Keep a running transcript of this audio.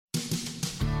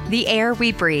The air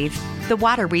we breathe, the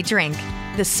water we drink,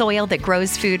 the soil that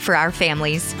grows food for our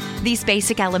families. These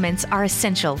basic elements are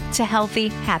essential to healthy,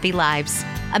 happy lives.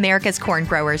 America's corn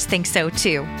growers think so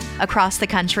too. Across the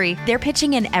country, they're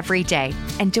pitching in every day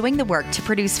and doing the work to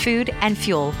produce food and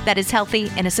fuel that is healthy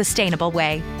in a sustainable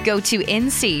way. Go to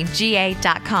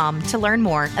ncga.com to learn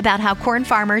more about how corn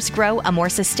farmers grow a more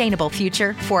sustainable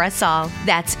future for us all.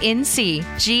 That's ncga.com.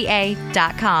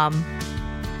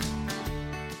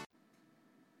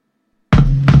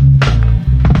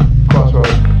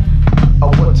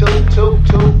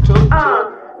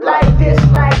 Like this,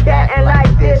 like that, and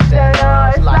like this, and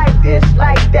it's like this,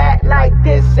 like that, like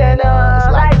this, and it's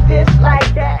like this,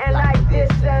 like that, and like this,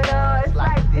 and it's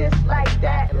like this, like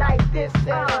that, like this, and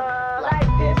like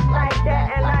this, like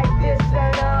that, and like this,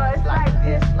 and it's like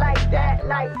this, like that,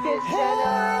 like this,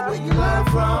 and where you learn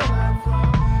from?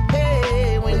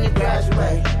 Hey, when you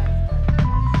graduate,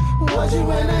 was you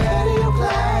in ahead of your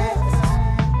class?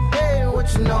 Hey,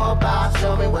 what you know about?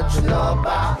 Show me what you know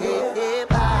about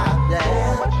hip hop.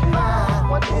 Yeah. what you know,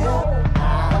 what you know,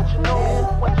 what you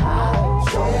know, what you know,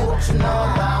 Show me what you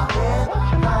know about hip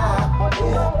what you know, what you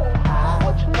know,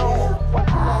 what you know, what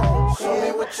you know, Show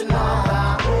me what you know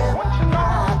about hip what you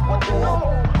know, what you know,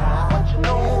 what you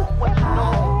know, what you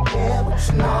know, What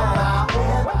you know about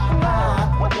hip what you know,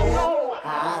 what you know,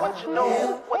 what you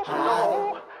know, what you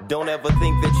know. Don't ever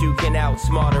think that you can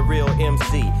outsmart a real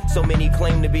MC. So many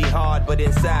claim to be hard, but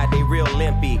inside they real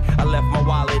limpy. I left my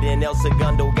wallet in El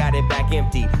Segundo, got it back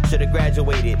empty. Should've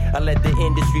graduated, I let the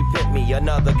industry pimp me.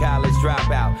 Another college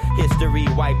dropout, history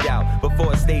wiped out.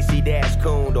 Before Stacey Dash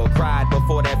cooned or cried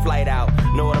before that flight out.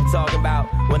 Know what I'm talking about?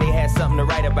 When they had something to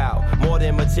write about. More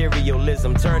than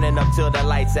materialism, turning up till the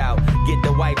lights out. Get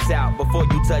the wipes out before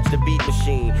you touch the beat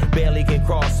machine. Barely can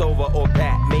cross over or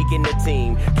pat, making the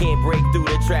team. Can't break through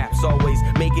the traps, always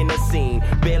making a scene.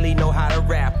 Barely know how to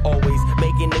rap, always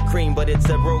making the cream. But it's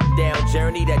a broke down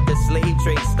journey that the slave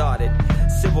trade started.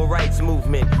 Civil rights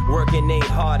movement, working they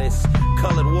hardest.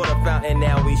 Colored water fountain,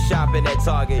 now we shopping at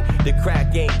Target. The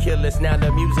crack ain't kill us, now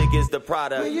the music is the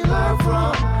product. Where you learn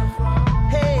from?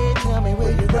 Hey, tell me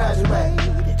where you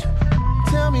graduated.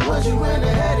 Tell me was you in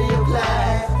ahead of your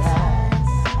class?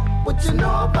 What you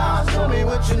know about? Show me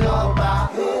what you know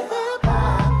about hip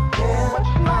hop. What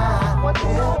you know, what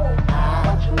you know,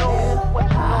 what you know, what you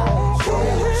know. Show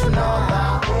me what you know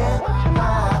about hip What you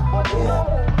know, what you know,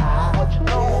 what you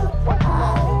know, what you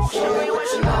know. Show me what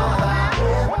you know about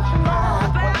hip What you know,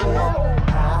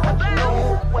 what you know,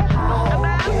 what you know,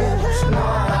 what you know. What you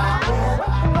know about hip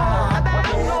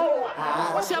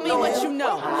Tell me what you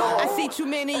know. I see too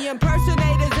many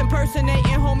impersonators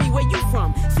impersonating, homie, where you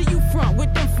from? See you front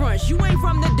with them fronts. You ain't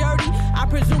from the dirty. I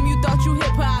presume you thought you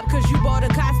hip hop cause you bought a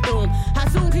costume. How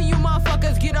soon can you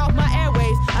motherfuckers get off my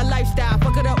airways? A lifestyle,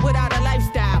 fuck it up without a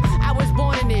lifestyle. I was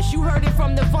born in this, you heard it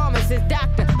from the pharmacist,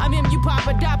 doctor. I'm him, you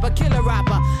Papa Dapper, killer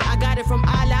rapper. I got it from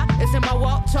Allah, it's in my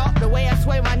walk talk. The way I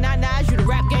sway my nanas, you the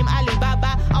rap game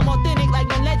Alibaba. I'm authentic like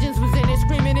when legends was in it,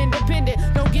 screaming independent.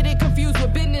 Don't get it confused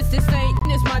with business, this ain't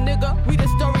this, my nigga. We the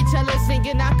storytellers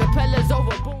singing acapellas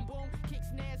over boom boom. Kick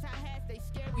snares, hi-hats, they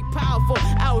scary, powerful.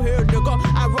 Out here, nigga,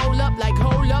 I roll up like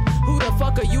hold up. Who the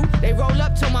fuck are you? They roll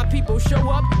up till my people show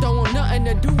up. Don't want nothing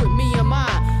to do with me and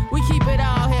mine. We keep it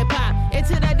all hip hop.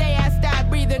 Until the day I stop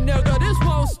breathing, nigga, this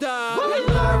won't stop. Where you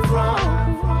learn from?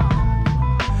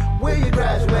 Where you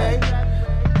graduate?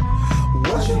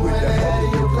 What you in ahead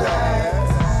of your class?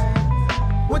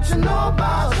 What you know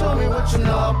about? Show me what you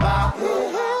know about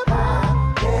hip hop.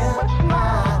 What you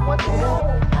know, what you know,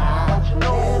 what you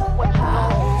know, what you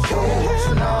know. Show me what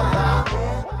you know about hip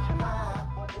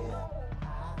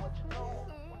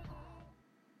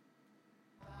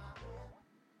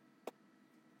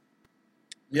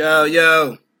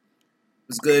Yo,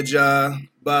 what's good, y'all?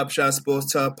 Bob Shaw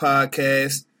Sports Talk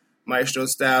Podcast, Maestro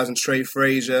Styles and Trey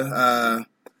Frazier.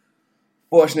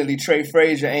 Fortunately, Trey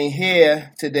Frazier ain't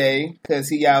here today because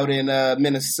he out in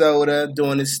Minnesota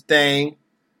doing his thing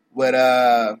with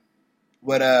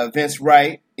Vince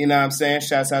Wright. You know what I'm saying?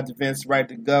 Shouts out to Vince Wright,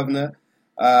 the governor.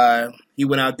 He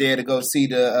went out there to go see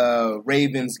the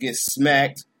Ravens get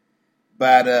smacked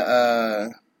by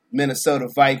the Minnesota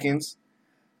Vikings.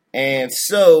 And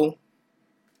so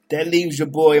that leaves your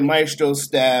boy Maestro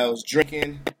Styles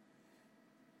drinking,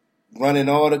 running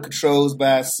all the controls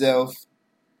by himself,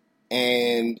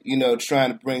 and, you know,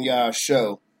 trying to bring y'all a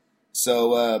show.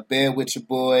 So bear with your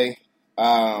boy.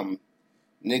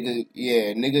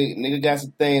 Nigga got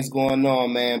some things going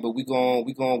on, man, but we gonna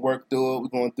work through it. We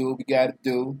gonna do what we gotta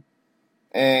do.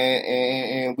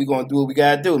 And we gonna do what we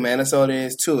gotta do, man. That's all there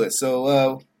is to it.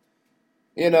 So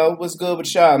What's good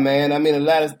with y'all, man? I mean, a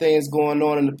lot of things going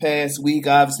on in the past week.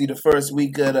 Obviously, the first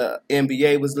week of the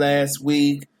NBA was last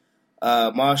week.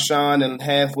 Marshawn and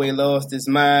halfway lost his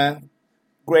mind.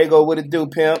 Grego, what it do,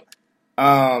 pimp?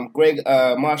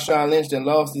 Marshawn Lynch done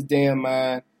lost his damn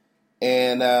mind.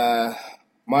 And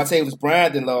Martavis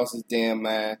Bryant done lost his damn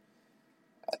mind.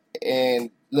 And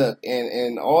look,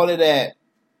 and all of that,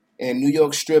 and New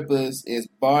York strippers is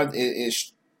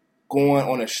going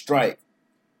on a strike.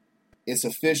 It's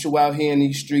official out here in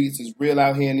these streets. It's real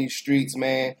out here in these streets,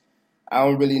 man. I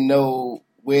don't really know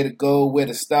where to go, where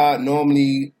to start.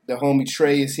 Normally, the homie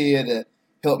Trey is here to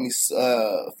help me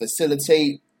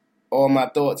facilitate all my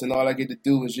thoughts, and all I get to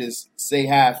do is just say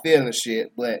how I feel and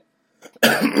shit. But,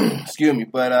 excuse me,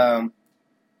 but,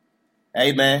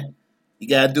 hey, man, you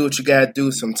gotta do what you gotta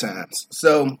do sometimes.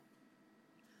 So,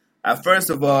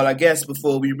 first of all, I guess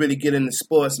before we really get into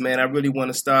sports, man, I really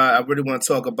want to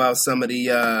talk about some of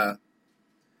the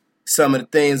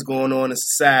things going on in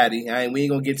society. We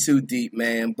ain't gonna get too deep,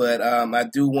 man, but I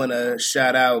do want to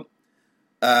shout out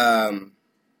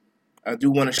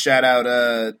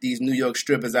these New York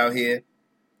strippers out here.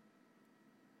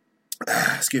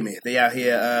 Excuse me, they out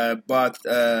here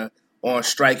on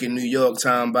strike in New York,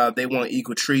 talking about they want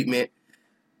equal treatment,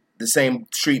 the same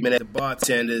treatment as the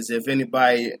bartenders. If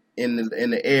anybody in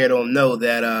the air don't know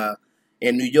that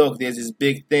in New York, there's this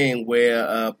big thing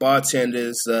where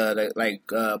bartenders like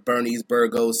Bernie's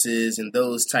Burgoses and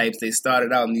those types, they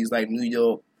started out in these like New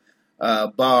York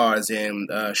bars and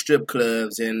strip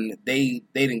clubs, and they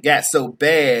done got so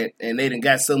bad and they done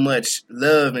got so much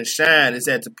love and shine. It's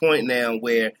at the point now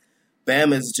where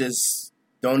Bammers just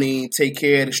don't even take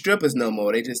care of the strippers no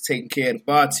more. They just taking care of the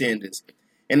bartenders.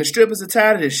 And the strippers are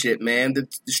tired of this shit, man. The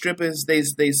strippers, they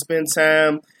spend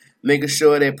time making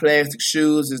sure their plastic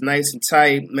shoes is nice and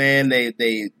tight, man.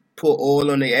 They put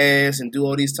oil on their ass and do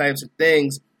all these types of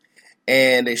things.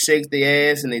 And they shake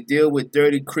their ass and they deal with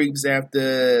dirty creeps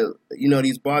after,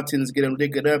 these bartenders get them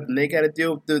liquored up. And they got to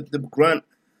deal with the grunt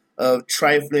of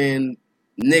trifling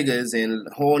niggas and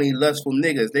horny, lustful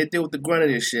niggas. They deal with the grunt of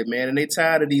this shit, man. And they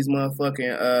tired of these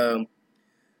motherfucking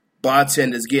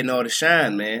bartenders getting all the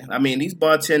shine, man. I mean, these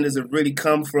bartenders have really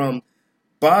come from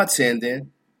bartending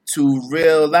to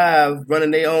real life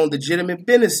running their own legitimate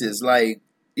businesses. Like,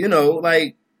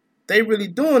 they really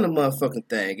doing the motherfucking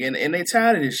thing. And they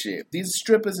tired of this shit. These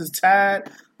strippers is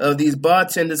tired of these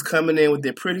bartenders coming in with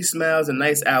their pretty smiles and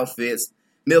nice outfits,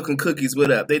 milking cookies, what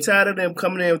up? They tired of them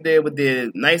coming in there with their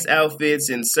nice outfits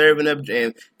and serving up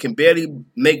and can barely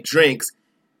make drinks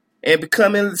and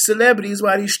becoming celebrities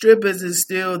while these strippers is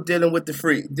still dealing with the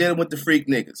freak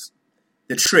niggas,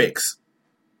 the tricks.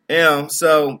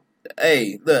 So,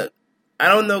 hey, look, I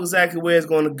don't know exactly where it's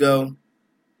going to go,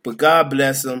 but God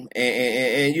bless them.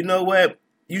 And you know what?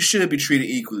 You should be treated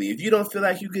equally. If you don't feel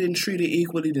like you're getting treated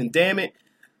equally, then damn it,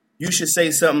 you should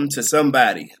say something to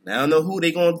somebody. Now, I don't know who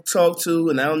they're going to talk to,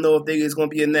 and I don't know if there's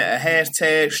going to be a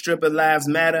hashtag stripper lives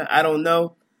matter. I don't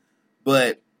know,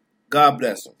 but God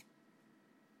bless them.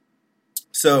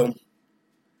 So,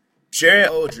 Jared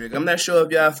Oldrick, I'm not sure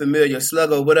if y'all familiar.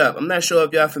 Sluggo, what up? I'm not sure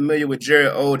if y'all familiar with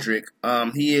Jared Oldrick.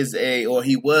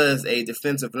 He was a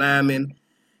defensive lineman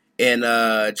in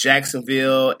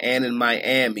Jacksonville and in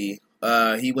Miami.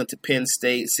 He went to Penn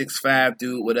State, 6'5"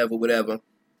 dude, whatever.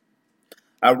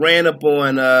 I ran up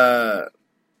on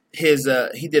he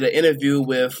did an interview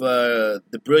with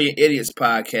the Brilliant Idiots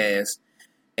podcast,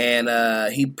 and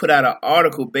he put out an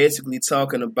article basically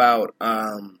talking about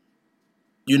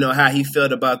how he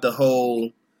felt about the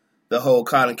whole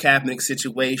Colin Kaepernick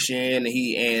situation.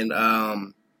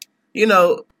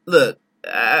 Look,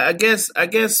 I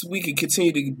guess we could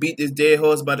continue to beat this dead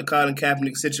horse about the Colin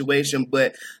Kaepernick situation,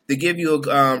 but to give you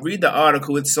read the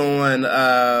article, it's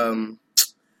on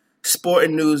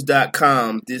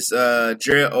sportingnews.com. This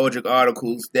Jared Oldrick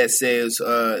article that says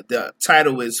the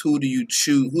title is "Who do you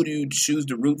choose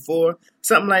to root for?"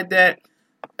 Something like that.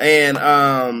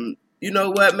 And you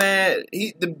know what, man?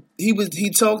 He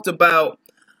talked about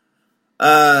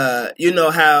how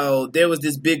there was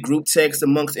this big group text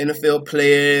amongst NFL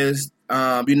players.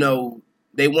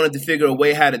 They wanted to figure a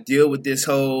way how to deal with this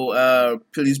whole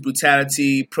police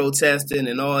brutality, protesting,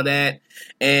 and all that.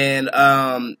 And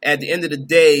at the end of the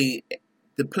day,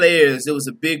 the players, there was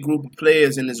a big group of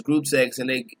players in this group text,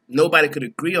 and nobody could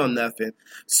agree on nothing.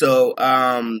 So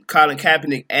Colin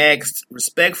Kaepernick asked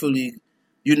respectfully,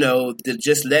 to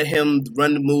just let him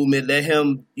run the movement, let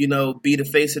him, be the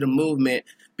face of the movement,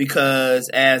 because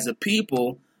as a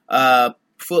people,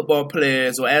 football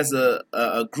players, or as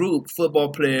a group, football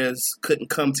players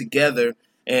couldn't come together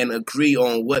and agree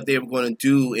on what they were going to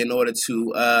do in order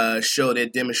to show their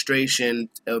demonstration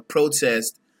of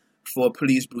protest for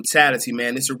police brutality,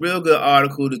 man. It's a real good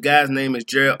article. The guy's name is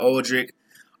Jared Aldrich,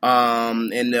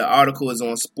 and the article is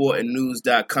on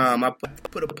sportandnews.com. I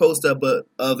put a post up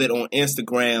of it on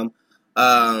Instagram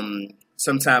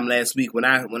sometime last week when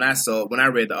I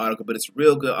read the article, but it's a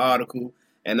real good article,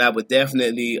 and I would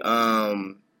definitely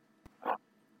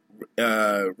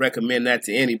recommend that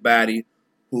to anybody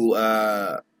who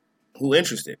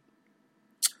interested.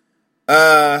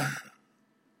 My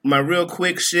real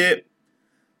quick shit.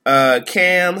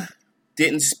 Cam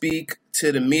didn't speak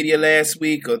to the media last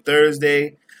week or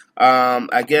Thursday.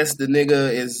 I guess the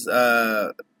nigga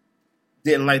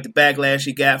didn't like the backlash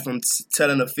he got from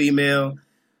telling a female,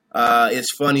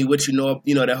 it's funny what you know,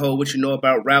 that whole what you know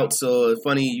about routes, or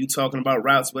funny you talking about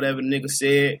routes, whatever the nigga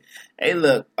said. Hey,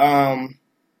 look,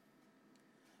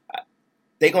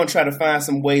 they gonna try to find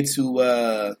some way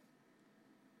to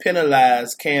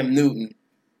penalize Cam Newton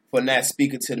for not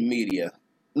speaking to the media.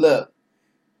 Look,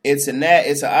 it's an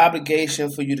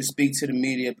obligation for you to speak to the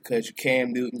media because you're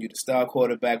Cam Newton, you're the star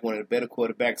quarterback, one of the better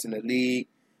quarterbacks in the league.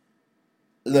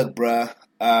 Look, bruh,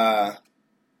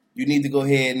 you need to go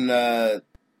ahead and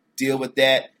deal with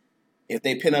that. If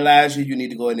they penalize you, you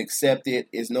need to go ahead and accept it.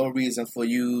 There's no reason for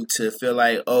you to feel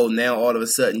like, oh, now all of a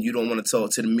sudden you don't want to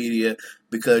talk to the media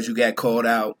because you got called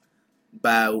out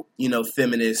by,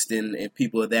 feminists and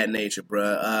people of that nature,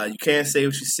 bruh. You can't say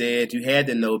what you said. You had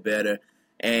to know better.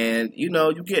 And, you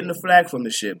getting the flack from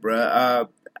the shit, bruh.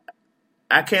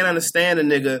 I can't understand a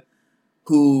nigga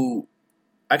who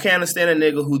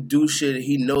do shit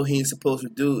he know he ain't supposed to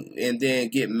do and then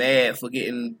get mad for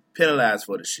getting penalized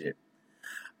for the shit.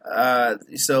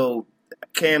 So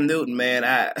Cam Newton, man,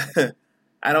 I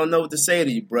don't know what to say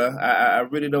to you, bruh. I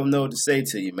really don't know what to say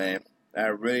to you, man. I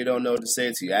really don't know what to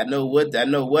say to you. I know what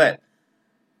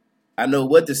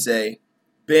to say.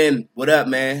 Ben, what up,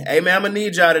 man? Hey, man, I'm going to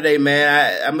need y'all today,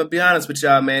 man. I'm going to be honest with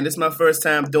y'all, man. This is my first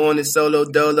time doing this solo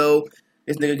dolo.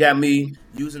 This nigga got me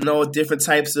using all different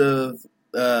types of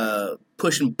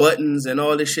pushing buttons and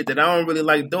all this shit that I don't really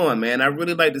like doing, man. I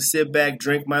really like to sit back,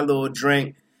 drink my little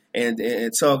drink, and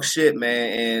talk shit,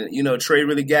 man. And, Trey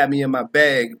really got me in my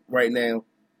bag right now.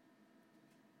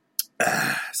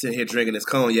 Sitting here drinking this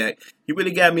cognac. He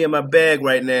really got me in my bag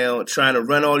right now, trying to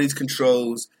run all these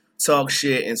controls, talk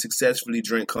shit, and successfully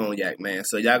drink cognac, man.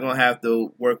 So y'all gonna have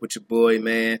to work with your boy,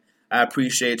 man. I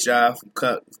appreciate y'all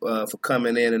for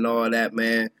coming in and all that,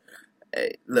 man.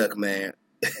 Hey, look, man,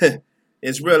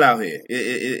 it's real out here.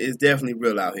 It's definitely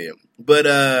real out here. But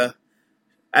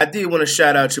I did want to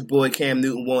shout out your boy Cam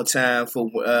Newton one time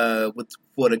for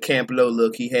the Camp Low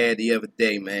look he had the other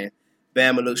day, man.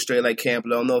 Bama looks straight like Camp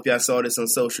Low. I don't know if y'all saw this on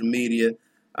social media.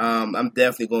 I'm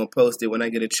definitely gonna post it when I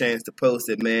get a chance to post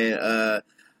it, man. I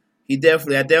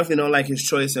definitely don't like his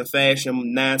choice in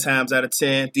fashion 9 times out of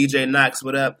 10. DJ Knox,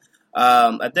 what up?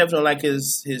 I definitely don't like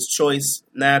his choice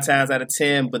 9 times out of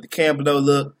 10, but the Camp Low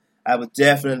look, I was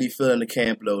definitely feeling the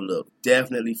Camp Low look.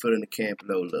 Definitely feeling the Camp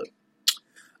Low look.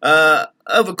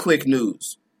 Other quick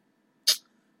news.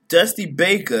 Dusty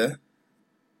Baker,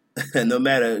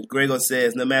 Grego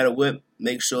says, no matter what,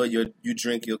 make sure you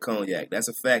drink your cognac. That's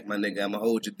a fact, my nigga. I'm going to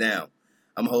hold you down.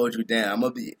 I'm going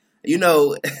to be,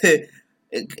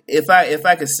 if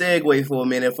I could segue for a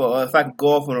minute, or if I could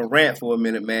go off on a rant for a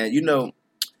minute, man,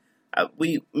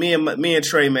 me and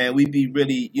Trey, man, we be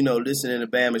really, listening to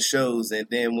Bama shows, and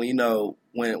then when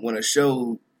a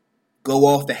show go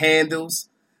off the handles,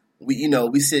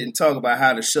 we sit and talk about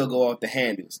how the show go off the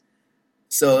handles.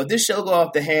 So if this show go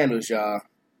off the handles, y'all,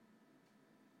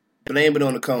 blame it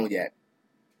on the cognac.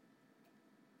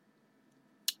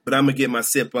 But I'm gonna get my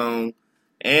sip on,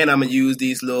 and I'm gonna use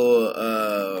these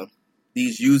little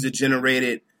these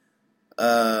user-generated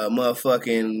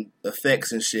motherfucking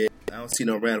effects and shit. I don't see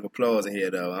no round of applause in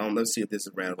here, though. Let's see if this is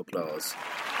a round of applause.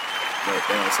 No, that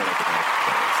don't sound like a round of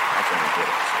applause. I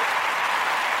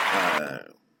can't get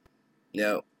it.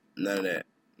 No, none of that.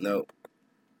 Nope.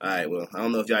 All right, well, I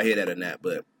don't know if y'all hear that or not,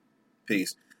 but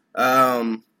peace.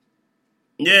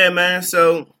 Yeah, man,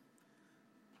 so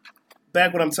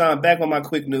back on my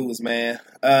quick news, man.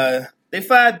 They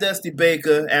fired Dusty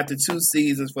Baker after 2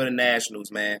 seasons for the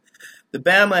Nationals, man. The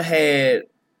Bama had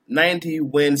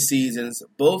 90-win seasons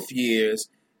both years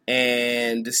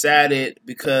and decided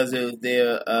because of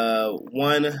their not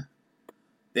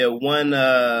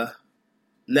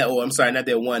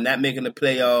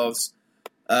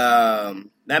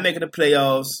making the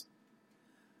playoffs.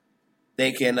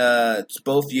 they can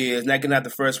both years, not getting out the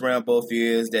first round both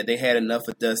years, that they had enough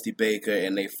of Dusty Baker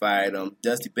and they fired him.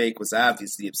 Dusty Baker was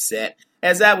obviously upset,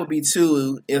 as I would be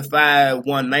too if I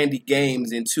won 90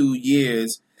 games in 2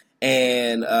 years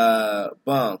and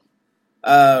bum.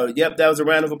 Yep, that was a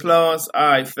round of applause. All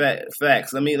right,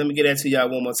 facts. Let me get that to y'all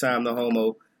one more time, no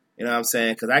homo. You know what I'm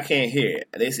saying? Because I can't hear it.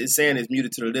 It's saying it's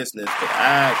muted to the listeners, but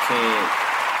I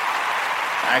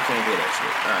can't hear that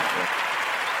shit.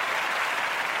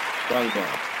 All right, bum.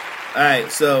 All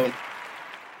right, so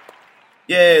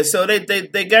yeah, so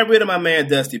they got rid of my man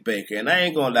Dusty Baker, and I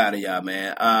ain't gonna lie to y'all,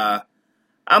 man.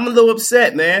 I'm a little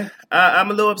upset, man.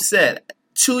 I'm a little upset.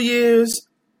 2 years.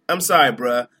 I'm sorry,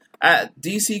 bruh.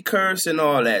 DC curse and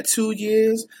all that. 2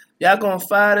 years. Y'all gonna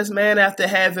fire this man after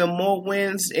having more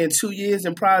wins in 2 years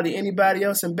than probably anybody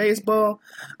else in baseball?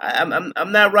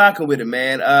 I'm not rocking with it,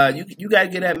 man. You gotta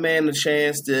give that man a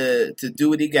chance to do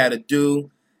what he gotta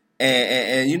do,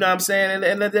 and you know what I'm saying,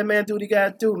 and let that man do what he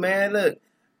gotta do, man.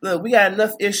 Look, we got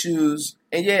enough issues,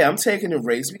 and yeah, I'm taking the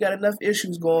race. We got enough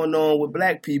issues going on with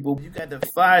black people. You got to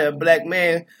fire a black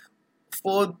man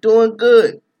for doing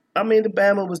good. I mean, the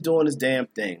Bama was doing his damn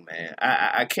thing, man.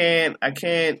 I can't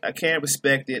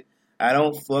respect it. I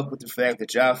don't fuck with the fact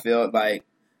that y'all felt like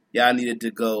y'all needed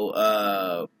to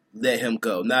go let him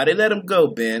go. Nah, they let him go,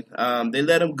 Ben. They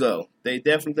let him go. They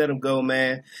definitely let him go,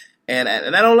 man. And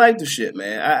I don't like the shit,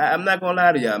 man. I'm not gonna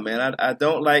lie to y'all, man. I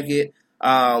don't like it.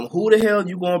 Who the hell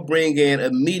you gonna bring in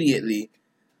immediately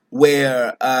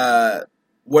where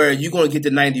you gonna get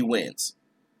the 90 wins?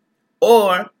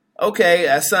 Or okay,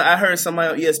 I heard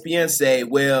somebody on ESPN say,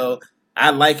 well,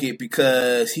 I like it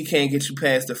because he can't get you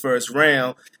past the first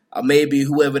round. Maybe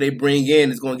whoever they bring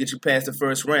in is going to get you past the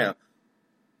first round.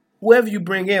 Whoever you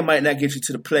bring in might not get you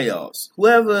to the playoffs.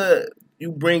 Whoever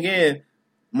you bring in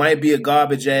might be a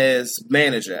garbage-ass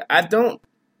manager. I'm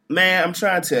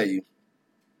trying to tell you.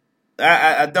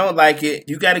 I don't like it.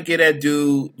 You got to get that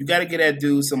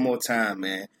dude some more time,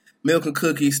 man. Milk and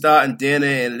cookies, starting dinner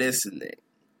and listening.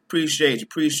 Appreciate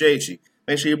you.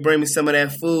 Make sure you bring me some of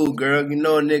that food, girl. You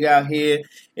know a nigga out here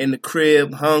in the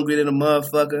crib, hungry than a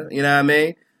motherfucker. You know what I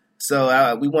mean?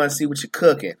 So we want to see what you're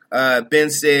cooking. Ben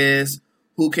says,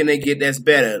 who can they get that's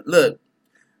better? Look,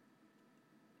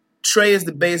 Trey is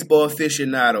the baseball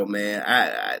aficionado, man.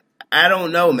 I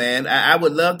don't know, man. I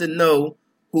would love to know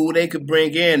who they could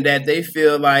bring in that they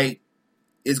feel like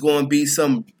is going to be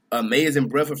some amazing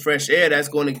breath of fresh air that's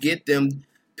going to get them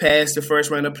past the first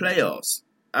round of playoffs.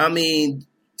 I mean,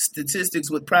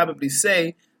 statistics would probably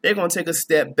say they're going to take a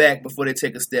step back before they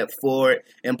take a step forward,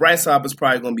 and Bryce Harper's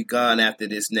probably going to be gone after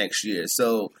this next year.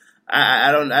 So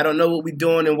I don't know what we're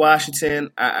doing in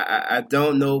Washington. I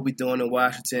don't know what we're doing in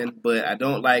Washington, but I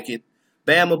don't like it.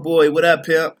 Bama boy, what up,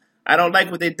 pimp? I don't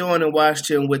like what they're doing in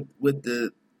Washington with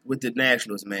the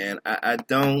Nationals, man. I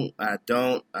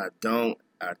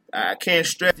can't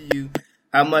stress to you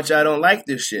how much I don't like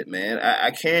this shit, man.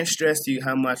 I can't stress to you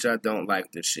how much I don't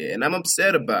like this shit, and I'm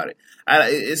upset about it.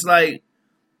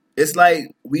 It's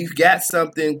like we've got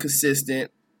something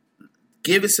consistent.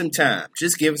 Give it some time.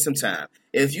 Just give it some time.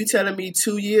 If you telling me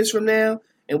 2 years from now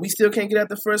and we still can't get out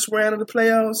the first round of the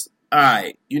playoffs, all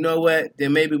right, you know what?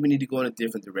 Then maybe we need to go in a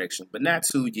different direction. But not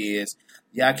 2 years.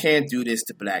 Y'all can't do this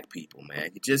to black people,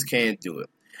 man. You just can't do it.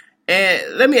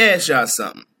 And let me ask y'all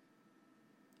something.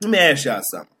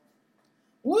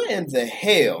 What in the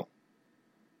hell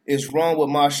is wrong with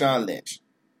Marshawn Lynch?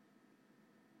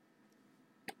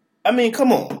 I mean,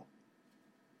 come on.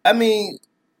 I mean,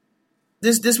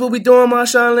 this what we doing,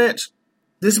 Marshawn Lynch?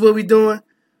 This is what we doing?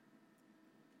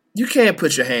 You can't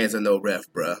put your hands on no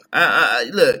ref, bro.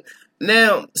 Look,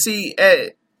 now, see,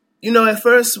 at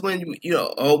first when,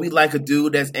 we like a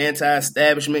dude that's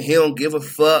anti-establishment, he don't give a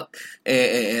fuck,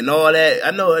 and all that.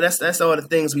 I know that's all the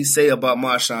things we say about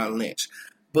Marshawn Lynch.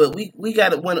 But we got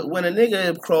to, when a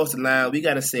nigga cross the line, we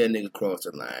got to say a nigga crossed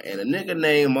the line. And a nigga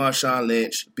named Marshawn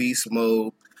Lynch, Beast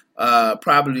Mode,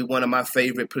 probably one of my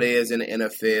favorite players in the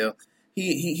NFL,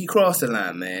 he crossed the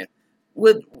line, man.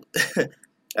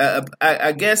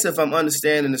 I guess if I'm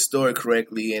understanding the story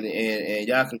correctly, and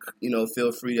y'all can,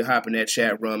 feel free to hop in that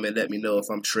chat room and let me know if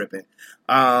I'm tripping.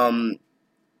 The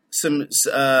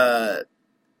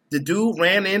dude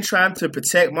ran in trying to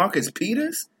protect Marcus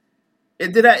Peters.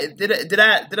 Did I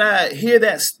hear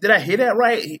that? Did I hear that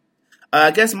right? I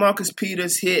guess Marcus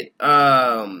Peters hit.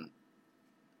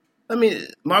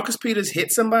 Marcus Peters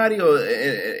hit somebody or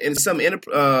in some on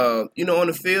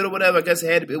the field or whatever. I guess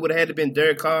it would have had to been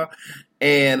Derek Carr,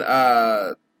 and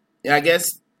I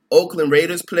guess Oakland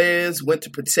Raiders players went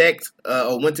to protect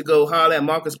or went to go holler at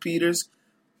Marcus Peters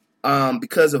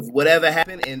because of whatever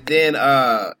happened, and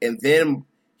then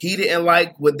he didn't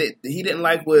like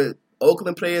what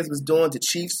Oakland players was doing to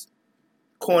Chiefs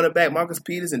cornerback Marcus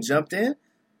Peters and jumped in.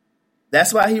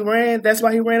 That's why he ran. That's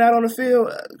why he ran out on the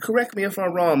field. Correct me if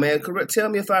I'm wrong, man. Tell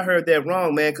me if I heard that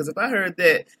wrong, man. Because if I heard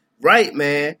that right,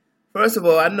 man. First of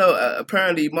all, I know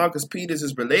apparently Marcus Peters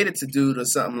is related to dude or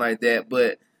something like that.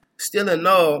 But still in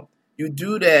all, you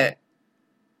do that.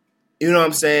 You know what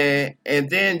I'm saying? And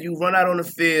then you run out on the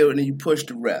field and you push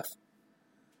the ref.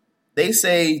 They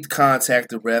say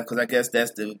contact the ref because I guess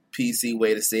that's the PC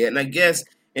way to say it. And I guess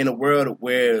in a world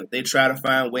where they try to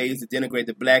find ways to denigrate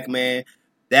the black man,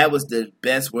 that was the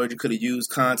best word you could have used,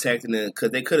 contacting him,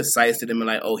 because they could have sized him and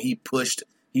like, oh, he pushed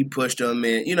him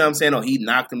in, you know what I'm saying? Oh, he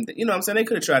knocked him, you know what I'm saying? They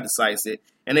could have tried to size it,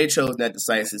 and they chose not to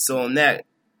size it. So on that,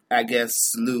 I guess,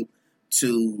 salute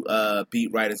to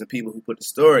beat writers and people who put the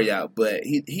story out. But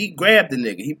he grabbed the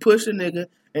nigga. He pushed the nigga,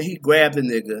 and he grabbed the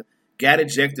nigga, got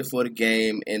ejected for the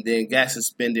game, and then got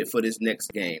suspended for this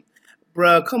next game.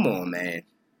 Bruh, come on, man.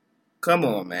 Come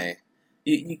on, man.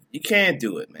 You can't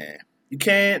do it, man. You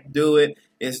can't do it.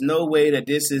 There's no way that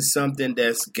this is something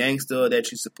that's gangster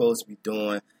that you're supposed to be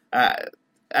doing.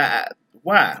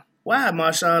 Why? Why,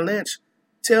 Marshawn Lynch?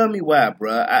 Tell me why,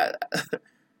 bruh.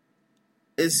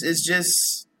 It's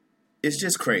just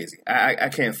crazy. I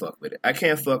can't fuck with it. I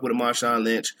can't fuck with a Marshawn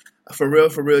Lynch. For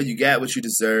real, you got what you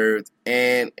deserved,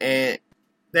 and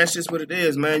that's just what it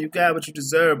is, man. You got what you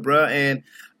deserve, bruh, and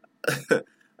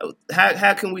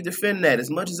how can we defend that? As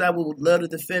much as I would love to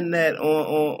defend that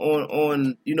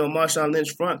on Marshawn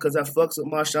Lynch front, because I fucks with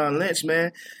Marshawn Lynch,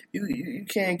 man. You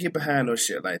can't get behind no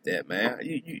shit like that, man.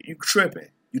 You tripping.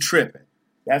 You tripping.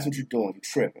 That's what you're doing. You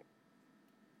tripping.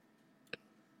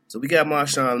 So we got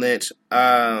Marshawn Lynch.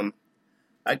 I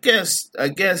guess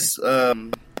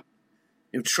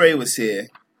if Trey was here,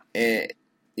 and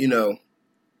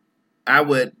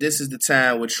this is the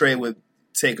time where Trey would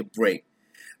take a break.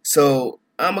 So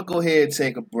I'm going to go ahead and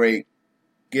take a break,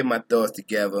 get my thoughts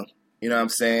together. You know what I'm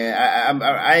saying?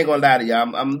 I ain't going to lie to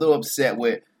y'all. I'm a little upset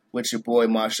with your boy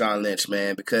Marshawn Lynch,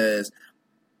 man, because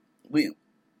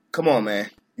come on,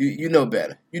 man. You know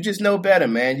better. You just know better,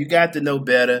 man. You got to know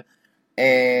better.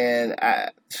 And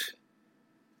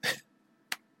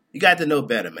you got to know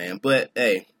better, man. But,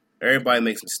 hey, everybody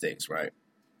makes mistakes, right?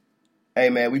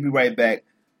 Hey, man, we be right back.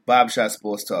 Bob Shot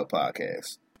Sports Talk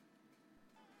Podcast.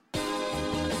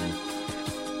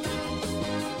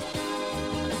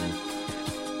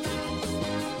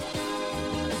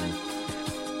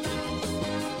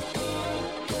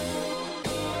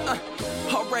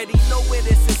 Already know where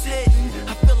this is heading.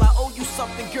 I feel I owe you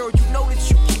something, girl. You know that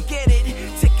you can get it.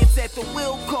 Tickets at the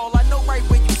will call. I know right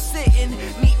where you sitting.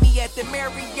 Meet me at the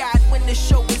Marriott when the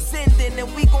show is ending,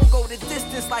 and we gon' go the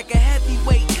distance like a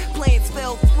heavyweight. Plans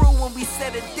fell through when we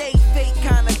set a date. Fate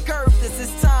kinda curved us.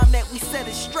 It's time that we set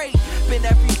it straight. Been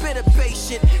every bit of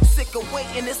patient, sick of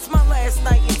waiting. It's my last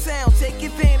night in town. Take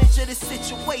advantage of the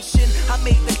situation. I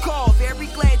made the call. Very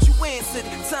glad you answered.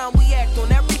 Time we act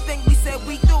on everything we said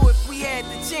we do. If we had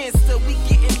the chance to, we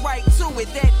getting right to it.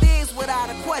 That is without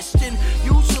a question.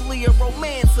 Usually a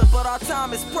romancer, but our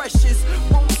time is precious.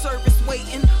 Room service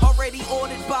waiting, already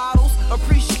ordered bottles.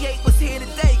 Appreciate what's here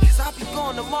today, cause I'll be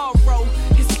gone tomorrow.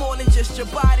 It's more than just your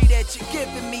body that you're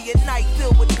giving me. A night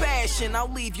filled with passion.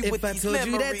 I'll leave you with these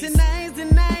memories. If I told you that tonight's the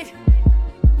night,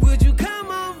 would you come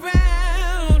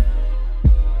around?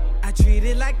 I treat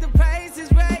it like the price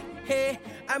is right. Hey,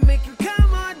 I make you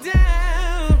come on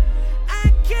down.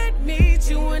 I can't meet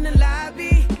you in the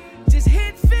lobby. Just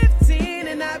hit 15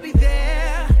 and I'll be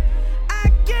there. I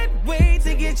can't wait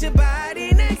to get your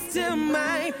body next to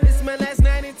mine. It's my last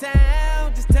night in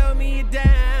town. Just tell me you're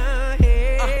down.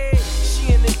 Hey.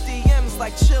 She in the DMs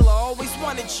like chill. I always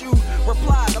wanted you.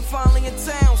 Replied, I'm finally in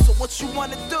town. So what you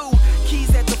wanna do?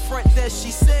 Keys at the front desk.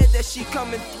 She said that she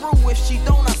coming through. If she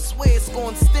don't, I swear it's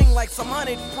gonna sting like some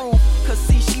hunted proof. Cause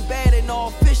see, she bad and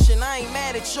all fishing. I ain't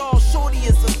mad at y'all. Shorty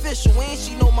is official and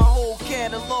she know my whole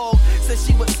catalog. Said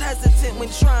she was hesitant when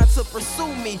trying to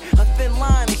pursue me. A thin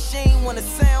line and she ain't wanna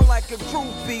sound like a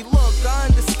groupie. Look, I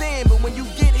understand, but when you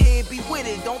get here, be with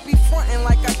it. Don't be frontin'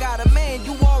 like I got a man.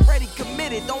 You already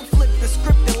committed. Don't flip the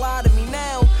script and lie to me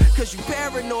now. Cause you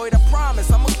paranoid, I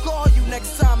promise. I'ma call you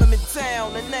next time I'm in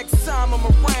town. The next time I'm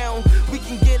around, we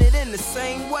can get it in the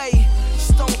same way.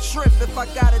 Just don't trip if I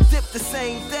gotta dip the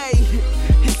same day.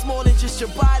 It's more than just your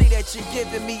body that you're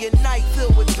giving me. A night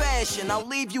filled with passion. I'll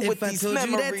leave you with these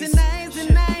memories. If I told you that tonight's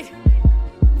the night,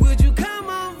 would you come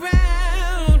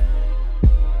around?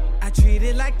 I treat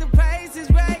it like the price is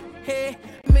right. Hey,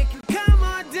 make you come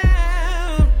on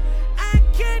down. I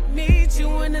can't meet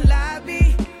you in the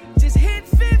lobby. Just hit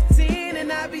 15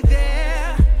 and I'll be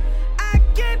there. I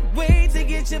can't wait to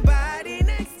get your body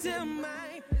next.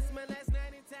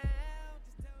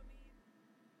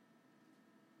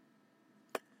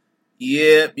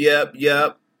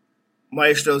 Yep.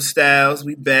 Maestro Styles,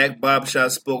 we back.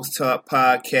 Barbershop Sports Talk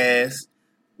Podcast.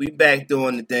 We back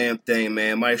doing the damn thing,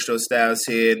 man. Maestro Styles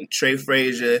here. Trey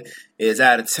Frazier is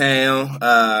out of town.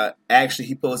 Actually,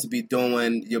 he's supposed to be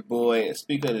doing your boy.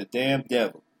 Speak of the damn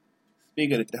devil.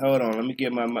 Hold on. Let me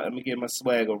get my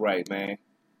swagger right, man.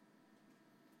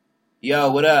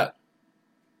 Yo, what up?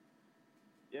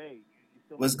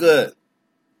 What's good?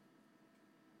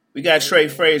 We got Trey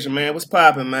Frazier, man. What's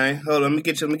poppin', man? Hold on, let me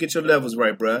get your levels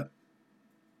right, bruh.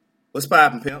 What's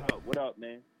poppin', pimp? What up,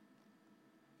 man?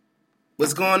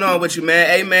 What's going on with you, man?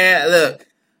 Hey, man, look,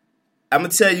 I'm gonna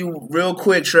tell you real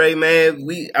quick, Trey, man.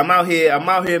 I'm out here,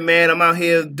 man. I'm out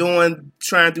here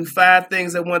trying to do 5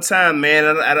 things at one time, man.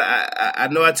 I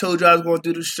know I told you I was gonna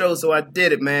do the show, so I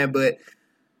did it, man. But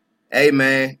hey,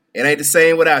 man, it ain't the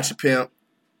same without you, pimp.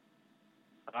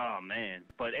 Oh, man.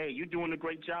 But, hey, you're doing a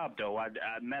great job, though.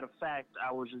 Matter of fact,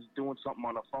 I was just doing something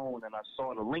on the phone, and I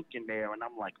saw the link in there, and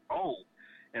I'm like, oh.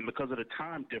 And because of the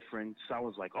time difference, I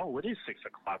was like, oh, it is 6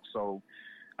 o'clock. So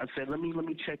I said, let me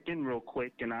check in real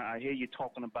quick. And I hear you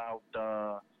talking about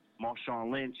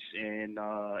Marshawn Lynch and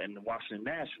the Washington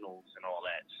Nationals and all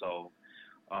that. So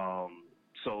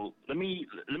let me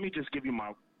just give you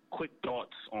my quick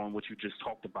thoughts on what you just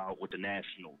talked about with the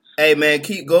Nationals. Hey, man,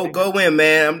 go in,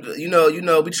 man. You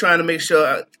know, we trying to make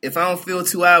sure if I don't feel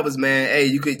 2 hours, man, hey,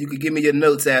 you could give me your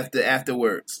notes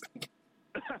afterwards.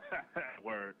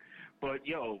 Word. But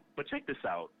check this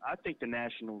out. I think the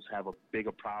Nationals have a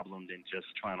bigger problem than just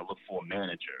trying to look for a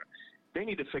manager. They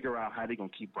need to figure out how they're going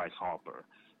to keep Bryce Harper.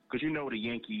 Because you know the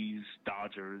Yankees,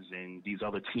 Dodgers, and these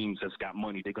other teams that's got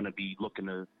money, they're going to be looking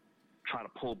to try to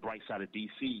pull Bryce out of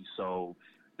D.C. So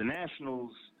the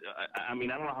Nationals, I don't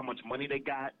know how much money they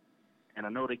got, and I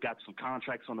know they got some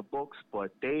contracts on the books,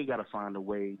 but they got to find a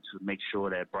way to make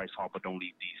sure that Bryce Harper don't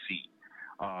leave D.C.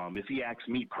 If he asks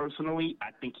me personally,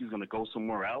 I think he's going to go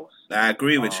somewhere else. I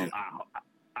agree with you.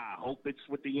 I hope it's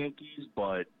with the Yankees,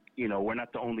 but, you know, we're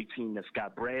not the only team that's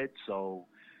got bread. So,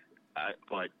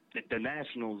 but the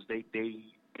Nationals, they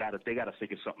got to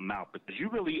figure something out. Because you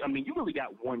really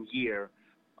got 1 year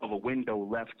of a window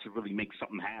left to really make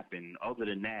something happen. Other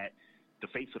than that, the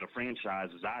face of the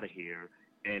franchise is out of here.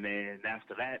 And then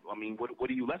after that, what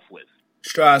are you left with?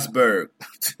 Strasburg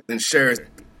and Scherzer.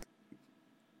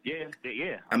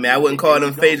 Yeah. I wouldn't call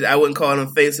them face. I wouldn't call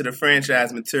them face of the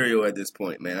franchise material at this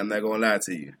point, man. I'm not gonna lie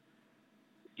to you.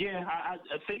 Yeah,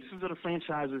 faces of the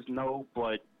franchises, no,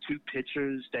 but 2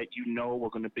 pitchers that you know are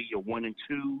going to be your 1 and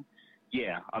 2.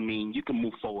 Yeah, you can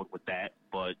move forward with that,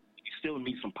 but you still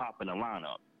need some pop in the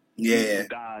lineup. Yeah,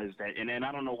 guys and then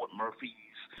I don't know what Murphy's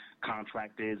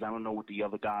contract is. I don't know what the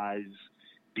other guys'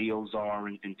 deals are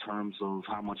in terms of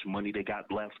how much money they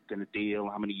got left in the deal,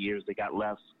 how many years they got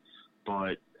left,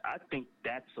 but I think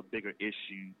that's a bigger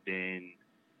issue than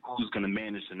who's going to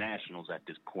manage the Nationals at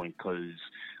this point because,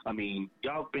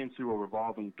 y'all have been through a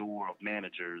revolving door of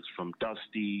managers from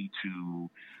Dusty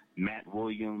to Matt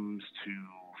Williams to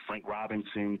Frank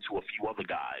Robinson to a few other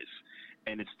guys,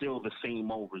 and it's still the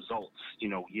same old results,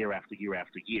 year after year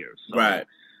after year. So right.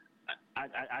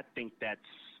 I think that's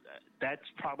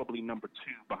probably number 2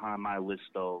 behind my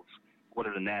list of what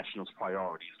are the Nationals'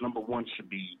 priorities. Number 1 should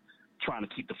be trying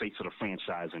to keep the face of the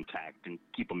franchise intact and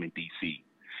keep them in D.C.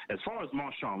 As far as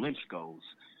Marshawn Lynch goes,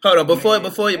 hold on before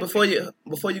you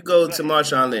go to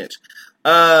Marshawn Lynch,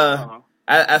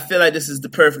 I feel like this is the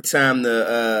perfect time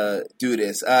to do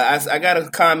this. I got a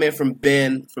comment from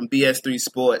Ben from BS3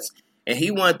 Sports, and he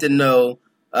wanted to know,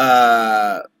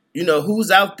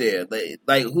 who's out there,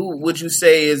 like who would you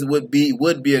say would be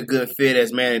a good fit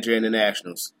as manager in the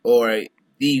Nationals, or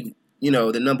the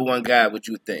number 1 guy? Would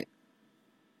you think?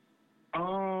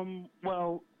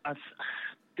 Well,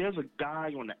 there's a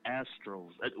guy on the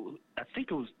Astros. I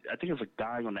think it was a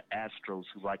guy on the Astros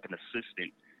who's like an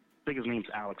assistant. I think his name's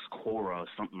Alex Cora or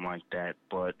something like that.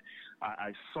 But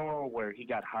I saw where he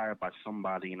got hired by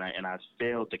somebody, and I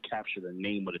failed to capture the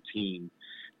name of the team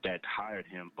that hired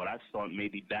him. But I thought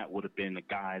maybe that would have been the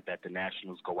guy that the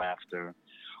Nationals go after.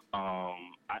 I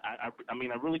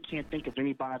really can't think of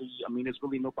anybody. There's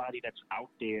really nobody that's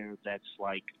out there that's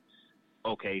like,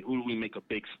 okay, who do we make a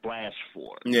big splash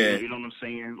for? Yeah. You know what I'm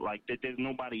saying? Like, there's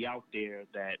nobody out there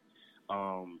that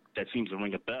seems to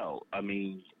ring a bell.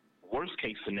 Worst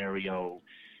case scenario,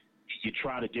 you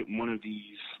try to get one of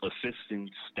these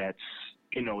assistants that's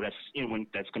going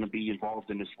to be involved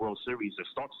in this World Series that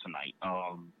starts tonight.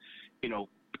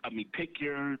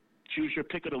 Choose your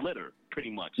pick of the litter, pretty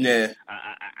much. Yeah.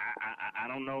 I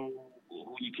don't know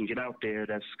who you can get out there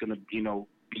that's going to,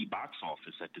 be box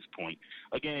office at this point.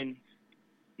 Again,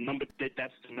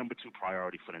 That's the number 2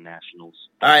 priority for the Nationals.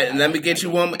 All right, and let me get you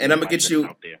one, and I'm gonna get you.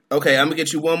 Okay, I'm gonna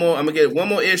get you one more. I'm gonna get one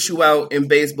more issue out in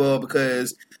baseball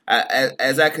because,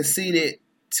 as I conceded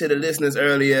to the listeners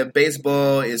earlier,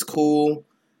 baseball is cool,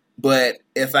 but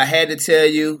if I had to tell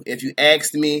you, if you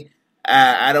asked me,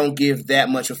 I don't give that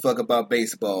much a fuck about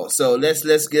baseball. So let's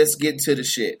get to the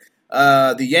shit.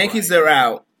 The Yankees are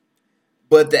out,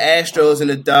 but the Astros and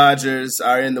the Dodgers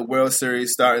are in the World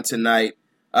Series starting tonight.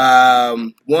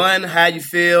 One, how you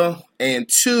feel, and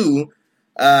two,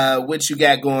 what you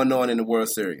got going on in the World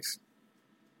Series?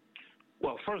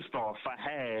 Well, first off, I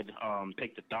had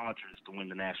picked the Dodgers to win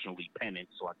the National League pennant,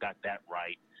 so I got that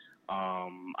right.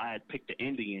 I had picked the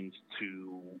Indians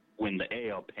to win the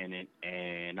AL pennant,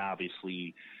 and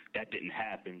obviously that didn't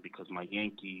happen because my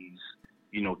Yankees,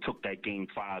 took that Game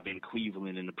 5 in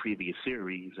Cleveland in the previous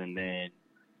series, and then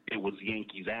it was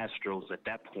Yankees-Astros at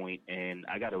that point, and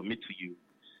I got to admit to you,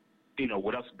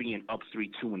 with us being up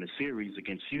 3-2 in the series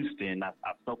against Houston, I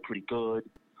felt pretty good.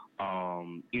 I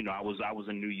was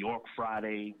in New York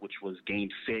Friday, which was Game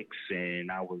 6,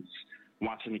 and I was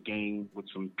watching the game with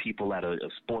some people at a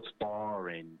sports bar,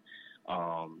 and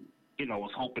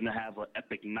was hoping to have an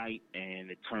epic night, and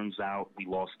it turns out we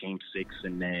lost Game 6,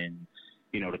 and then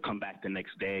to come back the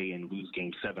next day and lose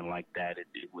Game 7 like that,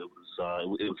 it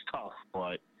was tough,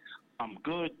 but I'm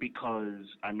good because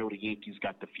I know the Yankees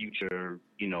got the future,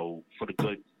 for the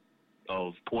good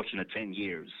of portion of 10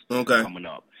 years coming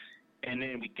up. And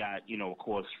then we got, of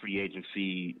course, free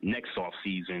agency next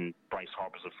offseason. Bryce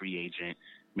Harper's a free agent.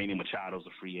 Manny Machado's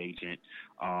a free agent.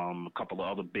 A couple of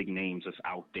other big names that's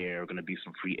out there are going to be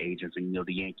some free agents. And,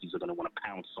 the Yankees are going to want to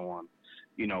pounce on,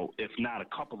 if not a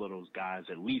couple of those guys,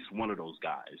 at least one of those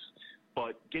guys.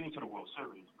 But getting to the World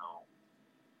Series, though,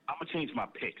 I'm going to change my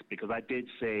pick because I did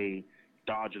say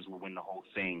Dodgers will win the whole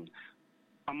thing.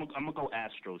 I'm gonna go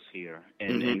Astros here,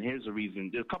 and here's the reason.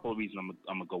 There's a couple of reasons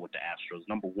I'm gonna go with the Astros.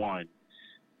 Number one,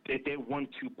 their 1-2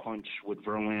 punch with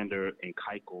Verlander and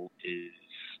Keuchel is,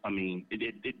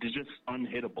 it's just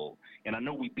unhittable. And I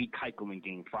know we beat Keuchel in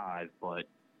Game 5, but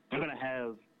they're gonna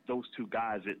have those two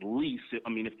guys at least.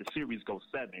 If the series goes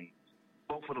 7,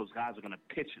 both of those guys are gonna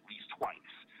pitch at least twice.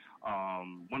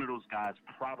 One of those guys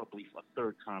probably for a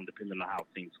third time, depending on how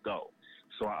things go.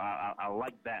 So I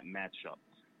like that matchup.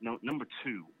 Number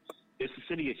 2, it's the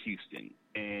city of Houston,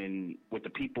 and what the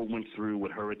people went through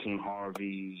with Hurricane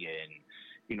Harvey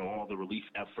and, all the relief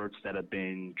efforts that have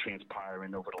been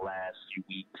transpiring over the last few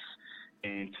weeks,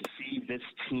 and to see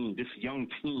this young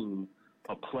team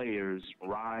of players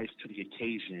rise to the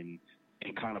occasion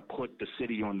and kind of put the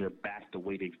city on their back the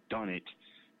way they've done it,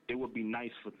 it would be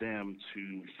nice for them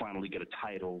to finally get a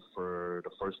title for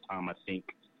the first time, I think,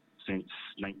 since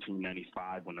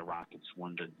 1995 when the Rockets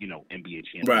won the NBA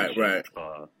championship. Right.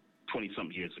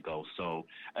 20-something years ago. So,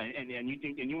 and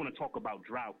you want to talk about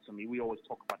droughts. We always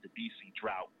talk about the DC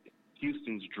drought.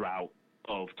 Houston's drought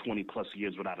of 20-plus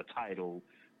years without a title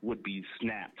would be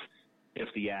snapped if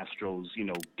the Astros,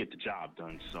 get the job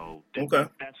done. So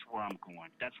that's where I'm going.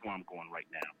 That's where I'm going right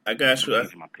now. I got you.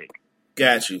 That's my pick.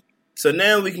 Got you. So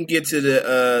now we can get to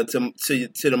the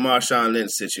to the Marshawn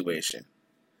Lynch situation.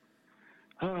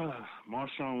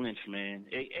 Marshawn Lynch, man.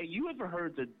 Hey, you ever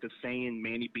heard the saying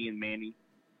 "Manny being Manny"?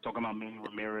 Talking about Manny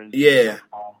Ramirez. Yeah. Years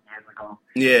ago.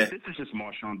 Yeah. This is just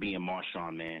Marshawn being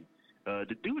Marshawn, man.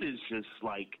 The dude is just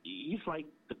he's like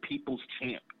the people's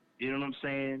champ. You know what I'm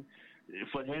saying?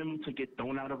 For him to get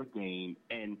thrown out of a game,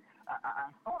 and I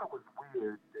thought it was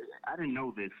weird. I didn't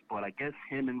know this, but I guess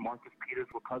him and Marcus Peters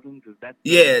were cousins. Is that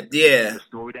the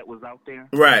story that was out there?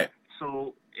 Right.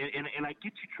 So, and I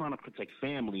get you trying to protect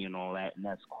family and all that, and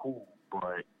that's cool,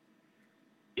 but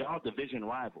y'all division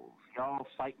rivals. Y'all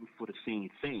fighting for the same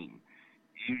thing.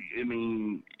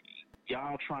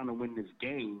 Y'all trying to win this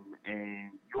game,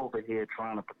 and you're over here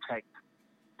trying to protect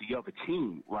the other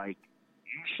team. Like,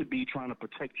 you should be trying to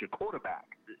protect your quarterback.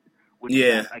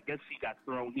 I guess he got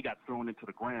thrown into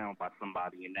the ground by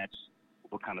somebody, and that's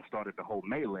what kind of started the whole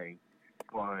melee.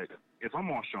 But if I'm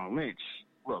Marshawn Lynch,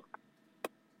 look,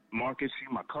 Marcus,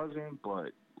 you're my cousin,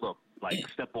 but look,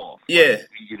 step off. Yeah.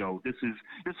 This is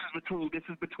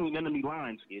between enemy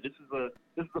lines here. This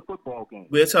is a football game.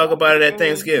 We'll talk about it at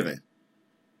Thanksgiving.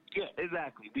 Yeah,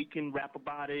 exactly. We can rap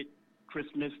about it,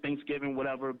 Christmas, Thanksgiving,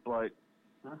 whatever, but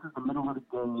this is the middle of the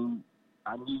game.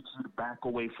 I need you to back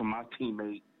away from my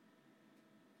teammate.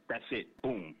 That's it.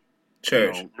 Boom.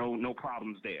 Church. No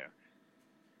problems there.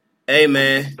 Hey,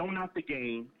 man. He gets thrown out the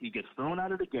game. He gets thrown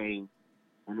out of the game.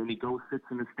 And then he goes, sits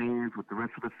in the stands with the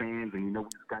rest of the fans, and he's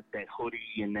got that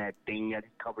hoodie and that thing that he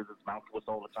covers his mouth with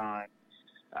all the time.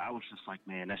 I was just like,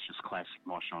 man, that's just classic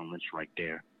Marshawn Lynch right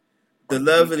there. The Like,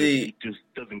 lovely, he just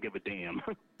doesn't give a damn.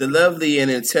 the lovely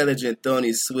and intelligent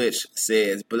Tony Switch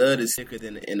says, "Blood is sicker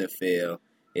than the NFL.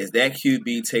 Is that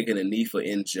QB taking a knee for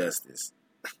injustice?"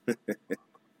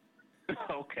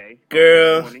 Okay.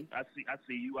 Girl. Tony, I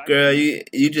see you. Girl,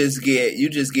 you just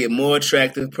get more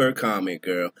attractive per comment,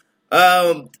 girl.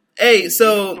 Hey,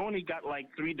 so Tony got like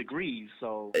 3 degrees,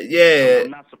 so yeah,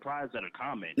 I'm not surprised at her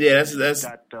comment. yeah,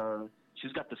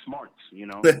 She's got the smarts, you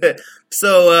know.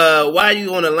 So why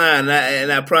you on the line?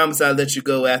 And I promise I'll let you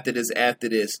go after this.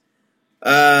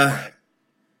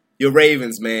 Your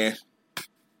Ravens, man.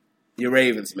 Your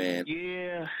Ravens, man.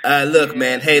 Yeah. Look,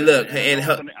 man. Hey, look, and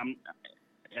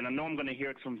I know I'm gonna hear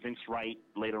it from Vince Wright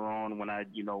later on when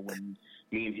when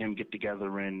me and him get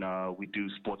together and we do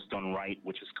Sports Done Right,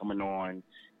 which is coming on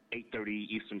 8:30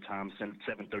 Eastern Time,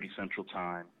 7:30 Central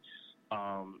Time.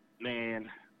 Man,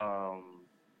 I'll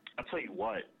tell you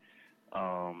what.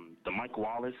 The Mike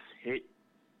Wallace hit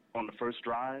on the first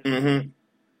drive. mm-hmm.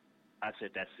 I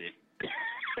said that's it.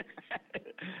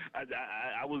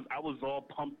 I was all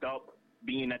pumped up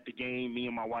being at the game, me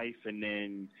and my wife, and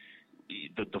then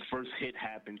the first hit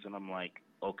happens, and I'm like,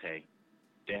 okay,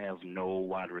 they have no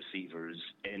wide receivers,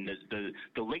 and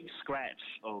the late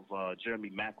scratch of Jeremy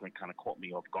Maclin kind of caught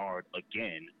me off guard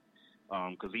again,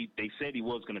 because they said he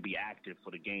was going to be active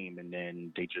for the game, and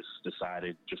then they just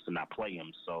decided just to not play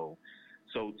him. So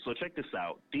check this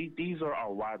out. These are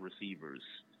our wide receivers: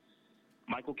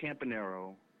 Michael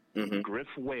Campanaro, Mm-hmm. Griff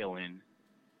Whalen,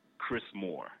 Chris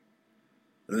Moore.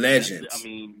 Legends. I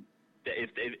mean,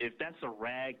 if that's a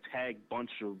ragtag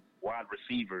bunch of wide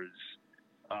receivers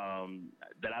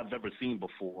that I've ever seen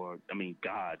before, I mean,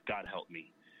 God help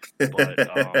me. But but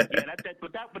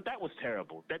that was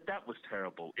terrible. That was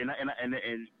terrible. And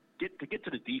get to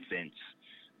the defense.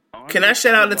 Can I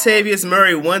shout out Latavius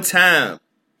Murray one time?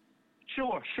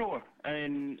 Sure.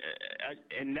 And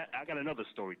I got another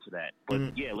story to that.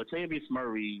 But yeah, Latavius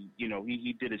Murray,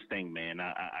 he did his thing, man.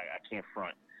 I can't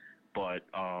front. But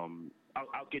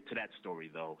I'll get to that story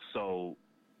though. So,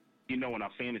 in our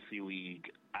fantasy league,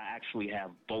 I actually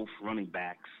have both running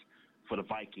backs for the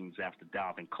Vikings after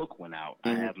Dalvin Cook went out.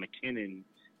 Mm-hmm. I have McKinnon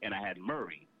and I had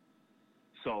Murray.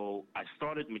 So I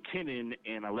started McKinnon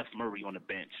and I left Murray on the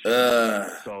bench.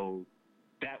 So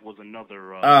that was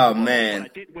another. Man!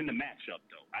 But I did win the matchup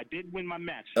though. I did win my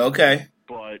matchup. Okay.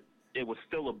 But it was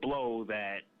still a blow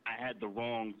that I had the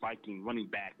wrong Viking running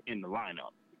back in the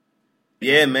lineup.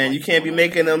 Yeah, man, you can't be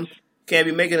making them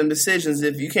decisions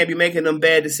if you can't be making them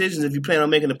bad decisions if you plan on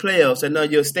making the playoffs. I know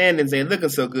your standings ain't looking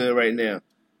so good right now.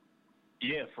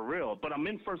 Yeah, for real. But I'm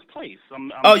in first place.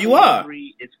 I'm you are?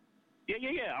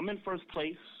 Yeah. I'm in first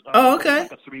place. Okay.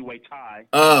 It's like a 3-way tie.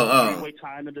 Oh. 3-way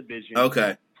tie in the division.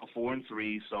 Okay. For 4 and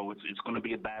 3, so it's going to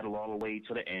be a battle all the way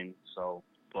to the end. So,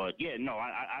 but yeah, no,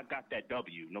 I got that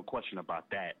W, no question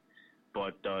about that.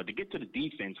 But to get to the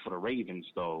defense for the Ravens,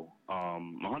 though,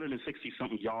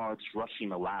 160-something yards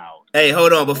rushing allowed. Hey,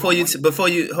 hold on before you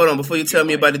tell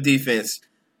me about the defense.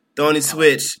 Tony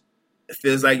Switch, it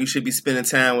feels like you should be spending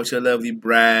time with your lovely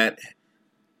bride.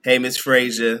 Hey, Miss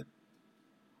Frazier.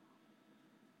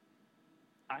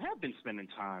 I have been spending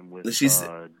time with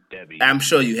Debbie. I'm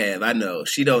sure you have. I know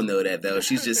she don't know that though.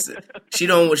 She's just she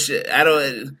don't. I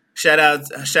don't. Shout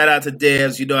out to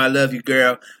Debs. You know I love you,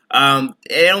 girl. I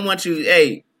don't want you.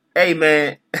 Hey,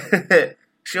 man.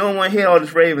 She don't want to hear all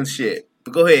this Ravens shit.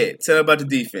 But go ahead, tell her about the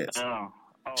defense.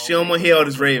 She don't want to hear all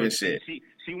this Ravens shit.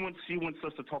 She wants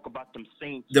us to talk about them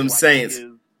Saints. Them Saints.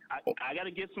 I got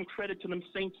to give some credit to them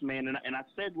Saints, man. And I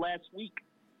said last week,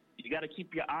 you got to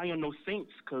keep your eye on those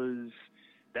Saints because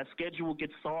that schedule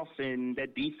gets soft and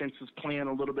that defense is playing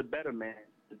a little bit better, man.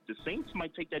 The Saints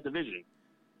might take that division.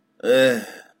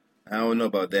 I don't know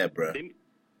about that, bro.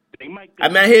 They might. I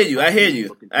mean, I hear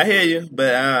you,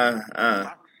 but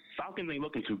Falcons ain't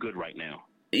looking too good right now.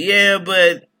 Yeah,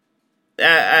 but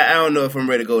I don't know if I'm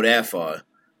ready to go that far.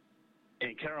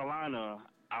 In Carolina,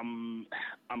 I'm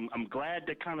glad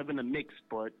they're kind of in the mix,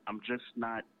 but I'm just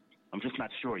not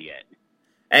sure yet.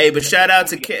 Hey, but shout out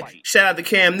to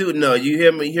Cam Newton though. You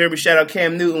hear me? Shout out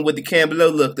Cam Newton with the Cam Below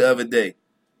look the other day.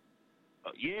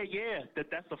 Yeah.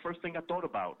 That's the first thing I thought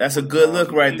about. That's a good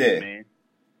look right there. Man.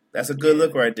 That's a good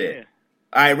look right there. Yeah.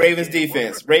 All right, Ravens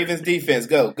defense. Ravens defense.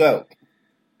 Go.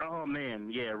 Oh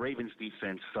man, yeah. Ravens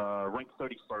defense ranked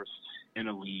 31st in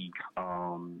the league.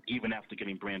 Even after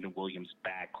getting Brandon Williams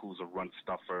back, who's a run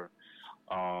stuffer.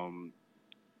 I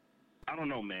don't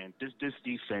know, man. This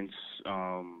defense.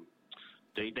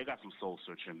 They got some soul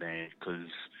searching, man, because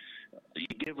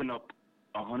you're giving up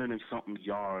 100 and something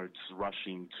yards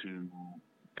rushing to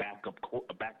backup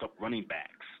running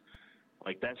backs.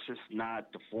 Like that's just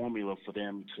not the formula for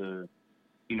them to,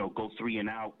 go 3 and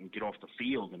out and get off the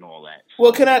field and all that.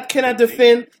 Well, can I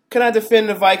defend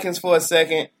the Vikings for a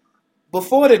second?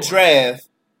 Before the draft,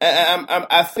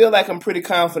 I feel like I'm pretty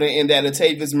confident in that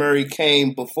Latavius Murray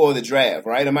came before the draft,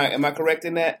 right? Am I correct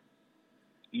in that?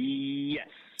 Yes.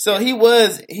 So he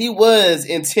was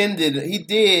intended.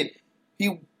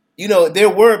 There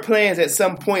were plans at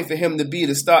some point for him to be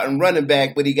the starting running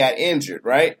back, but he got injured,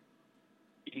 right?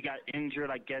 He got injured,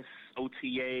 I guess.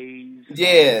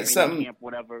 OTAs, something, camp,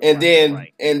 whatever, and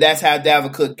and that's how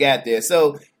Dalvin Cook got there.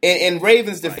 So, in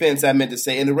Ravens' defense, I meant to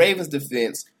say, in the Ravens'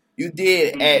 defense, you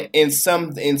did in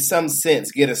some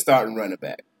sense get a starting running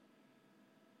back.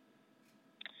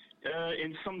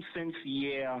 In some sense,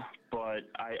 yeah, but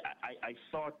I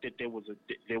thought that there was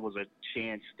a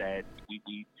chance that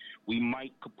we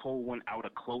might could pull one out, a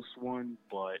close one,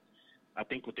 but I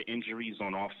think with the injuries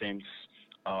on offense.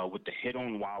 With the hit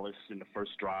on Wallace in the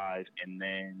first drive, and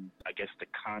then I guess the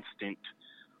constant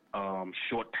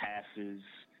short passes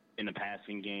in the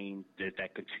passing game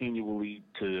that continually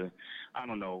to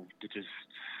just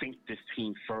sink this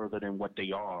team further than what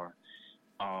they are.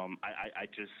 I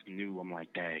just knew, I'm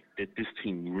like, dang, that this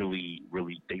team really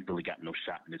got no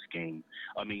shot in this game.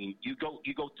 I mean, you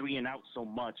go 3 and out so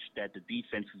much that the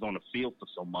defense is on the field for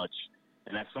so much,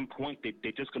 and at some point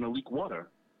they're just going to leak water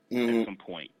at some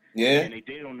point. Yeah, and they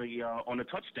did on the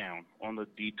touchdown, on the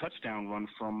touchdown run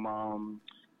from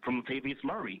Latavius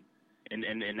Murray, and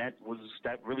that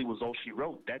really was all she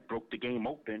wrote. That broke the game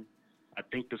open. I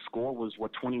think the score was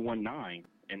 21-9,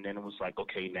 and then it was like,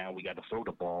 okay, now we got to throw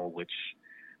the ball, which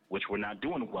we're not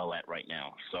doing well at right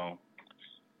now. So,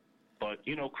 but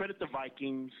credit the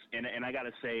Vikings, and I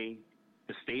gotta say,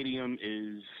 the stadium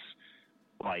is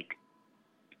like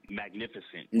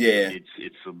magnificent. Yeah,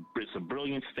 it's a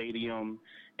brilliant stadium.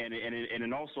 And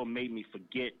it also made me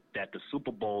forget that the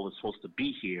Super Bowl is supposed to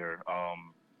be here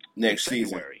next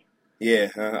season. Yeah.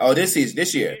 This year.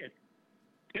 This year.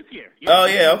 Yeah, oh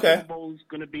yeah, okay. The Super Bowl is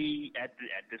going to be at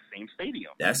the same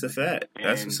stadium. That's a fact.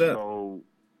 That's what's up. So,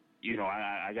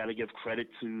 I got to give credit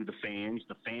to the fans.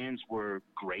 The fans were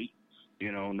great.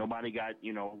 Nobody got,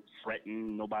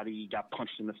 threatened. Nobody got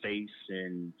punched in the face.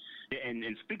 And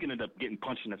speaking of getting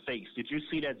punched in the face, did you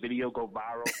see that video go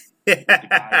viral? The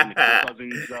guy in the Kirk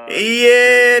Cousins,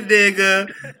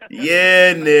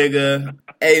 Yeah, nigga.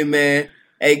 Hey, man.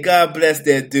 Hey, God bless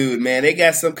that dude, man. They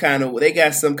got some kind of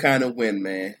win,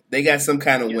 man. They got some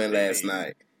kind of win last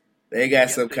night. They got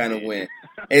some kind of win.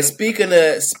 And speaking of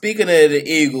the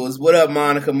Eagles, what up,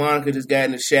 Monica? Monica just got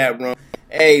in the chat room.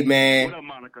 Hey, man. What up,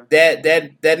 Monica? That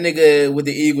nigga with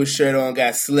the Eagles shirt on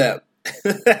got slept.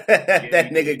 That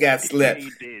nigga got slept.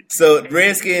 So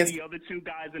Redskins. The other two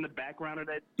guys in the background of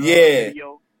that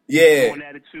video, going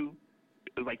at it too.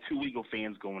 It was like two Eagle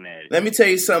fans going at it. Let me tell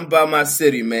you something about my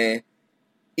city, man.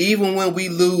 Even when we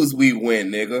lose, we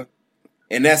win, nigga,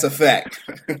 and that's a fact.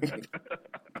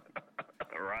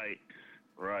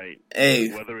 Right. Hey,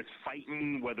 whether it's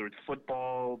fighting, whether it's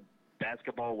football,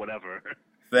 basketball, whatever.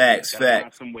 Facts.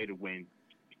 Find some way to win.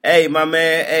 Hey, my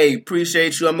man. Hey,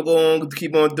 appreciate you. I'm gonna go on,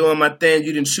 keep on doing my thing.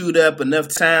 You didn't shoot up enough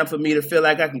time for me to feel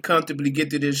like I can comfortably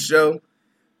get to this show.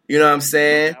 You know what I'm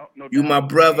saying? No doubt. You my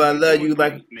brother. I love you.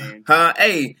 Like, man. Huh?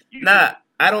 Hey,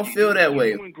 I don't feel that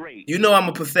way. You know I'm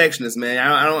a perfectionist, man.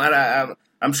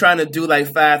 I'm trying to do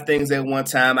like 5 things at one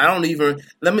time.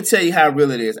 Let me tell you how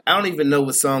real it is. I don't even know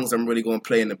what songs I'm really going to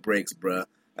play in the breaks, bro.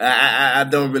 I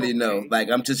don't really know. Like,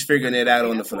 I'm just figuring it out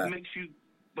on the fly.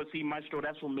 But see, Maestro,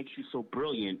 that's what makes you so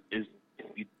brilliant is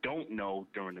you don't know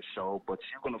during the show, but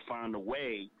you're going to find a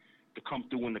way to come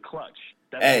through in the clutch.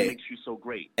 That's what makes you so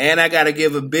great. And I got to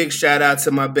give a big shout out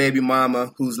to my baby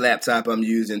mama whose laptop I'm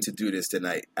using to do this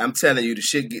tonight. I'm telling you, the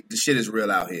shit is real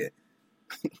out here.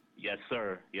 Yes,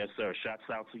 sir. Shouts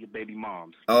out to your baby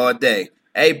moms. All day.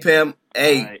 Hey, Pim.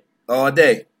 Hey, all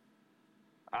day.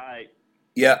 All right.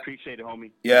 Yeah. Appreciate it,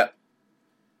 homie. Yeah.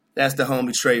 That's the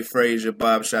homie Trey Frazier,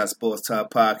 Barbershop Sports Talk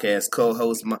Podcast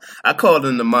co-host. I call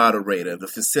him the moderator, the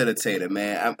facilitator,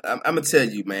 man. I'm gonna tell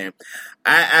you, man.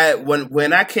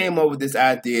 When I came up with this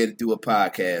idea to do a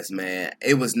podcast, man,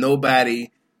 it was nobody.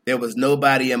 There was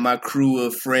nobody in my crew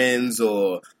of friends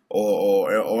or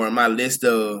in my list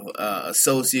of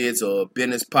associates or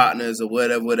business partners or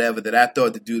whatever that I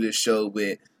thought to do this show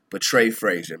with. But Trey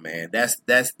Frazier, man, that's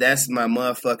my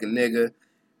motherfucking nigga.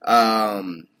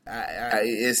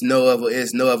 It's no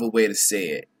other way to say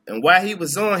it. And while he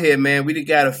was on here, man, we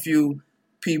got a few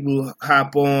people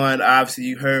hop on. Obviously,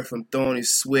 you heard from Thorny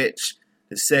Switch,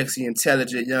 the sexy,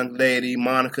 intelligent young lady.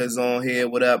 Monica's on here.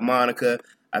 What up, Monica?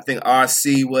 I think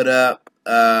RC. What up?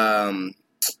 I'm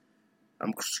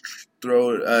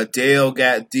Dale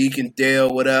got Deacon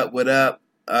Dale. What up?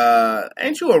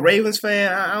 Ain't you a Ravens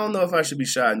fan? I don't know if I should be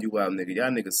shouting you out, nigga.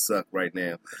 Y'all niggas suck right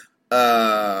now.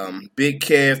 Big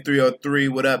Kev 303,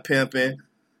 what up, pimpin'?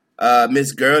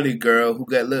 Miss Girly Girl, who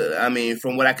got,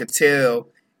 from what I could tell,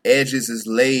 edges is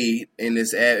laid in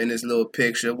this little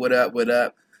picture. What up?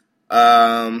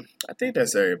 I think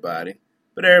that's everybody.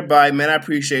 But everybody, man, I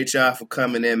appreciate y'all for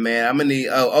coming in, man. I'm gonna need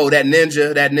that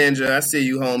ninja. I see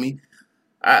you, homie.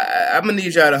 I'm gonna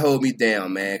need y'all to hold me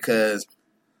down, man, cause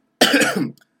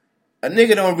a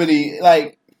nigga don't really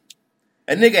a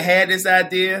nigga had this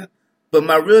idea, but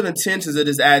my real intentions of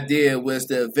this idea was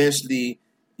to eventually,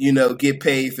 get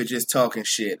paid for just talking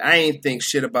shit. I ain't think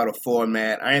shit about a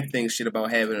format. I ain't think shit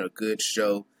about having a good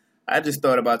show. I just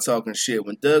thought about talking shit.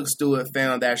 When Doug Stewart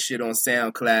found that shit on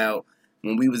SoundCloud,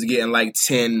 when we was getting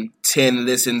 10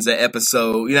 listens an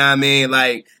episode, you know what I mean?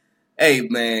 Hey,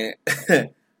 man,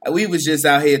 we was just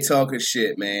out here talking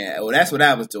shit, man. Well, that's what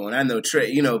I was doing. I know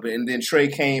Trey, but and then Trey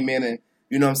came in and,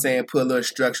 put a little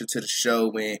structure to the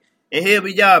show, man. And here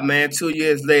we are, man, 2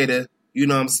 years later,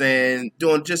 doing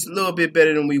just a little bit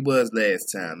better than we was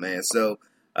last time, man. So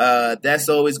that's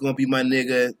always going to be my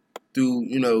nigga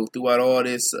throughout all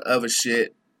this other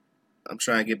shit. I'm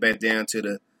trying to get back down to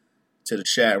the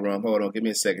chat room. Hold on, give me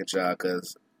a second, y'all,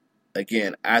 because,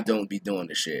 again, I don't be doing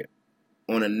this shit.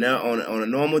 On a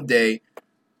normal day,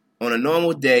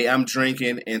 I'm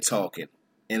drinking and talking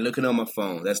and looking on my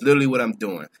phone. That's literally what I'm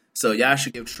doing. So y'all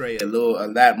should give Trey a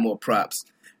lot more props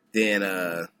than,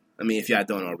 if y'all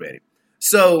don't already.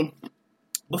 So,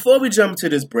 before we jump into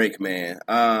this break, man,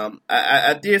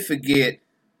 I did forget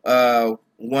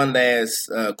one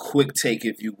last quick take,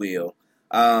 if you will.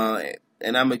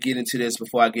 And I'm going to get into this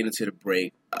before I get into the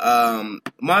break.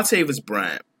 Martavis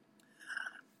Bryant.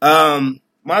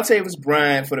 Martavis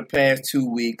Bryant, for the past 2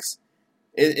 weeks,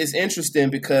 it's interesting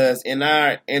because in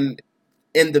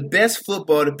the best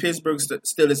football the Pittsburgh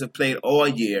Steelers have played all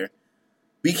year,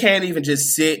 we can't even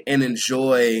just sit and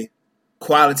enjoy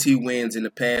quality wins in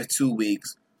the past 2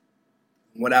 weeks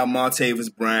without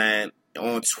Martavis Bryant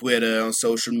on Twitter, on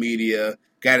social media,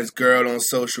 got his girl on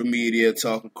social media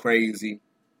talking crazy,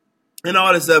 and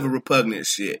all this other repugnant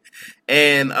shit.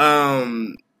 And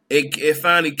it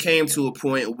finally came to a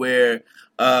point where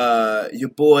your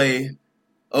boy,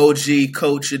 OG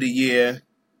Coach of the Year,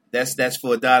 that's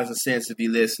for dollars and cents if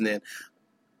you're listening,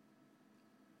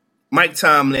 Mike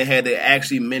Tomlin had to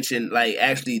actually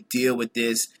actually deal with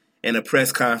this in a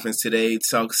press conference today,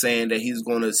 saying that he's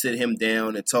going to sit him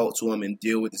down and talk to him and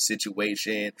deal with the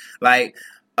situation.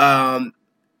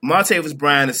 Martavis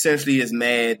Bryant essentially is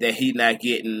mad that he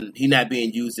not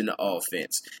being used in the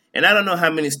offense. And I don't know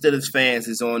how many Steelers fans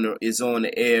is on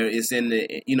the air, is in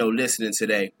the listening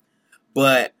today,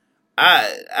 but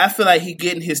I feel like he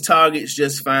getting his targets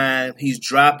just fine. He's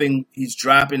dropping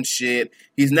shit.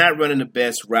 He's not running the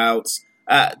best routes.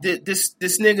 This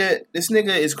nigga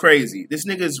is crazy. This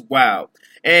nigga is wild,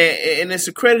 and it's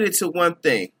accredited to one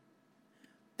thing: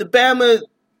 the Bama.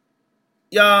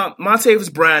 Y'all,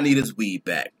 Martavis Bryant needs his weed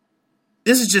back.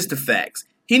 This is just the facts.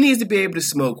 He needs to be able to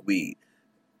smoke weed.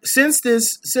 Since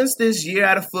this year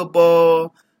out of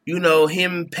football,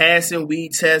 him passing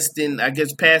weed testing, I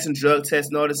guess passing drug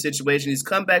testing, all the situation, he's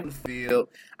come back to the field.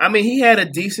 He had a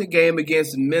decent game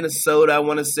against Minnesota, I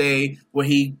want to say, where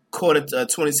he caught a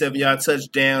 27-yard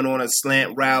touchdown on a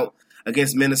slant route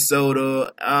against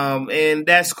Minnesota, and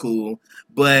that's cool.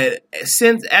 But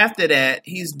since after that,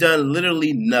 he's done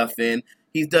literally nothing.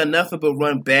 He's done nothing but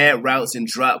run bad routes and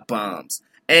drop bombs.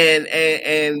 And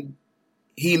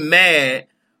he mad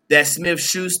that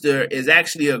Smith-Schuster is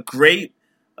actually a great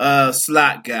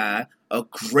slot guy, a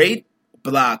great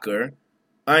blocker.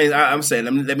 I'm saying,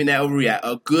 let me not overreact.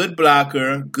 A good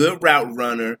blocker, good route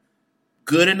runner,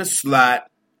 good in the slot,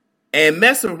 and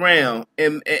mess around,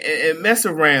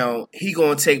 he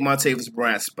gonna take Martavis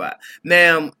Bryant's spot.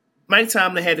 Now, Mike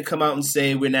Tomlin had to come out and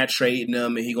say we're not trading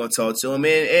him and he gonna talk to him.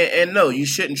 And no, you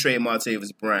shouldn't trade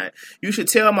Martavis Bryant. You should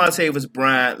tell Martavis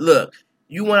Bryant, look,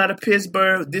 you want out of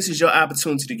Pittsburgh, this is your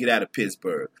opportunity to get out of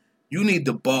Pittsburgh. You need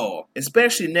the ball,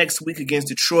 especially next week against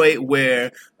Detroit,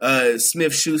 where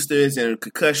Smith-Schuster is in a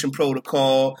concussion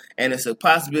protocol, and it's a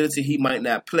possibility he might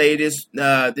not play this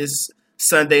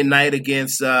Sunday night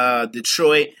against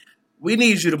Detroit. We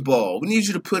need you the ball. We need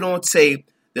you to put on tape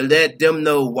to let them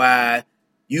know why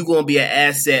you're going to be an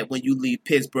asset when you leave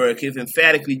Pittsburgh, if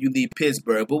emphatically you leave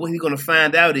Pittsburgh. But what he's going to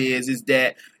find out is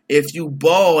that if you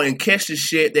ball and catch the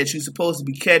shit that you're supposed to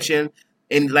be catching,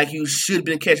 and like you should have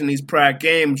been catching these prior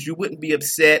games, you wouldn't be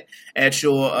upset at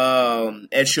your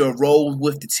role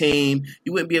with the team.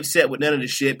 You wouldn't be upset with none of the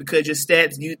shit because your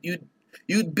stats, you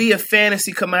You'd be a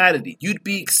fantasy commodity. You'd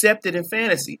be accepted in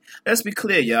fantasy. Let's be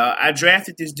clear, y'all. I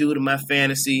drafted this dude in my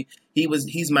fantasy. He was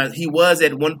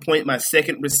at one point my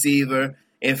second receiver.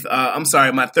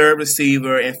 My third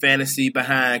receiver in fantasy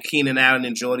behind Keenan Allen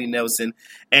and Jordy Nelson.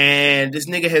 And this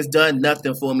nigga has done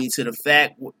nothing for me to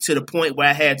the point where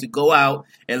I had to go out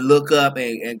and look up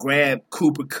and grab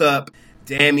Cooper Kupp,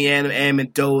 Damian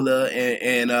Amendola,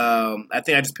 and I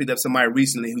think I just picked up somebody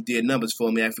recently who did numbers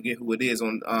for me. I forget who it is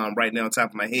on right now on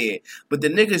top of my head. But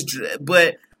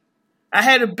I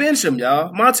had to bench him,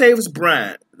 y'all. Martavis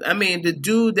Bryant. I mean, the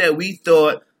dude that we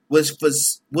thought was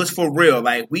for real.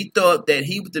 Like, we thought that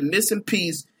he was the missing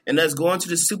piece in us going to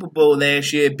the Super Bowl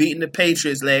last year, beating the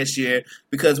Patriots last year,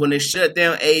 because when they shut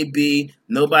down AB,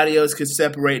 nobody else could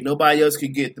separate, nobody else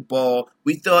could get the ball.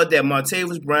 We thought that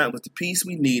Martavis Bryant was the piece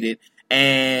we needed,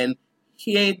 and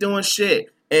he ain't doing shit.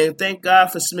 And thank God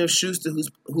for Smith-Schuster,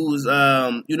 who's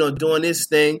doing this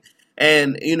thing,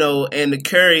 and the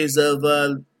carries of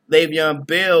Le'Veon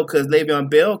Bell, because Le'Veon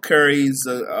Bell carries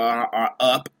are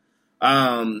up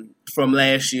from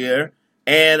last year.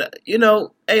 And,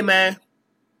 hey, man.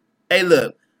 Hey,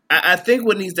 look. I think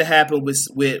what needs to happen with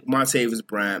Martavis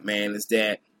Bryant, man, is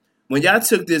that when y'all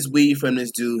took this weed from this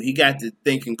dude, he got to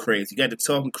thinking crazy. He got to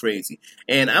talking crazy.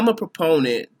 And I'm a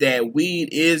proponent that weed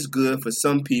is good for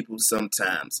some people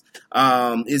sometimes.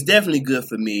 It's definitely good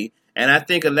for me. And I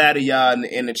think a lot of y'all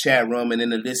in the chat room and in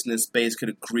the listening space could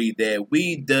agree that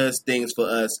weed does things for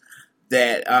us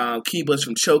that keep us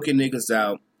from choking niggas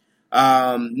out.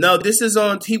 No, this is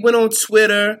on. He went on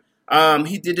Twitter.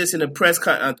 He did this in a press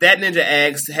con. That Ninja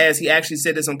asked, has he actually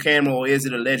said this on camera, or is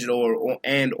it alleged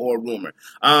or rumor?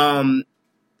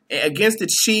 Against the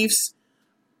Chiefs,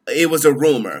 it was a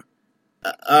rumor.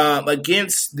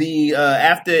 Against the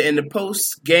in the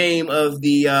post game of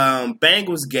the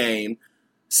Bengals game,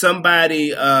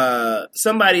 somebody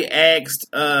asked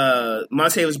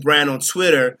Martavis Bryant on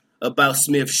Twitter about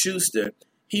Smith-Schuster.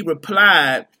 He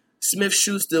replied,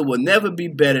 "Smith-Schuster will never be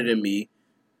better than me,"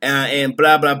 and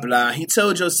blah, blah, blah. He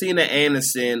told Josina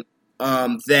Anderson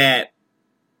that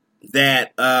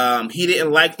he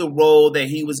didn't like the role that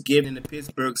he was given the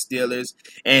Pittsburgh Steelers,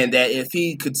 and that if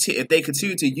they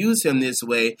continue to use him this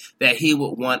way, that he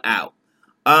would want out.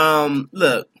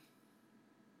 Look.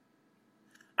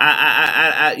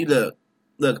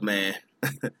 Look, man.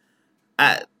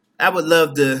 I would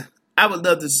love to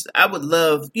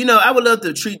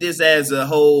treat this as a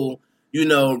whole,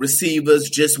 receivers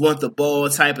just want the ball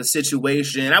type of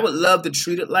situation. I would love to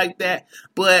treat it like that,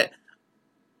 but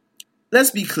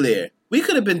let's be clear. We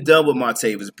could have been done with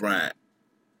Martavis Bryant.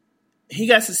 He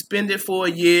got suspended for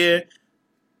a year.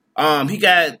 He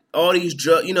got all these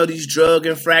drug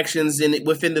infractions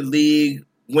within the league.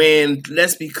 When,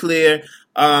 let's be clear,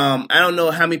 I don't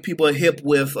know how many people are hip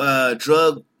with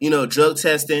drug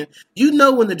testing.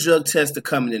 When the drug tests are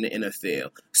coming in the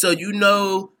NFL. So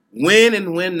when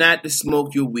and when not to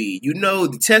smoke your weed.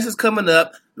 The test is coming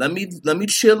up. Let me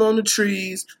chill on the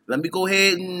trees. Let me go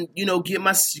ahead and, get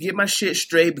my shit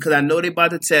straight, because I know they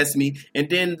about to test me. And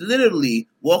then literally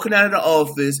walking out of the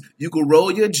office, you can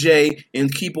roll your J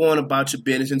and keep on about your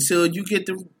business until you get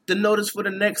the notice for the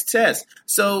next test.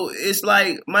 So it's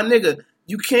like, my nigga,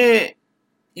 you can't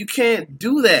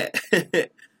do that.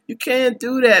 You can't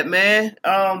do that, man.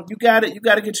 You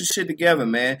gotta get your shit together,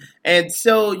 man. And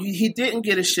so he didn't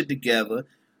get his shit together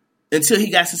until he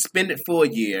got suspended for a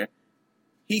year.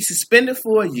 He's suspended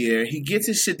for a year. He gets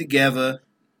his shit together,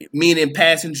 meaning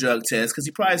passing drug tests, because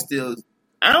he probably still.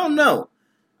 I don't know.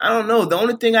 The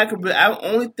only thing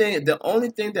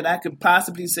that I could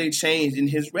possibly say changed in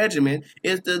his regimen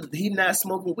is he not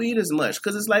smoking weed as much.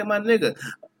 Because it's like, my nigga,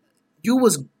 you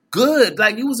was good,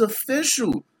 like you was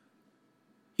official.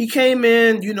 He came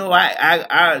in,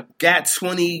 I got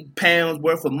 20 pounds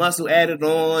worth of muscle added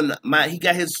on. He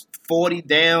got his 40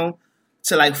 down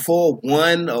to like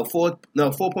 4.1 or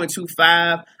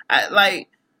 4.25.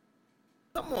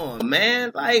 Come on,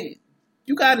 man. Like,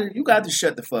 you got to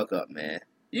shut the fuck up, man.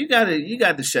 You got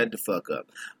to shut the fuck up.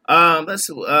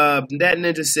 That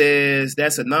Ninja says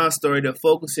that's a non-story. They're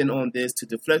focusing on this to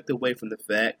deflect away from the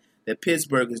fact that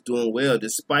Pittsburgh is doing well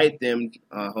despite them.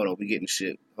 Hold on, we getting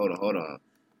shit. Hold on.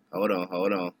 I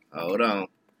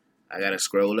gotta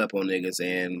scroll up on niggas,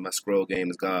 and my scroll game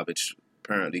is garbage,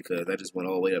 apparently, because I just went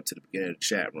all the way up to the beginning of the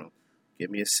chat room. Give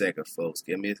me a second, folks.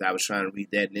 I was trying to read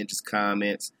that Ninja's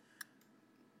comments.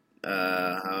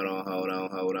 Hold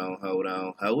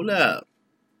up.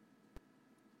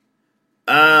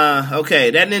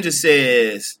 Okay, that Ninja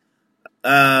says,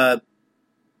 that's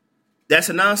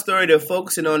a non-story. They're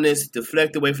focusing on this to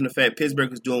deflect away from the fact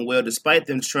Pittsburgh is doing well despite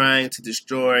them trying to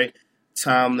destroy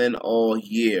Tomlin all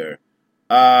year.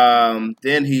 Then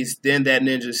that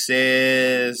ninja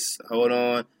says, hold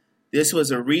on. This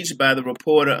was a reach by the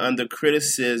reporter under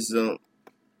criticism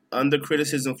for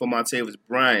Martavis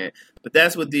Bryant. But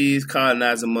that's what these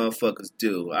colonizer motherfuckers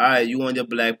do. All right, you on your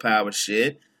black power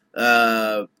shit.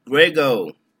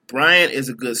 Grego, Bryant is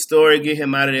a good story. Get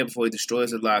him out of there before he destroys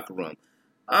the locker room.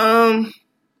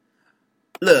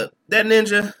 Look, that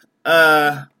ninja,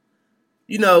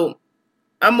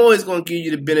 I'm always going to give you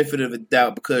the benefit of the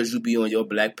doubt because you be on your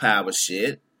black power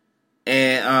shit.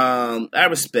 And I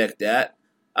respect that.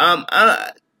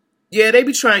 Yeah, they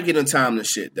be trying to get on Tomlin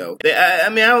shit, though. I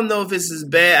don't know if this is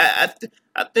bad.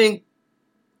 I think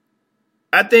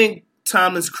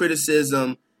Tomlin's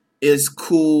criticism is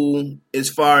cool as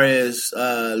far as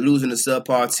losing the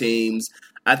subpar teams.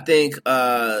 I think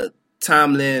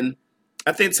Tomlin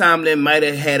might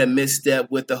have had a misstep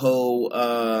with the whole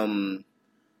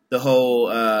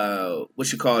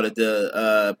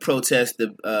protest,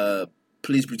 the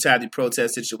police brutality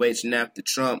protest situation after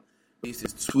Trump released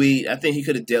his tweet. I think he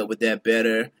could have dealt with that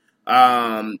better.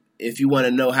 If you want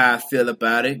to know how I feel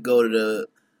about it, go to the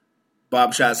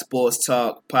Barbershop Sports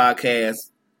Talk podcast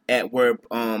at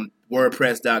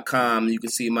WordPress.com. You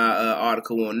can see my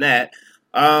article on that.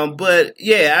 But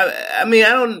yeah, I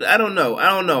don't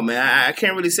know, man. I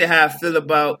can't really say how I feel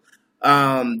about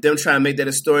them trying to make that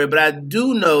a story, but I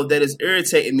do know that it's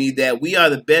irritating me that we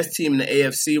are the best team in the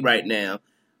AFC right now,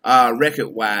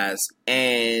 record-wise,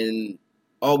 and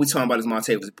all we talking about is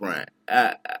Martavis Bryant.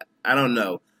 I don't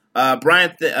know.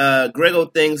 Grego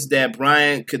thinks that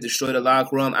Bryant could destroy the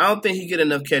locker room. I don't think he get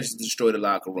enough catches to destroy the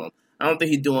locker room. I don't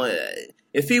think he's doing.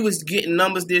 If he was getting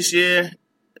numbers this year,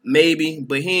 maybe,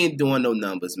 but he ain't doing no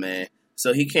numbers, man.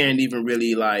 So he can't even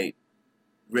really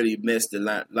mess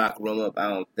the locker room up, I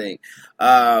don't think.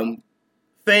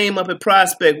 Fame up at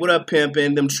Prospect. What up,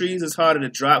 pimpin'? Them trees is harder to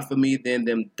drop for me than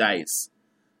them dice.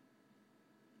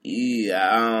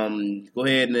 Yeah, go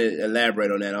ahead and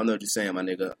elaborate on that. I don't know what you're saying, my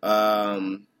nigga.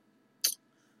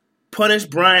 Punish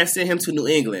Bryant, send him to New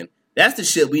England. That's the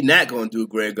shit we not gonna do,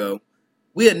 Grego.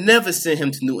 We'll never send him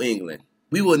to New England.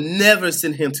 We will never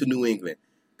send him to New England.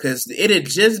 Because it'd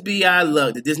just be our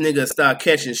luck that this nigga start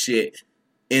catching shit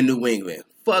in New England.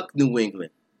 Fuck New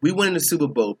England. We win the Super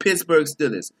Bowl. Pittsburgh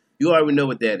Steelers. You already know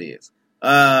what that is.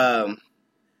 Not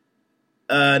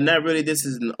really. This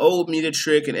is an old media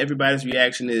trick, and everybody's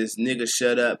reaction is, nigga,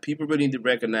 shut up. People really need to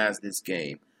recognize this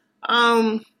game.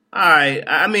 All right.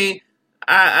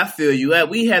 I feel you.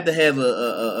 We had to have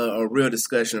a real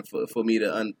discussion for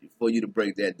you to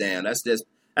break that down. That's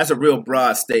a real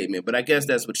broad statement, but I guess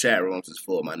that's what chat rooms is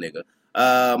for, my nigga.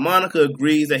 Monica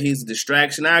agrees that he's a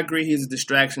distraction. I agree he's a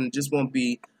distraction. It just won't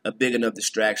be a big enough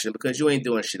distraction because you ain't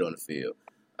doing shit on the field.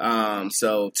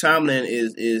 So Tomlin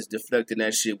is deflecting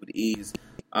that shit with ease.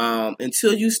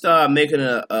 Until you start making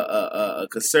a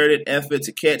concerted effort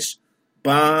to catch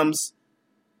bombs,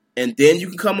 and then you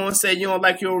can come on and say you don't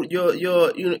like you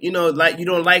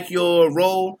don't like your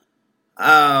role.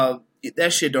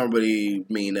 That shit don't really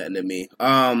mean nothing to me.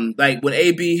 Like when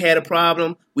AB had a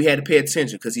problem, we had to pay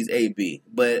attention because he's AB.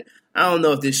 But I don't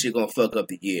know if this shit gonna fuck up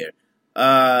the year.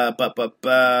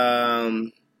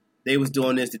 They was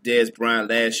doing this to Dez Bryant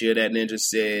last year. That ninja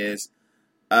says,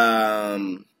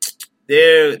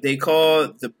 they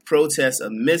called the protest a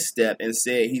misstep and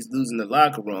said he's losing the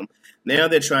locker room. Now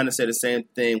they're trying to say the same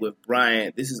thing with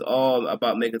Bryant. This is all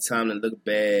about making Tomlin look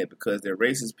bad because they're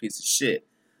racist piece of shit.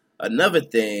 Another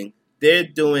thing they're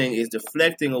doing is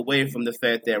deflecting away from the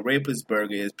fact that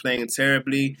Roethlisberger is playing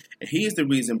terribly, and he's the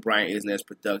reason Bryant isn't as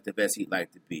productive as he'd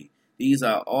like to be. These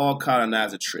are all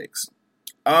colonizer tricks.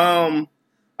 Are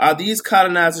these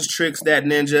colonizers tricks, that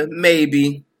ninja?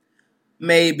 Maybe,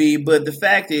 but the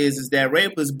fact is that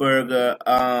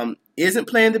Roethlisberger isn't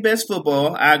playing the best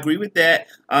football. I agree with that.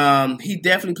 He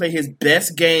definitely played his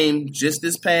best game just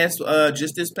this past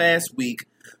week.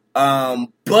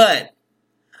 But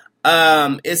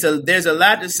there's a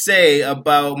lot to say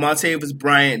about Martavis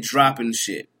Bryant dropping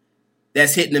shit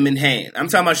that's hitting him in hand. I'm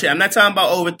talking about shit. I'm not talking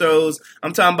about overthrows.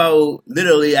 I'm talking about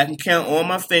literally, I can count on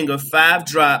my finger 5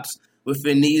 drops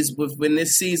within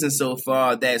this season so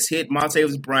far that's hit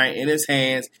Martavis Bryant in his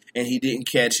hands and he didn't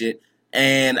catch it.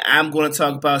 And I'm going to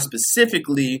talk about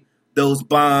specifically those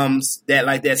bombs, that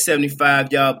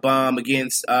 75-yard bomb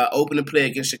against opening play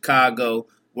against Chicago,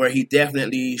 where he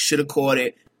definitely should have caught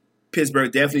it.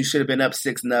 Pittsburgh definitely should have been up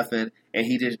 6-0, and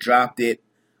he just dropped it.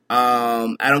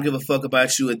 I don't give a fuck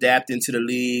about you adapting to the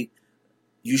league.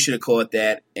 You should have caught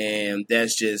that, and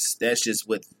that's just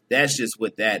what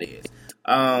that is.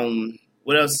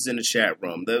 What else is in the chat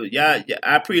room? Y'all,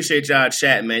 I appreciate y'all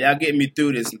chatting, man. Y'all getting me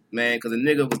through this, man, because the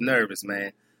nigga was nervous,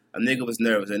 man. A nigga was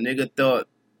nervous. A nigga thought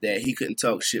that he couldn't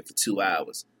talk shit for 2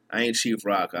 hours. I ain't Chief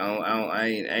Rocker. I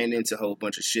ain't into a whole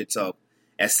bunch of shit talk.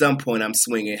 At some point, I'm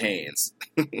swinging hands.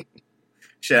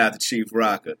 Shout out to Chief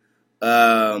Rocker.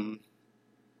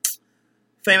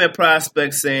 Famous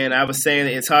Prospect saying, I was saying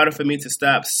that it's harder for me to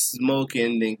stop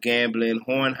smoking than gambling.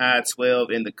 Horn high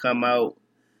 12 in the come out.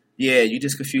 Yeah, you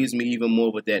just confused me even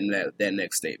more with that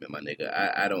next statement, my nigga.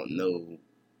 I don't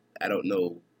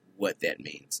know what that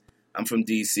means. I'm from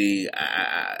DC.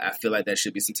 I feel like that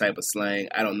should be some type of slang.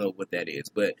 I don't know what that is,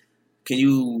 but can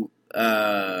you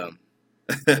can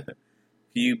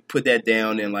you put that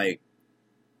down in like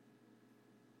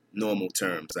normal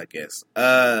terms, I guess.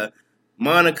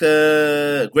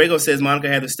 Monica Grego says Monica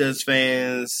had the Studs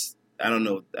fans. I don't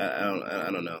know. I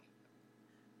don't know.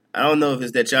 I don't know if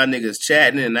it's that y'all niggas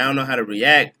chatting and I don't know how to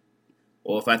react,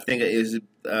 or if I think it is.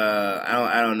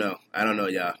 I don't know. I don't know,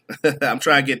 y'all. I'm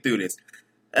trying to get through this.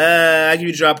 I give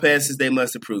you drop passes. They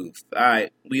must approve. All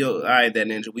right, all right, that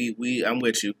ninja. I'm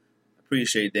with you.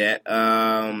 Appreciate that.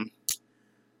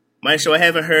 Mike Show, I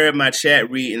haven't heard my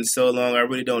chat read in so long. I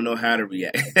really don't know how to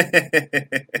react.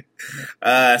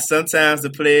 Sometimes the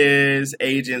players'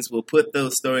 agents will put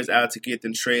those stories out to get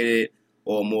them traded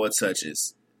or more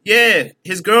touches. Yeah,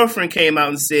 his girlfriend came out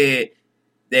and said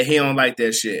that he don't like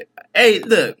that shit. Hey,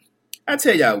 look, I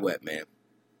tell y'all what, man.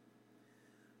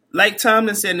 Like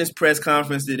Tomlin said in his press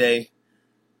conference today,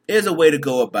 there's a way to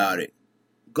go about it.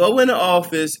 Go in the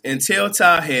office and tell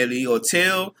Todd Haley or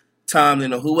tell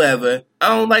Tomlin or whoever,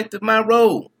 I don't like my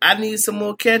role. I need some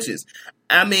more catches.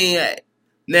 I mean,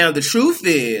 now the truth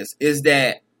is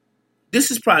that this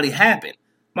has probably happened.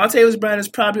 Martavis Bryant has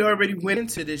probably already went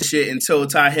into this shit and told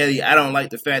Todd Haley, I don't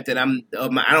like the fact that I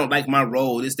don't like my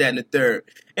role, this, that, and the third.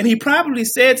 And he probably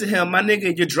said to him, my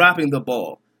nigga, you're dropping the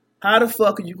ball. How the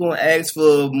fuck are you going to ask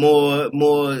for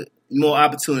more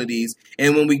opportunities?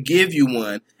 And when we give you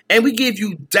one, and we give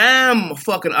you damn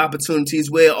fucking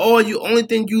opportunities where only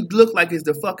thing you look like is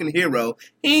the fucking hero.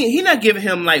 He not giving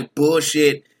him like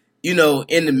bullshit, in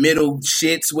the middle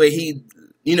shits where he,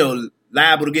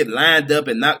 liable to get lined up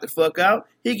and knocked the fuck out.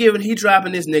 He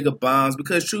dropping this nigga bombs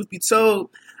because truth be told,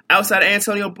 outside of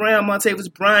Antonio Brown,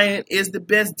 Martavis Bryant is the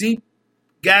best deep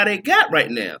guy they got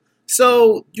right now.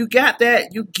 So you got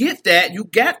that, you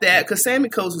got that, because Sammy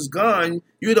Coates is gone.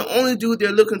 You're the only dude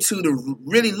they're looking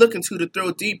to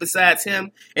throw deep besides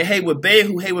him and Haywood Bay,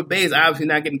 who Haywood Bay is obviously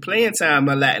not getting playing time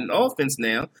by Latin offense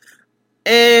now.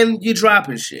 And you're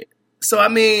dropping shit. So, I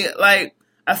mean, like,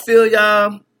 I feel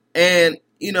y'all, and,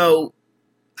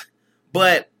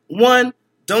 but one,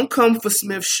 don't come for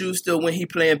Smith-Schuster when he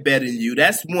playing better than you.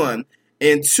 That's one.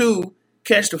 And two,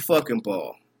 catch the fucking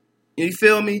ball. You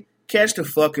feel me? Catch the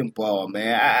fucking ball,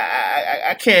 man.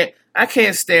 I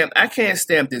can't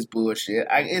stamp this bullshit.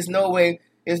 There's no way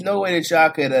that y'all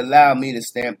could allow me to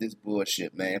stamp this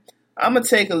bullshit, man. I'm gonna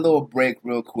take a little break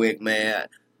real quick, man.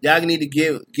 Y'all need to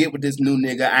get with this new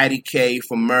nigga, IDK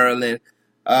from Maryland.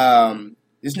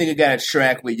 This nigga got a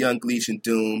track with Young Gleech and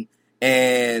Doom.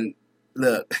 And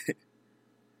look,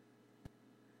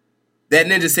 that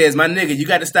ninja says, my nigga, you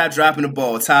got to stop dropping the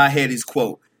ball. Todd Haley's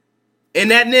quote.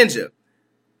 And that ninja,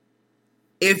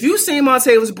 if you seen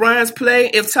Martavis Bryant's play,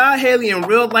 if Todd Haley in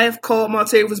real life called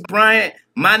Martavis Bryant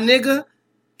my nigga,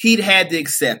 he'd had to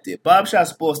accept it. Bob Shot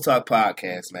Sports Talk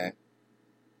Podcast, man.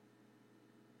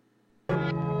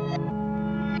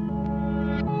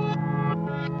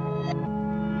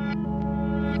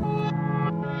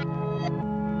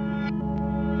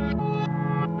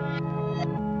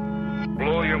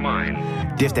 Blow your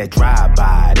mind. This that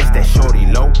drive-by, this that shorty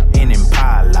low in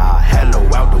Impala. Hello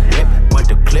out the whip, but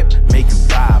the clip make you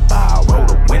bye-bye. Roll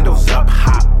the windows up,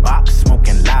 hot box,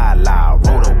 smoking la-la.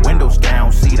 Roll the windows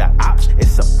down, see the ops,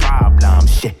 it's a problem.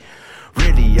 Shit,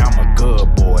 really I'm a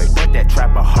good boy, but that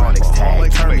trapaholics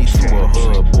tag turn me to a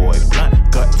hood boy.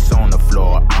 Blunt guts on the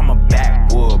floor, I'm a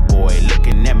backwood boy.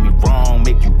 Looking at me wrong,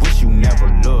 make you wish you never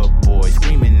looked, boy.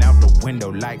 Screaming out the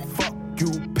window like fuck. You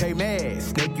pay me,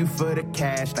 snake you for the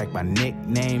cash like my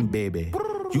nickname, baby.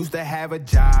 Used to have a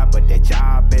job, but that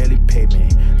job barely paid me.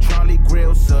 Charlie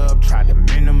Grill sub, tried the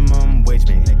minimum wage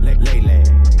me. Lately,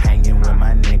 hanging with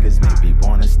my niggas, maybe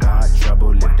wanna start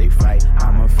trouble. If they fight,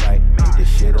 I'ma fight. Make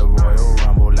this shit a Royal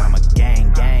Rumble. I'm a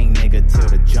gang nigga till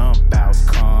the jump outs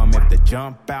come. If the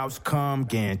jump outs come,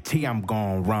 guarantee I'm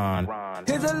gon' run.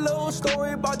 Here's a little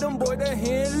story about them boy that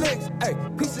hit licks. Ay,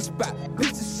 piece of spot,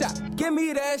 piece of shot. Give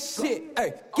me that shit.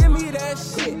 Ay, give me that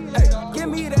shit. Ay, give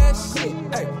me that shit.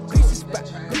 Ay, piece of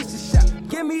spot, piece of shot.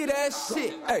 Give me that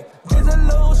shit. Ay, here's a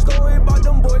little story about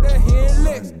them boy that hit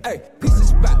licks. Ay, piece of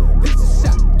spot, piece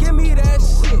of shot. Give me that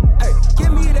shit. Ay,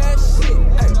 give me that shit.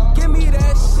 Ay, give me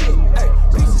that shit. Ay,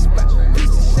 piece of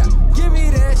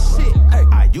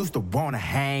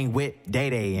hang with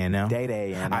Day-Day and them.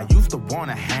 I used to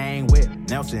wanna hang with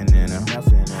Nelson and them.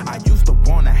 I used to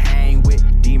wanna hang with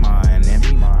D-Ma and them.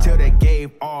 Till they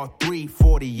gave all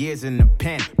 40 years in the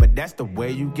pen. But that's the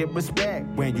way you get respect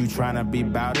when you tryna be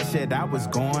bout it. Shit, I was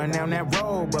going down that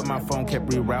road, but my phone kept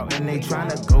rerouting. They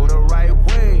tryna go the right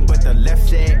way, but the left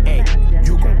said, hey,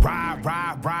 you gon' ride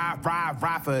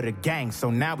for the gang. So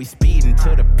now we speeding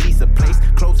to the pizza place.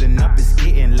 Closing up, it's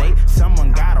getting late.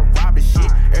 Someone gotta rob the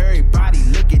shit. Everybody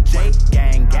look at Jay.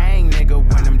 Gang, nigga,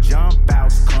 when them jump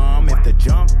outs come. If the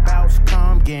jump outs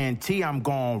come, guarantee I'm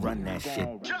gon' run that shit.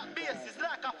 Drop bass is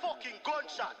like a fucking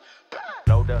gunshot.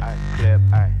 Loader, I clip,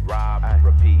 I rob, I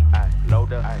repeat, I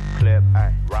loader, I clip,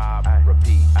 I rob, I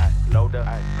repeat, I loader,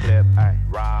 I clip, I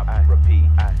rob, I repeat,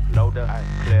 I loader, I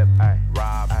clip, I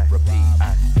rob, I repeat,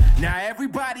 I. Now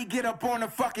everybody get up on the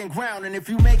fucking ground, and if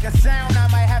you make a sound, I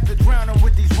might have to drown them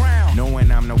with these rounds.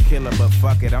 Knowing I'm no killer, but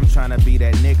fuck it, I'm trying to be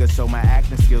that nigga, so my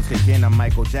acting skills kick in. I'm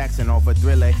Michael Jackson off a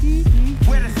Thriller.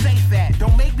 Where the safe at?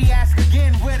 Don't make me ask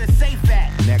again, where the safe at?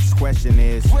 Next question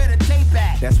is, where the tape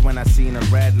at? That's when I seen a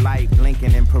red light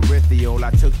blinking in peripheral.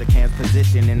 I took the cam's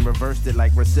position and reversed it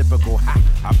like reciprocal. Ha!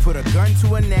 I put a gun to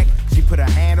her neck, she put her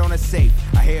hand on a safe.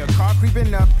 I hear a car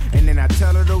creeping up, and then I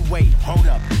tell her to wait. Hold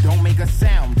up, don't make a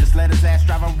sound, just let his ass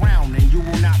drive around, and you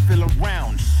will not feel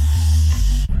around.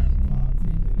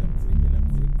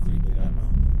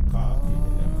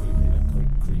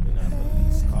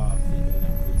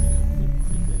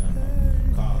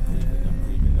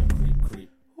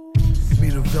 Me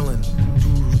the villain, dude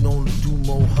who's known to do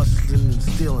more hustling and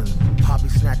stealing. Probably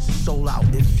snatch your soul out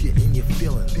if you're in your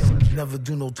feelings. Never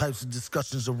do no types of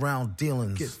discussions around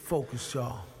dealings. Get focused,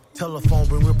 y'all. Telephone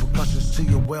bring repercussions to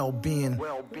your well-being.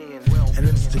 And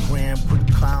Instagram put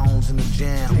clowns in the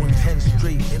jam. Doing 10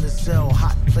 straight in a cell,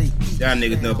 hot plate. Y'all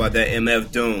niggas know about that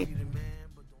MF Doom.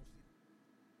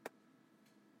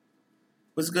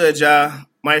 What's good, y'all?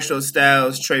 Maestro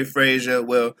Styles, Trey Frazier.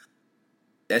 Well,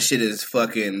 that shit is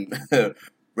fucking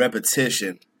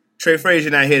repetition. Trey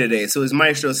Frazier not here today, so it's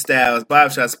Maestro Styles,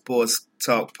 Bob Shot Sports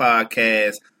Talk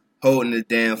Podcast, holding it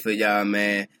down for y'all,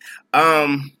 man.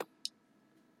 The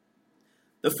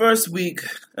first week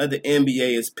of the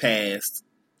NBA is past,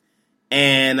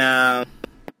 and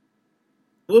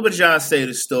what would y'all say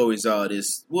the stories are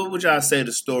this? What would y'all say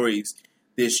the stories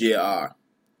this year are?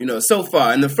 You know, so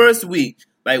far in the first week,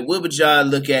 like what would y'all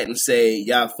look at and say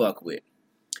y'all fuck with?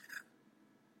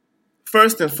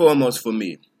 First and foremost for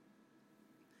me,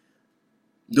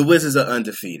 the Wizards are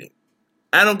undefeated.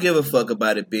 I don't give a fuck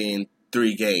about it being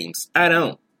 3 games. I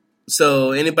don't.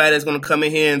 So anybody that's going to come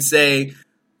in here and say,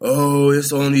 oh,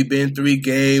 it's only been 3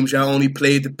 games, y'all only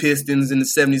played the Pistons and the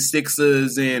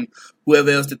 76ers and whoever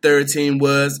else the third team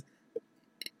was,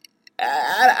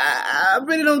 I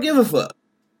really don't give a fuck.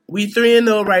 We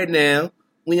 3-0 right now.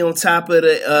 We on top of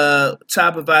the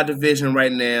top of our division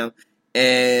right now,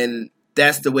 and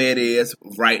that's the way it is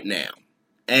right now.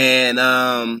 And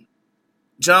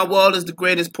John Wall is the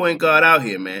greatest point guard out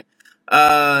here, man.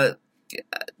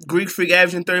 Greek Freak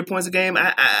averaging 30 points a game.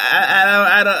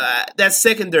 I don't. That's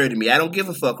secondary to me. I don't give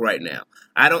a fuck right now.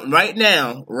 I don't right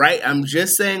now. Right. I'm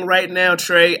just saying right now,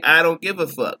 Trey. I don't give a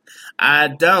fuck. I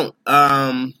don't.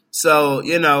 So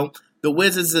you know, the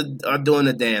Wizards are doing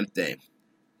the damn thing.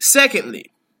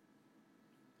 Secondly,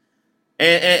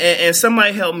 and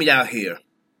somebody help me out here.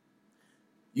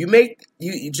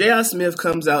 J.R. Smith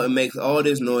comes out and makes all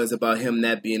this noise about him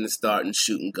not being the starting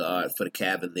shooting guard for the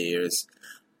Cavaliers.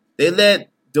 They let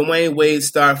Dwayne Wade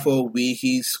start for a week.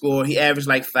 He averaged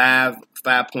like five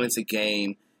points a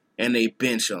game, and they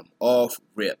bench him off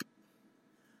rip.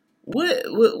 What?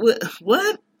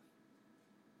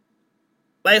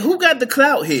 Like, who got the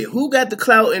clout here? Who got the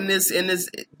clout in this?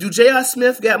 Do J.R.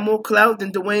 Smith got more clout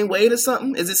than Dwayne Wade or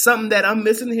something? Is it something that I'm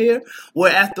missing here?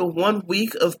 Where after 1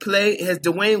 week of play, has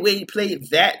Dwayne Wade played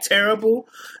that terrible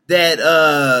that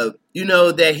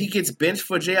that he gets benched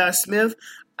for J.R. Smith?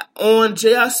 On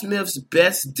J.R. Smith's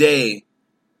best day,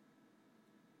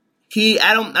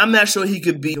 I'm not sure he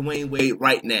could beat Dwayne Wade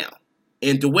right now.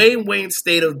 In Dwayne Wade's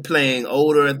state of playing,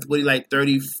 older, what he like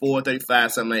 34,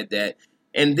 35, something like that.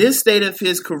 In this state of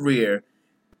his career,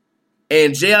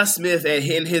 and J.R. Smith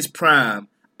in his prime,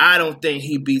 I don't think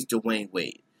he beats Dwayne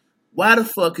Wade. Why the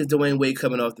fuck is Dwayne Wade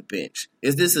coming off the bench?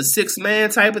 Is this a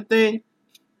 6-man type of thing?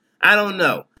 I don't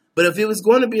know. But if it was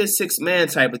going to be a 6-man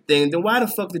type of thing, then why the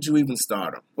fuck did you even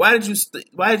start him? Why didn't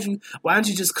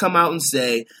you just come out and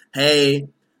say, hey,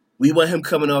 we want him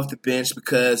coming off the bench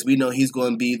because we know he's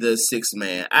going to be the 6th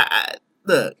man?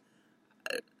 Look.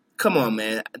 Come on,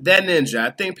 man. That ninja.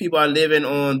 I think people are living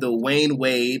on the Wayne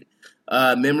Wade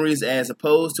memories as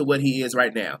opposed to what he is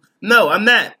right now. No, I'm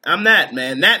not. I'm not,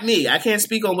 man. Not me. I can't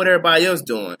speak on what everybody else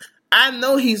doing. I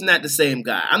know he's not the same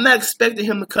guy. I'm not expecting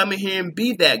him to come in here and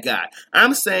be that guy.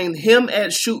 I'm saying him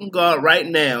at shooting guard right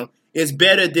now is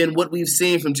better than what we've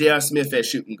seen from J.R. Smith at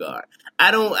shooting guard.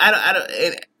 I don't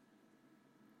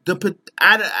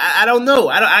know.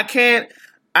 I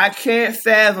can't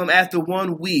fathom after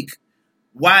 1 week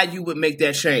why you would make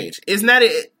that change. It's not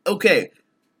okay.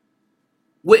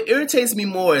 What irritates me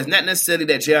more is not necessarily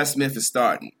that J.R. Smith is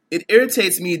starting. It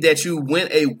irritates me that you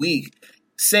went a week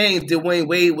saying Dwayne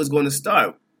Wade was going to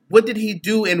start. What did he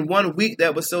do in 1 week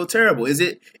that was so terrible? Is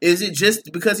it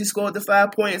just because he scored the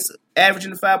 5 points,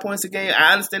 averaging the 5 points a game?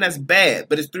 I understand that's bad,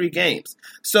 but it's 3 games.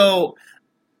 So,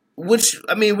 what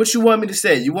you want me to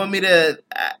say? You want me to?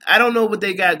 I don't know what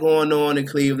they got going on in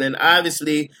Cleveland.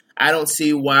 Obviously, I don't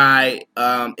see why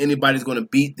anybody's going to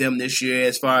beat them this year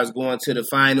as far as going to the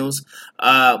finals.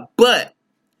 But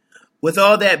with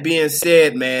all that being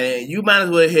said, man, you might as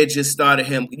well have just started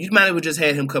him. You might as well just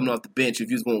had him coming off the bench if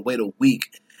you was going to wait a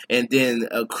week and then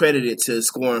credit it to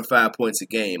scoring 5 points a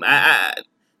game.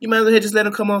 You might as well have just let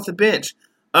him come off the bench.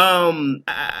 I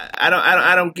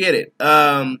don't get it.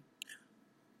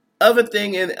 Other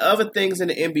things in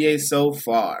the NBA so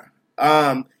far.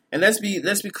 And let's be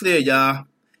clear, y'all.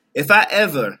 If I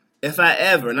ever,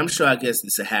 and I'm sure I guess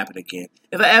this will happen again,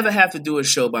 if I ever have to do a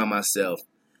show by myself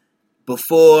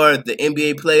before the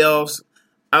NBA playoffs,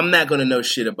 I'm not gonna know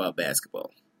shit about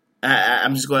basketball.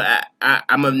 I'm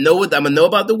gonna know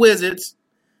about the Wizards,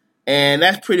 and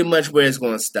that's pretty much where it's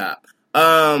gonna stop.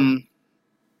 How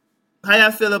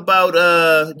y'all feel about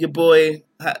your boy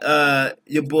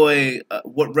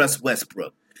Russ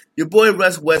Westbrook? Your boy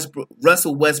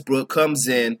Russell Westbrook comes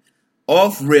in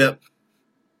off rip,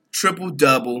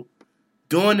 triple-double,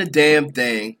 doing the damn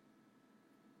thing.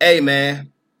 Hey,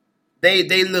 man, they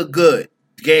look good.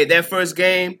 That first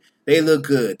game, they look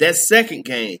good. That second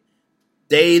game,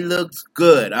 they looked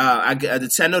good. I know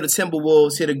the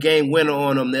Timberwolves hit a game winner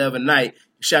on them the other night.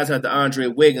 Shout out to Andre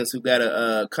Wiggins, who got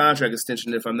a contract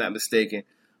extension, if I'm not mistaken.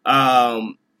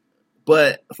 But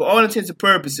for all intents and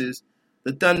purposes,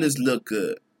 the Thunders look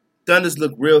good. Thunders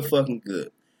look real fucking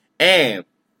good. And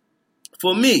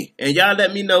for me, and y'all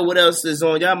let me know what else is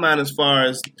on y'all mind as far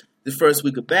as the first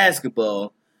week of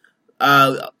basketball, we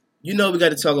got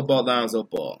to talk about Lonzo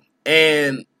Ball.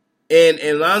 And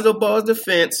in Lonzo Ball's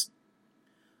defense,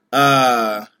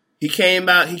 he came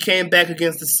back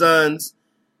against the Suns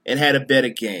and had a better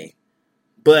game.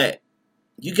 But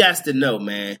you guys to know,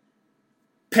 man,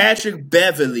 Patrick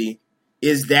Beverley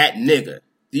is that nigga.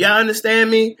 Do y'all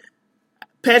understand me?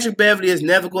 Patrick Beverley is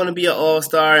never going to be an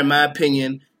all-star, in my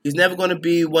opinion. He's never going to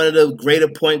be one of the greater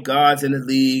point guards in the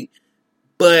league.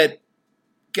 But,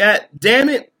 god damn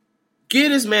it,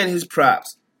 give this man his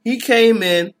props. He came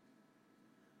in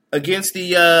against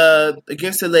the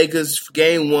Lakers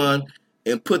game 1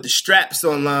 and put the straps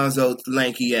on Lonzo's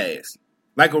lanky ass.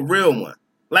 Like a real one.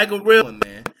 Like a real one,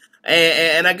 man.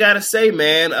 And I gotta say,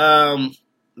 man,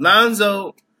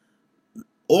 Lonzo,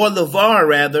 or LeVar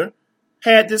rather,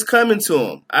 had this coming to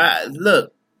him. I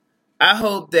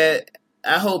hope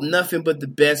nothing but the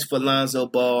best for Lonzo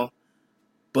Ball,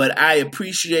 but I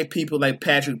appreciate people like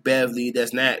Patrick Beverley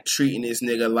that's not treating this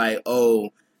nigga like,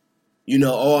 all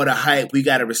the hype, we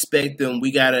gotta respect them,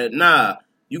 you gotta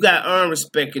earn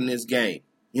respect in this game.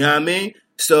 You know what I mean?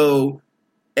 So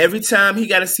every time he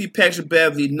gotta see Patrick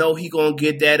Beverley, know he gonna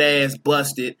get that ass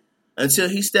busted until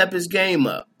he step his game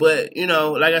up. But,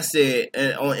 like I said,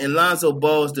 in Lonzo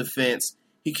Ball's defense,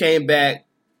 he came back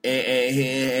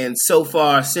and so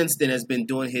far since then has been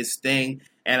doing his thing.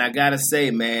 And I gotta say,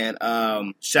 man,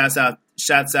 shouts out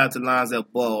to Lonzo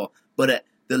Ball. But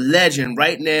the legend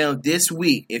right now this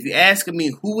week, if you're asking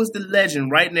me who is the legend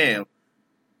right now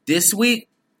this week,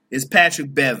 is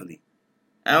Patrick Beverley.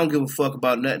 I don't give a fuck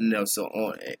about nothing else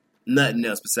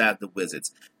besides the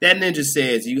Wizards. That ninja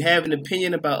says, you have an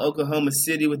opinion about Oklahoma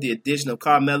City with the addition of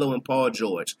Carmelo and Paul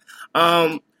George.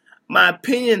 My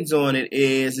opinions on it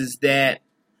is that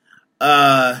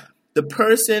the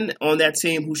person on that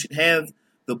team who should have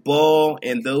the ball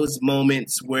in those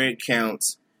moments where it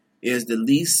counts is the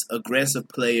least aggressive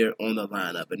player on the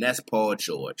lineup, and that's Paul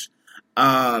George.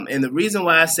 And the reason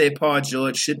why I say Paul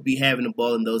George should be having the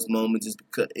ball in those moments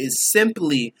is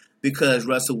simply because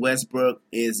Russell Westbrook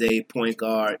is a point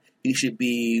guard. He should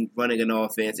be running an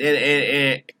offense.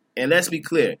 And let's be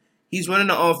clear, he's running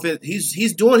the offense.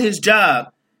 He's doing his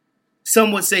job.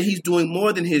 Some would say he's doing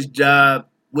more than his job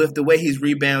with the way he's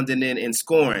rebounding and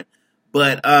scoring.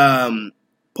 But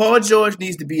Paul George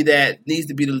needs to be the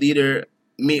leader.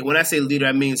 When I say leader,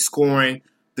 I mean scoring,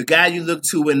 the guy you look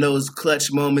to in those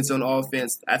clutch moments on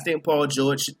offense, I think Paul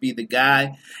George should be the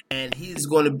guy, and he's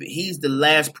the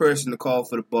last person to call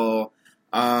for the ball,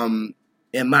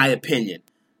 in my opinion.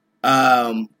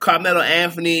 Carmelo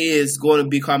Anthony is going to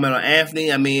be Carmelo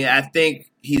Anthony. I mean, I think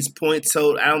his point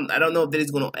total, I don't know if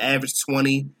he's going to average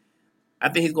 20. I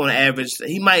think he's going to average,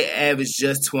 he might average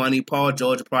just 20. Paul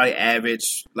George will probably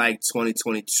average like 20,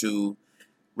 22.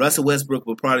 Russell Westbrook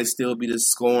will probably still be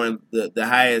the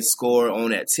highest scorer on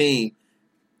that team.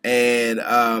 And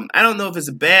I don't know if it's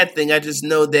a bad thing. I just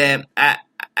know that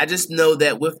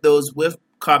with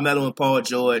Carmelo and Paul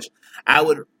George, I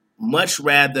would much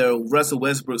rather Russell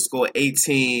Westbrook score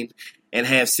 18 and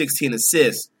have 16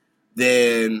 assists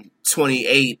than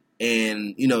 28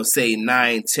 and, say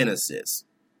 9, 10 assists.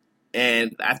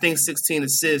 And I think 16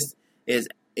 assists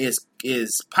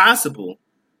is possible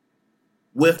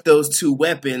with those two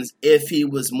weapons if he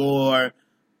was more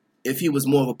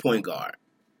of a point guard.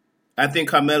 I think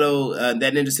Carmelo,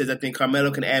 that ninja says, I think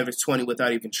Carmelo can average 20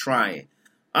 without even trying.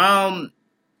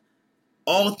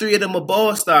 All three of them are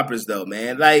ball stoppers, though,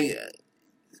 man. Like,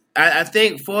 I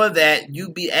think for that,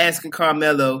 you'd be asking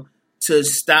Carmelo to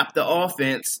stop the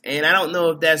offense, and I don't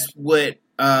know if that's what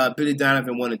Billy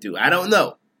Donovan want to do. I don't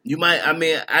know.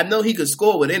 I know he could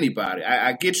score with anybody.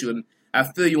 I get you, and I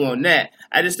feel you on that.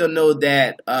 I just don't know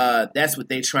that that's what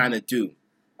they're trying to do.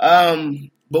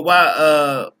 But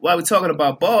while we're talking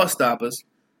about ball stoppers,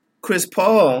 Chris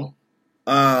Paul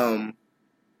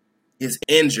is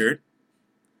injured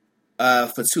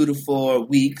for 2 to 4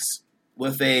 weeks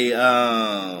with a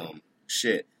I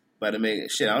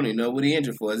don't even know what he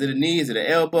injured for. Is it a knee? Is it an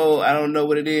elbow? I don't know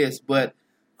what it is. But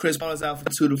Chris Paul is out for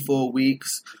 2 to 4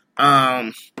 weeks.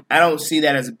 I don't see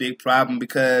that as a big problem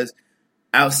because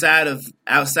outside of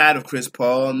Chris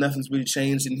Paul, nothing's really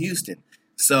changed in Houston.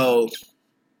 So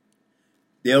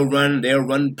they'll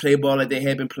run play ball like they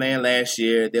had been playing last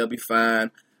year. They'll be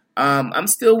fine. I'm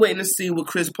still waiting to see what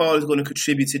Chris Paul is going to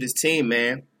contribute to this team,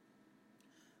 man.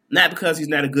 Not because he's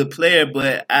not a good player,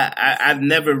 but I've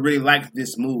never really liked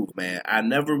this move, man. I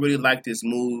never really liked this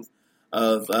move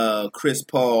of Chris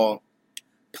Paul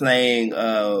playing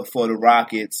for the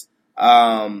Rockets.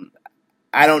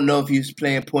 I don't know if he's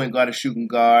playing point guard or shooting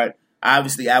guard.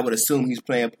 Obviously, I would assume he's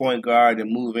playing point guard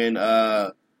and moving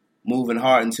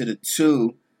Harden to the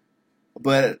 2.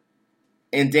 But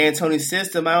in D'Antoni's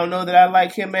system, I don't know that I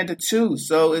like him at the 2.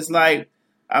 So it's like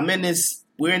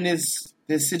we're in this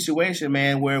situation,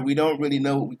 man, where we don't really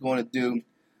know what we're going to do.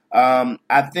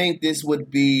 I think this would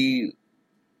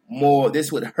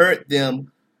hurt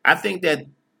them. I think that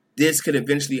this could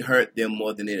eventually hurt them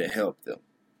more than it'll help them.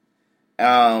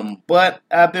 But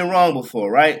I've been wrong before,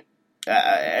 right?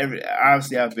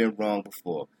 Obviously, I've been wrong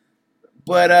before.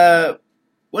 But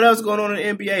what else going on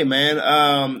in the NBA, man?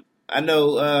 I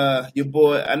know your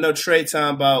boy. I know Trey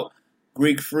talking about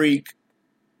Greek Freak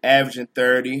averaging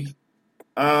 30.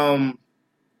 All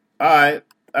right.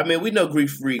 I mean, we know Greek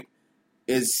Freak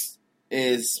is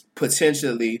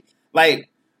potentially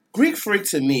like Greek Freak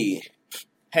to me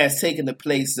has taken the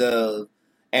place of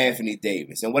Anthony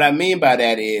Davis. And what I mean by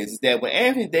that is that when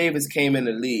Anthony Davis came in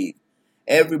the league,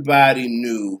 everybody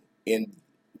knew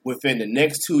within the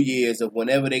next 2 years of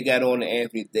whenever they got on to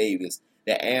Anthony Davis,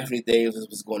 that Anthony Davis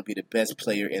was going to be the best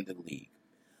player in the league.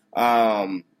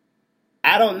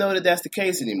 I don't know that that's the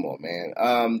case anymore, man.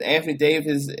 Anthony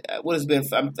Davis,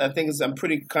 I'm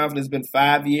pretty confident it's been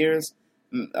 5 years.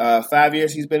 5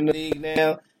 years he's been in the league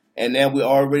now. And now we're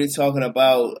already talking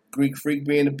about Greek Freak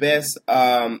being the best.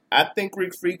 I think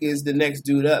Greek Freak is the next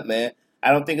dude up, man.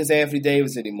 I don't think it's Anthony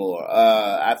Davis anymore.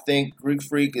 I think Greek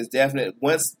Freak is definite.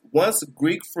 Once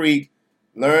Greek Freak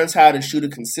learns how to shoot a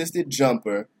consistent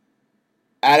jumper,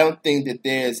 I don't think that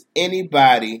there's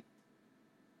anybody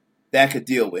that could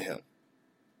deal with him.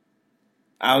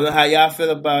 I don't know how y'all feel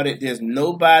about it. There's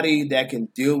nobody that can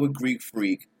deal with Greek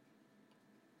Freak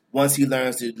once he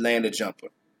learns to land a jumper.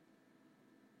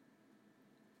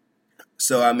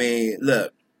 So, I mean,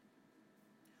 look,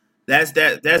 that's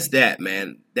that,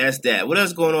 man. That's that. What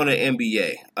else going on in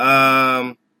NBA?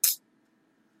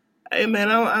 Hey,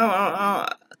 man,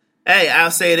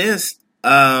 I'll say this.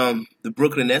 The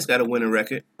Brooklyn Nets got a winning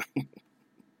record.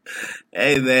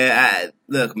 Hey, man,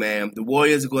 look, man, the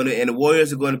Warriors are going to be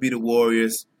the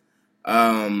Warriors.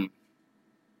 The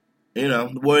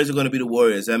Warriors are going to be the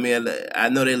Warriors. I mean, I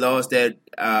know they lost that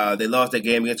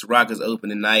game against the Rockets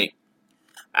opening night.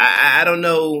 I don't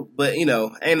know, but, ain't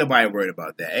nobody worried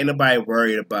about that. Is anybody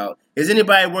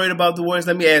worried about the Warriors?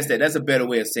 Let me ask that. That's a better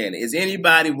way of saying it. Is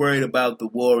anybody worried about the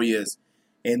Warriors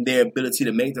and their ability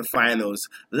to make the finals,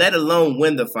 let alone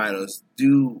win the finals?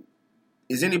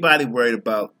 is anybody worried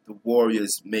about the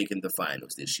Warriors making the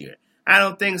finals this year? I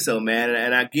don't think so, man.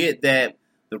 And I get that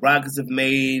the Rockets have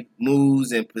made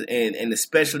moves, and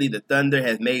especially the Thunder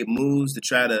has made moves to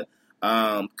try to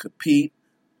compete.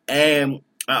 And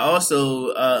I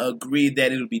also agree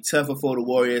that it would be tougher for the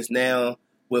Warriors now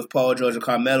with Paul George and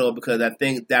Carmelo, because I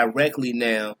think directly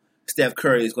now Steph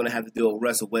Curry is going to have to deal with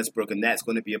Russell Westbrook, and that's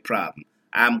going to be a problem.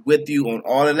 I'm with you on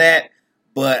all of that,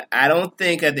 but I don't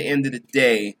think at the end of the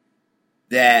day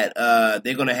that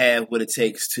they're going to have what it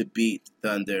takes to beat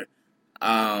Thunder.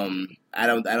 I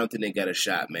don't think they got a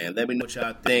shot, man. Let me know what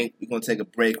y'all think. We're going to take a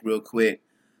break real quick.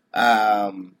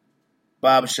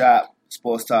 Barbershop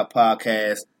Sports Talk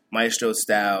Podcast, Maestro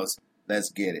Styles.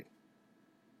 Let's get it.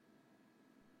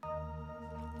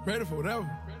 Ready for whatever.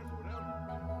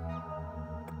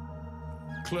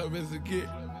 Club as it get.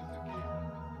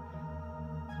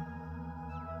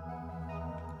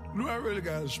 Do I really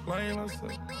gotta explain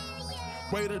myself?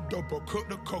 Way the dope up, cook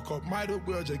the cocoa. Might as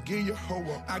well just give your hoe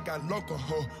up. I got local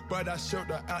hoe, but I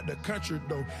shelter out the country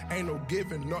though. Ain't no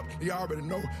giving up. You already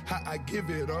know how I give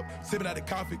it up. Sipping out the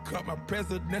coffee cup, my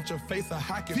presidential face a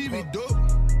hockey TV dope.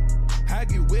 I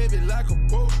get wavy like a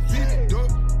boat. TV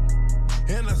dope.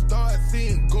 And I start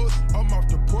seeing ghosts. I'm off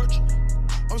the porch.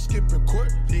 I'm skipping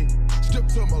court. Yeah. Skip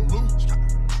to my loot.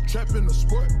 Trap in the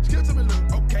sport. Skip to my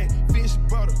loot. Okay. Fish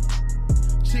butter.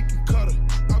 Chicken cutter.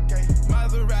 Okay.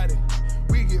 Maserati.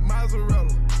 We get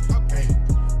mozzarella. Okay.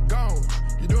 Gone.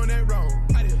 You doing that wrong.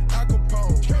 I did. Al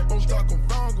Capone. I'm stuck on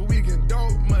phone. Cause we get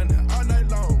dope money all night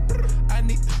long. I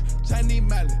need Chinese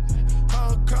mallet.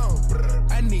 Hong Kong.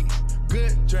 I need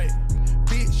good drink.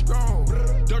 Big strong.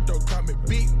 Dodo call me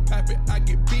big pappy. I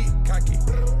get big cocky.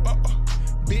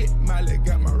 Big Molly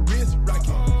got my wrist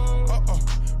rocky.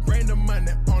 Bring the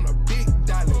money on a big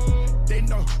dollar. They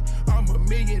know I'm a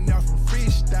millionaire from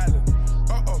freestyling.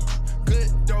 Good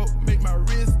dope make my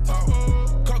wrist talk.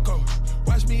 Coco,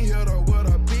 watch me hit her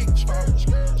with a big charge.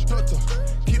 Toto,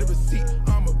 keep the receipt.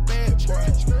 I'm a bad boy.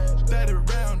 30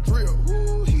 round drill.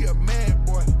 Ooh, he a mad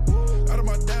boy. Out of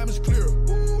my diamonds clear.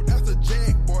 Ooh, that's a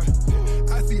jag boy.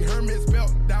 I see Hermes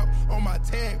belt out on my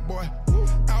tag boy.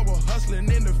 I was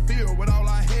hustling in the field with all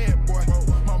I had, boy.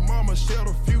 My mama shed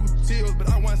a few tears, but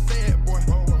I wasn't sad, boy.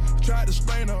 Tried to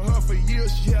explain to her for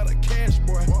years, she had a cash,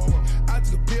 boy. I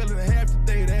took a pill and a half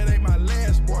today, that ain't my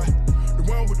last, boy. The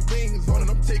one with the wings on it,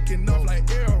 I'm taking off like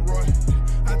Elroy.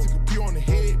 I took a pill on the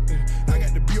head, I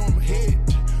got the B on my head.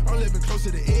 I'm living close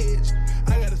to the edge,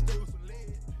 I gotta stay with some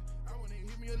lead. I wanna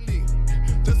hit me a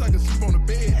lick, just like I sleep on the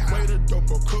bed. Way the dope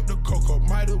up, cook the cocoa,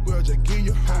 might as well just give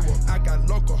your hoe up. I got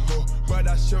local hoe, but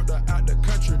I shelter out the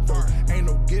country though. Ain't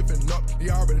no giving up,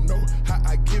 you already know how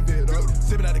I give it up.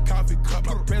 Sipping out the coffee cup,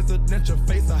 my presidential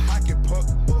face a hockey puck.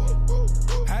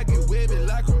 I get wavy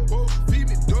like a boat, feed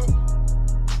me dope.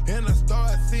 And I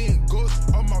start seeing ghosts,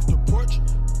 I'm off the porch.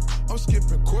 I'm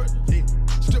skipping court, yeah.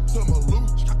 Strip to my loot,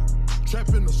 trap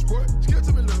in the sport. Skip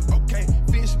to me loot, okay.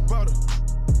 Fish butter,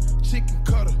 chicken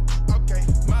cutter, okay.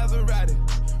 Maserati,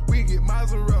 we get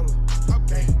mozzarella,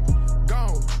 okay.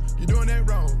 Gone, you doing that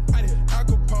wrong. I did. Al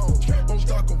Capone, I'm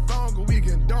stuck on phone, cause we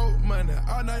get dope money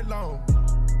all night long.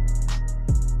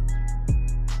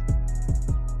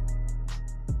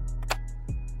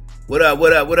 What up,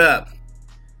 what up, what up?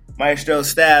 Maestro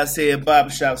Styles here,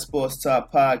 Barbershop Sports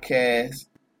Talk Podcast.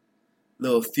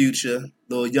 Little Future,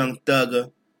 little Young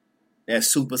Thugger. That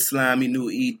super slimy new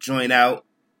E joint out.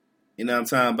 You know what I'm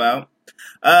talking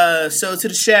about? So to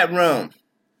the chat room.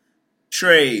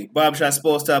 Trey, Barbershop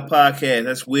Sports Talk Podcast,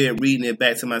 that's weird reading it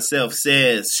back to myself,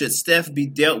 says, should Steph be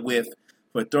dealt with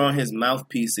for throwing his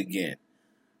mouthpiece again?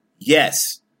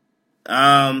 Yes.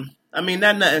 I mean,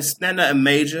 not nothing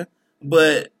major,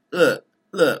 but look,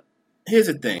 here's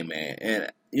the thing, man.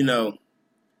 And, you know,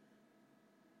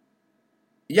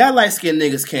 y'all light-skinned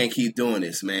niggas can't keep doing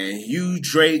this, man. You,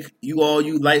 Drake, you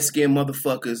light-skinned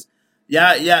motherfuckers,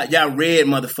 y'all red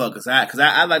motherfuckers, because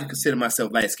I like to consider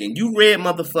myself light-skinned. You red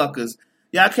motherfuckers,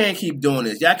 y'all can't keep doing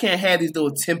this. Y'all can't have these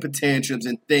little temper tantrums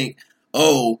and think,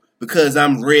 oh, because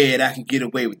I'm red, I can get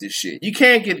away with this shit. You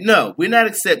can't no, we're not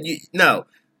accepting, no.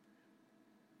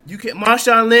 You can't,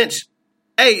 Marshawn Lynch.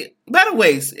 Hey, by the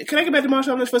way, can I get back to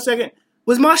Marshawn Lynch for a second?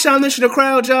 Was Marshawn Lynch in the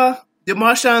crowd, y'all? Did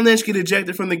Marshawn Lynch get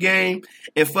ejected from the game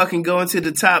and fucking go into the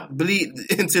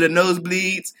into the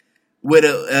nosebleeds with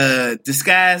a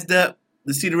disguised up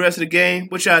to see the rest of the game?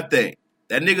 What y'all think?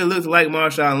 That nigga looked like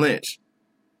Marshawn Lynch.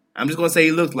 I'm just gonna say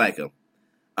he looked like him.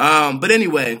 But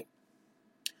anyway,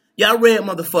 y'all red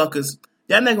motherfuckers,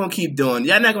 y'all not gonna keep doing.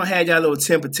 Y'all not gonna have y'all little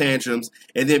temper tantrums,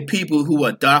 and then people who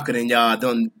are darker than y'all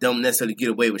don't necessarily get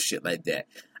away with shit like that.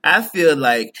 I feel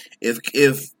like if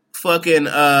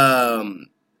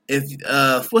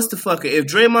if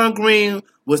Draymond Green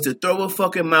was to throw a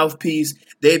fucking mouthpiece,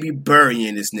 they'd be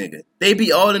burying this nigga. They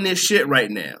be all in this shit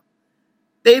right now.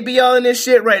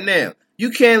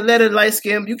 You can't let a light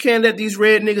skin, you can't let these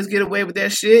red niggas get away with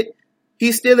that shit.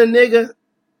 He's still a nigga.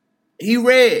 He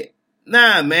red.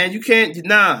 Nah, man, you can't.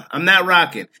 Nah, I'm not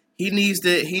rocking. He needs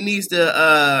to. You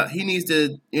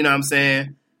know what I'm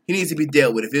saying? He needs to be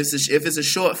dealt with. If it's a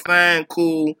short fine,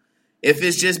 cool. If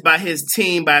it's just by his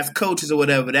team, by his coaches or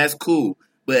whatever, that's cool.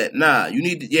 But nah, you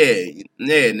need to. Yeah,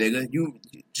 nigga. You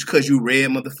just because you red,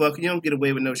 motherfucker, you don't get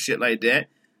away with no shit like that.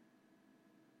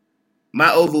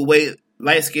 My overweight,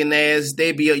 light skinned ass,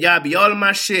 y'all be all in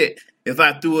my shit. If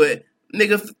I threw it,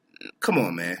 nigga, come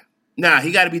on, man. Nah,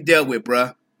 he got to be dealt with,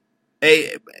 bruh.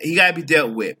 Hey, he got to be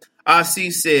dealt with.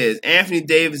 RC says, Anthony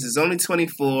Davis is only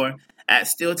 24. I'd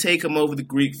still take him over the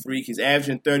Greek Freak. He's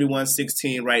averaging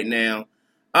 31-16 right now.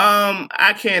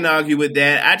 I can't argue with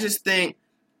that. I just think,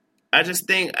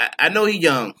 I know he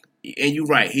young, and you're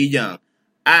right, he young.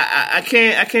 I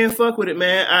can't fuck with it,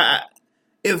 man.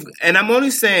 I'm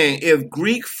only saying if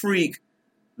Greek Freak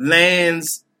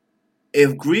lands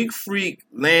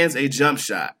a jump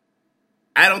shot,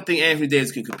 I don't think Anthony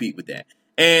Davis can compete with that.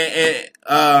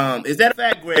 And is that a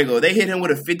fact, Grego? They hit him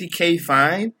with a $50,000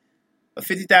 fine, a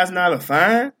 $50,000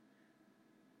 fine.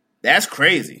 That's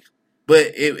crazy,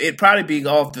 but it'd probably be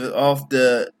off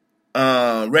the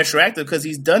retroactive because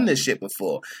he's done this shit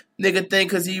before. Nigga think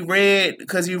because he red,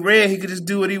 he could just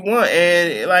do what he want.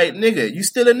 And like, nigga, you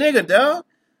still a nigga, dog.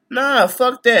 Nah,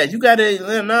 fuck that. You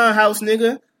gotta house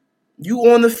nigga. You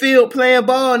on the field playing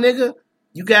ball, nigga.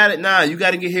 You gotta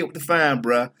get hit with the fine,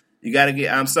 bruh. You gotta get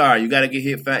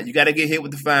hit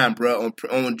with the fine, bruh.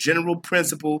 On general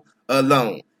principle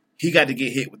alone, he got to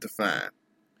get hit with the fine.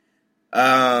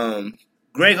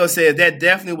 Grego said that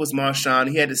definitely was Marshawn.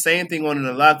 He had the same thing on in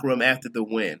the locker room after the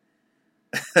win.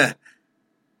 And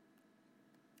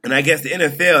I guess the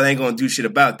NFL ain't gonna do shit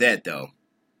about that though.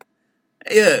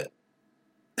 Yeah.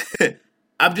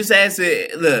 I'm just asking.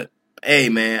 Look, hey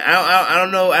man, I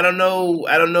don't know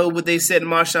what they setting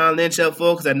Marshawn Lynch up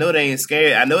for because I know they ain't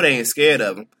scared.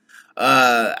 Of him.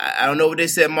 I don't know what they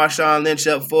set Marshawn Lynch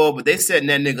up for, but they setting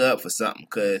that nigga up for something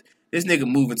because this nigga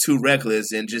moving too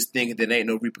reckless and just thinking that ain't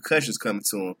no repercussions coming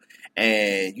to him.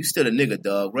 And you still a nigga,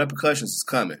 dog. Repercussions is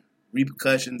coming.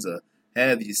 Repercussions or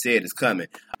however you say it is coming.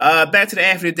 Back to the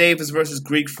Anthony Davis versus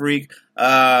Greek Freak.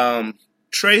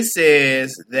 Trey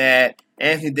says that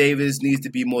Anthony Davis needs to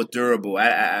be more durable.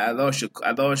 I lost your.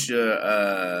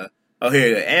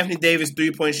 Here. Anthony Davis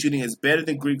 3-point shooting is better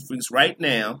than Greek Freak's right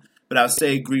now, but I'll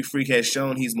say Greek Freak has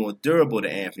shown he's more durable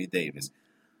than Anthony Davis.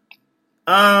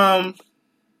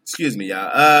 Excuse me, y'all.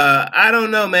 I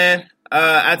don't know, man.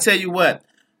 I tell you what.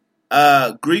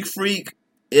 Greek Freak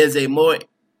is a more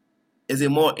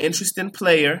interesting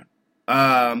player.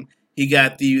 He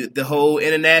got the whole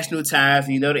international ties.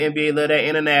 You know the NBA love that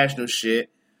international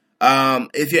shit.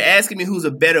 If you're asking me who's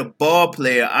a better ball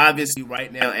player, obviously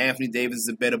right now Anthony Davis is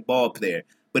a better ball player.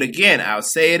 But again, I'll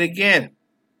say it again.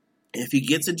 If he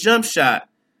gets a jump shot,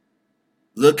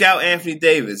 look out Anthony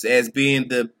Davis as being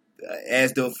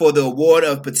for the award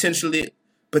of potentially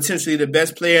the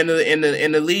best player in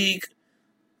the league.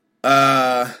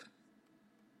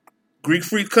 Greek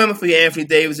Freak coming for you, Anthony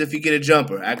Davis, if you get a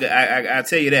jumper. I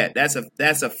tell you that. That's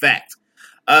a fact.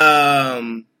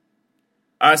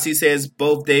 RC says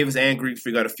both Davis and Greek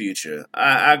Freak got a future.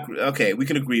 Okay, we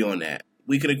can agree on that.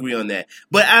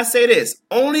 But I say this,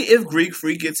 only if Greek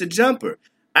Freak gets a jumper.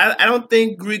 I don't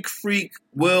think Greek Freak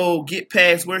will get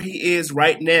past where he is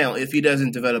right now if he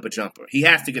doesn't develop a jumper. He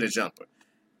has to get a jumper.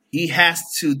 He has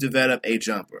to develop a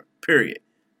jumper, period.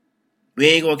 We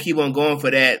ain't going to keep on going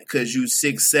for that because you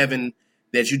 6'7",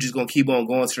 that you just going to keep on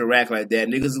going to the rack like that.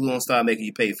 Niggas are going to start making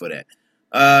you pay for that.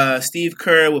 Steve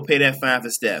Kerr will pay that fine for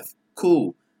Steph.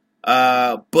 Cool.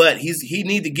 But he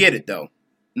need to get it, though.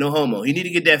 No homo. He need to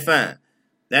get that fine.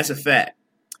 That's a fact.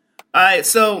 All right,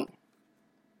 so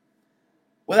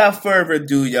without further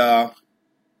ado, y'all,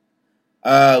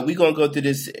 we going to go through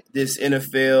this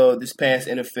past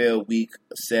NFL Week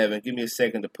 7. Give me a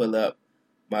second to pull up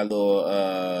my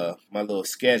little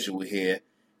schedule here.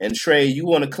 And Trey,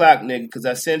 you on the clock, nigga, because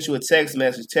I sent you a text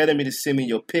message telling me to send me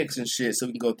your picks and shit so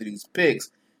we can go through these picks.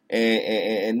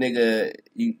 And nigga,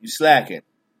 you slacking.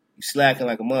 You slacking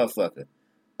like a motherfucker.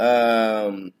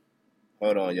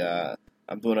 Hold on, y'all.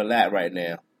 I'm doing a lot right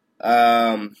now.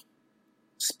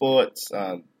 Sports.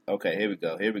 Okay, here we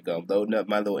go. I'm loading up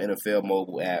my little NFL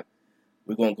mobile app.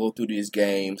 We're going to go through these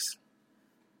games.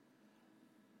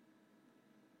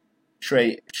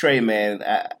 Trey, man,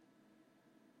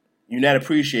 you're not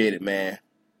appreciated, man.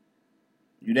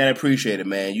 You not appreciated,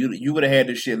 man. You would have had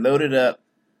this shit loaded up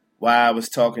while I was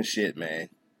talking shit, man.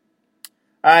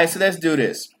 All right, so let's do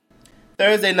this.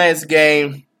 Thursday night's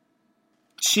game,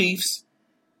 Chiefs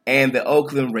and the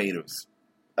Oakland Raiders.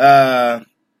 Look,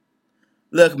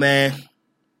 man.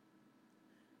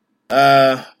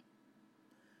 The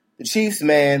Chiefs,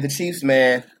 man.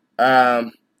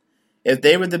 If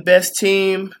they were the best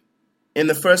team in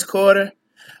the first quarter,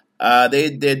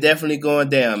 they're definitely going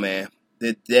down, man.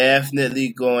 They're definitely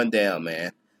going down,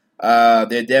 man.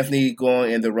 They're definitely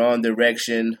going in the wrong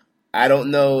direction. I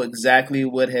don't know exactly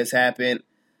what has happened.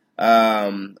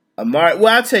 Well,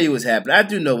 I'll tell you what's happened. I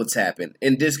do know what's happened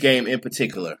in this game in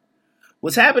particular.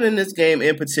 What's happened in this game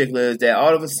in particular is that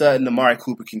all of a sudden Amari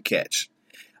Cooper can catch.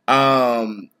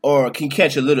 Or can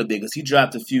catch a little bit because he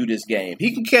dropped a few this game.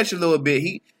 He can catch a little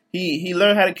bit. He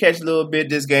learned how to catch a little bit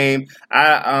this game.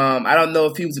 I don't know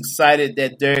if he was excited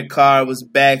that Derek Carr was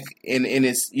back in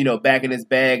his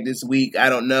bag this week. I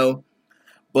don't know.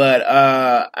 But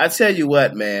I tell you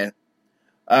what, man.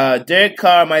 Derek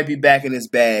Carr might be back in his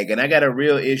bag, and I got a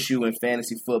real issue in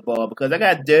fantasy football because I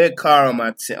got Derek Carr on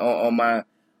my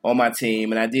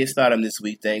team, and I did start him this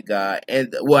week, thank God.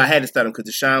 And I had to start him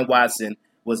because Deshaun Watson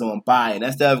was on bye, and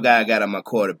that's the other guy I got on my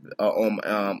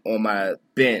on my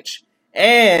bench.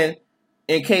 And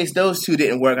in case those two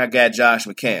didn't work, I got Josh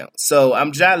McCown. So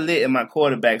I'm jolly lit in my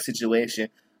quarterback situation,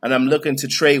 and I'm looking to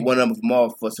trade one of them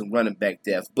off for some running back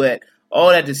depth. But all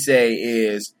that to say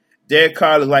is Derek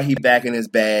Carr looks like he's back in his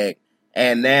bag,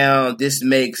 and now this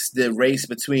makes the race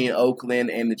between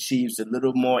Oakland and the Chiefs a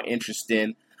little more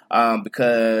interesting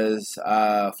because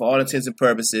for all intents and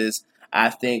purposes,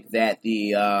 I think that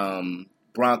the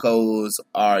Broncos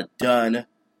are done.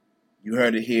 You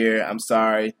heard it here. I'm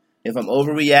sorry. If I'm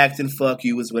overreacting, fuck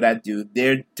you is what I do.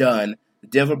 They're done. The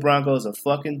Denver Broncos are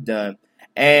fucking done.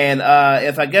 And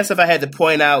if I had to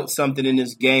point out something in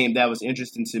this game that was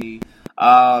interesting to me,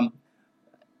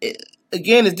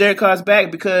 again, it's Derek Carr's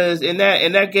back because in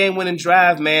that game-winning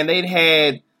drive, man, they'd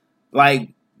had like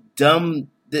dumb.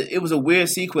 It was a weird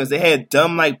sequence. They had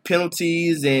dumb like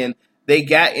penalties, and they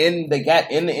got in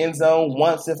the end zone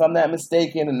once, if I'm not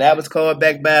mistaken, and that was called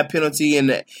back by a penalty.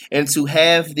 And to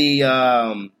have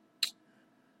the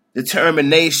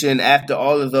determination after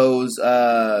all of those,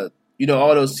 all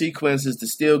those sequences to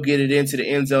still get it into the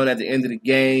end zone at the end of the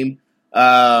game.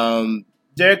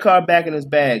 Derek Carr back in his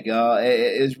bag, y'all.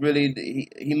 It's really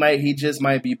he just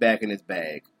might be back in his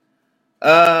bag.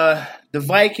 The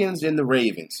Vikings and the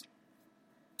Ravens.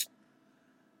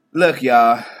 Look,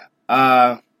 y'all.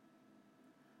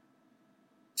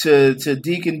 To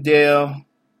Deacon Dale,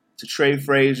 to Trey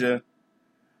Frazier.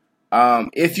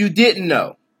 If you didn't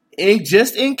know,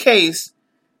 just in case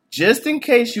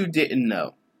you didn't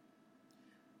know,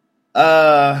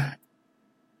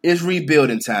 it's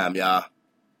rebuilding time, y'all.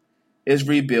 It's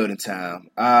rebuilding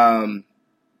time.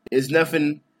 It's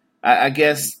nothing. I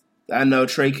guess I know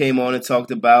Trey came on and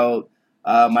talked about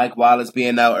Mike Wallace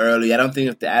being out early. I don't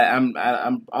think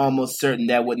I'm almost certain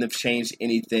that wouldn't have changed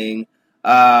anything.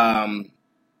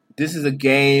 This is a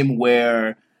game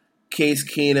where Case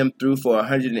Keenum threw for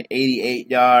 188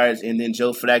 yards, and then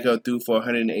Joe Flacco threw for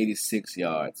 186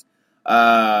 yards.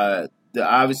 The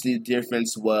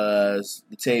difference was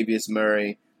Latavius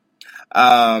Murray.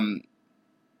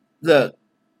 Look,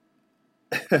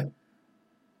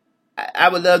 I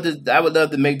would love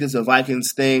to make this a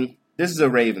Vikings thing. This is a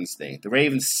Ravens thing. The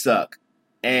Ravens suck,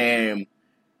 and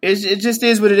it just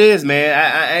is what it is, man.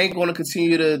 I ain't going to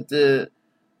continue to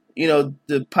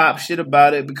pop shit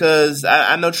about it because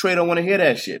I know Trey don't want to hear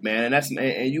that shit, man.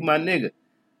 And you my nigga.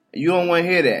 You don't want to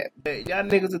hear that. But y'all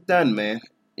niggas are done, man.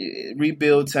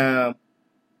 Rebuild time.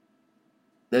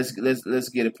 Let's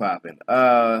get it popping.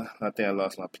 I think I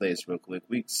lost my place real quick.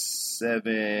 Week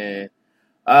 7.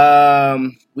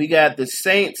 We got the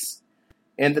Saints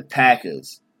and the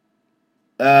Packers.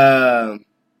 Nigga,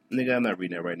 I'm not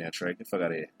reading that right now, Trey. Get the fuck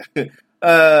out of here.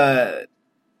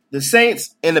 The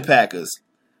Saints and the Packers.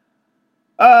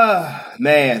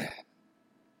 Man.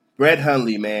 Brett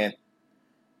Hundley, man.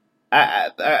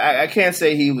 I can't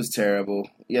say he was terrible.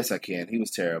 Yes, I can. He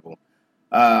was terrible.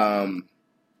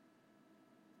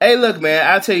 Hey, look, man,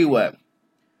 I'll tell you what.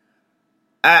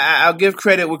 I'll give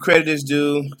credit where credit is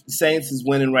due. The Saints is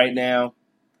winning right now.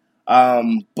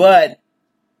 But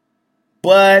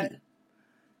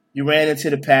you ran into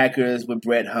the Packers with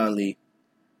Brett Hundley.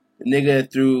 The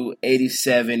nigga threw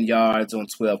 87 yards on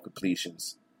 12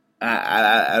 completions.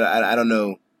 I don't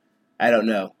know. I don't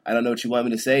know what you want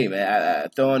me to say,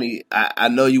 man. I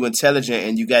know you intelligent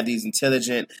and you got these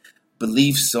intelligent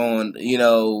beliefs on,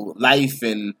 life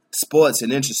and sports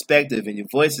and introspective, and your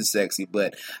voice is sexy.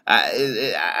 But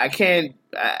I can't.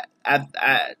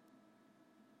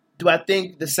 Do I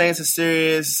think the Saints are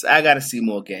serious? I got to see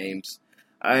more games,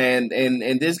 and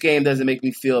this game doesn't make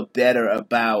me feel better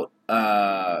about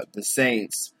the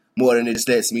Saints more than it just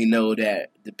lets me know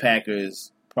that the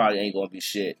Packers probably ain't gonna be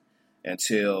shit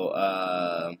until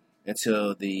Aaron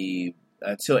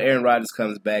Rodgers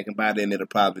comes back, and by then it'll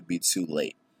probably be too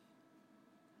late.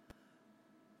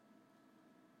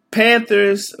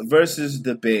 Panthers versus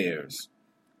the Bears.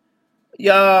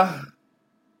 Y'all.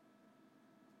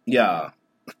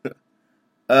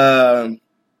 The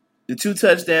 2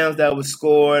 touchdowns that were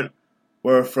scored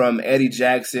were from Eddie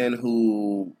Jackson,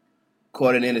 who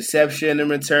caught an interception and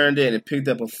returned it, and picked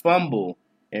up a fumble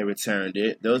and returned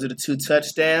it. Those are the 2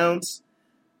 touchdowns.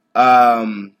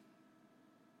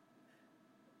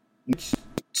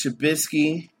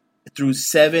 Trubisky threw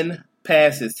 7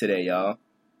 passes today, y'all.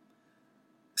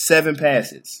 7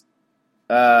 passes.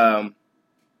 Cam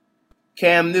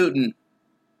Newton.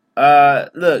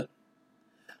 Look,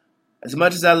 as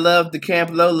much as I love the Camp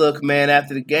Low look, man,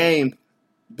 after the game,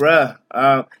 bruh.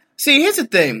 See, here's the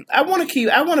thing. I want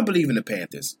to believe in the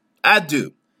Panthers. I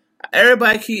do. I ain't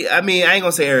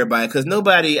gonna say everybody, because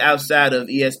nobody outside of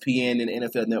ESPN and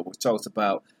NFL Network talks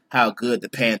about how good the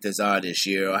Panthers are this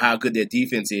year, or how good their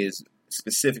defense is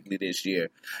specifically this year.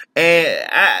 And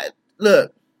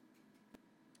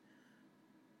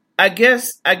I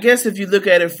guess if you look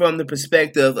at it from the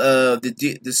perspective of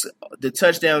the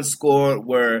touchdowns scored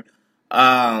were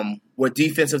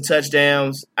defensive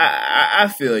touchdowns,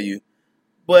 I feel you.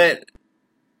 But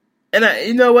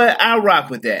you know what? I'll rock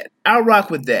with that.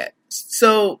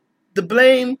 So the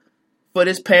blame for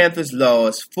this Panthers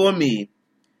loss for me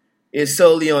is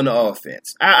solely on the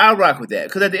offense. I'll rock with that,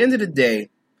 because at the end of the day,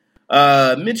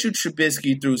 Mitchell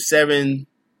Trubisky threw 7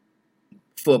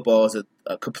 footballs,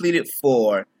 completed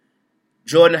 4.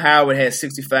 Jordan Howard had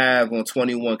 65 on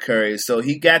 21 carries, so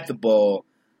he got the ball.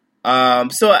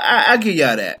 So I give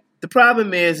y'all that. The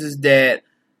problem is that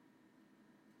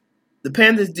the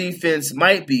Panthers defense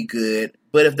might be good,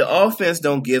 but if the offense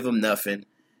don't give them nothing,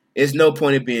 it's no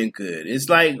point in being good. It's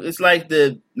like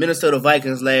the Minnesota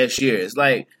Vikings last year. It's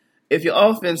like, if your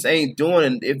offense ain't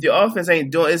doing,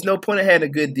 there's no point in having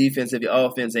a good defense if your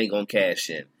offense ain't gonna cash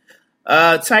in.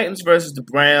 Titans versus the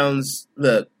Browns.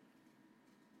 Look,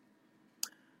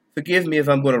 forgive me if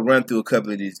I'm going to run through a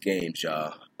couple of these games,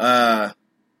 y'all. The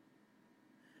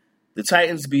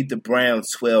Titans beat the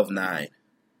Browns 12-9.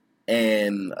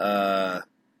 And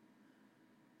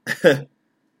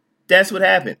that's what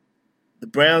happened. The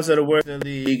Browns are the worst in the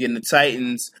league, and the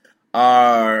Titans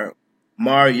are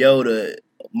Mariota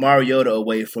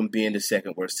away from being the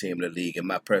second worst team in the league, in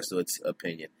my personal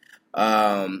opinion.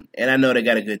 And I know they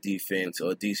got a good defense,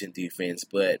 or a decent defense,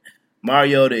 but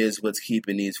Mariota is what's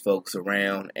keeping these folks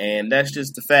around, and that's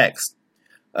just the facts.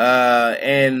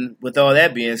 And with all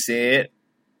that being said,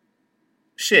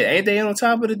 shit, ain't they on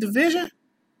top of the division?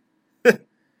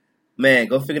 Man,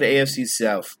 go figure the AFC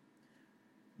South.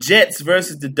 Jets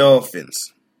versus the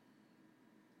Dolphins.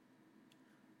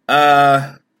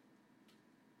 They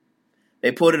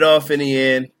pulled it off in the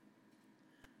end.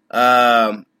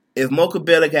 If Mocha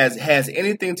Bellic has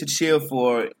anything to cheer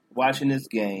for watching this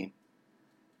game,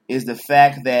 is the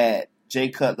fact that Jay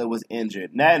Cutler was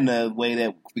injured. Not in a way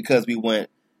that because we wish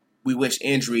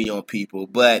injury on people,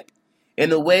 but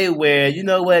in a way where, you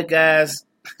know what, guys,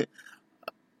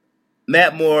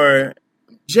 Matt Moore,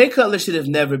 Jay Cutler should have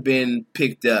never been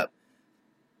picked up.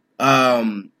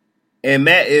 And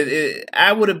Matt,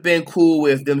 I would have been cool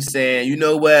with them saying, you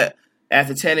know what,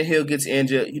 after Tannehill gets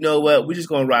injured, you know what, we're just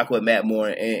going to rock with Matt Moore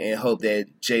and hope that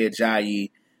Jay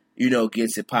Ajayi,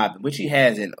 gets it popping, which he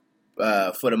hasn't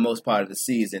for the most part of the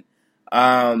season.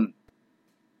 But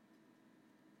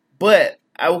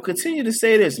I will continue to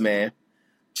say this, man.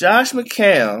 Josh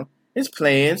McCown is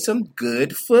playing some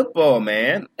good football,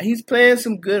 man. He's playing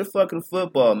some good fucking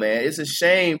football, man. It's a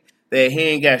shame that he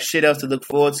ain't got shit else to look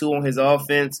forward to on his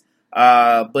offense.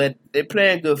 But they're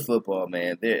playing good football,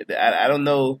 man. I don't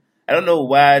know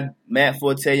why Matt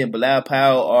Forte and Bilal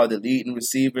Powell are the leading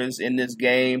receivers in this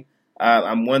game.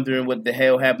 I'm wondering what the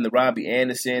hell happened to Robbie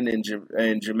Anderson and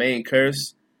Jermaine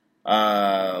Kearse.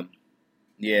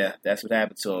 Yeah, that's what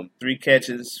happened to him. 3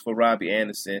 catches for Robbie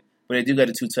Anderson, but they do got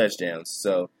the 2 touchdowns.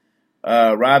 So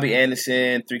Robbie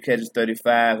Anderson, 3 catches,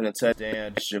 35 and a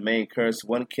touchdown. Jermaine Kearse,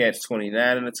 1 catch,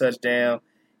 29 and a touchdown.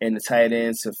 And the tight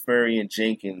end, Safarian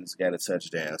Jenkins, got a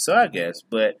touchdown. So I guess,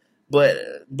 but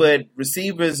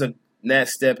receivers are not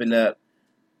stepping up,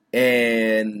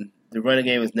 and the running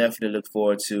game is nothing to look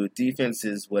forward to. Defense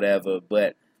is whatever,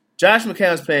 but Josh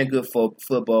McCown's playing good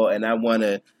football, and I want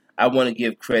to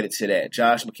give credit to that.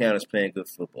 Josh McCown is playing good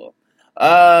football.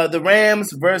 The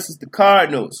Rams versus the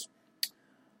Cardinals.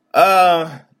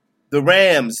 The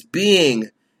Rams being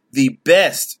the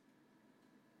best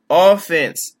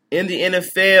offense in the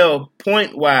NFL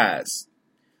point-wise.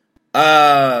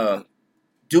 Do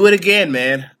it again,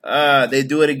 man. They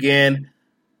do it again.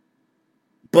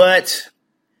 But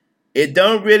it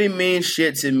don't really mean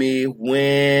shit to me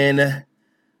when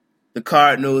the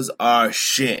Cardinals are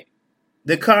shit.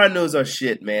 The Cardinals are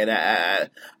shit, man.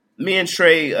 Me and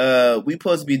Trey, we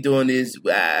supposed to be doing this.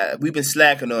 We've been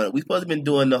slacking on it. We supposed to be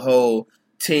doing the whole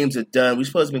teams are done. We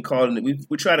supposed to be calling it.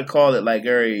 We try to call it like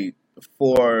every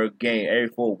 4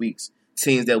 weeks.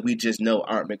 Teams that we just know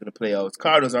aren't making the playoffs.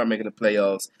 Cardinals aren't making the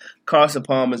playoffs. Carson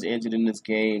Palmer's injured in this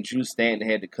game. Drew Stanton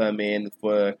had to come in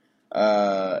for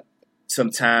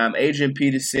some time. Adrian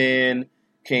Peterson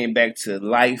came back to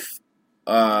life.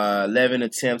 11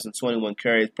 attempts and 21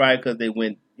 carries. Probably because they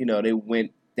went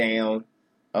down.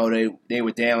 Oh, they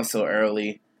were down so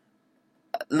early.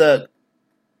 Look,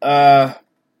 the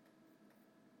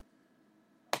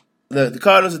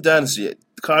Cardinals are done shit.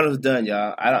 The Cardinals are done,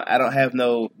 y'all. I don't have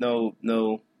no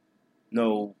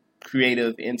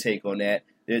creative intake on that.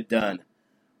 They're done.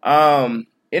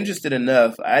 Interested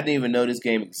enough, I didn't even know this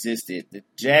game existed. The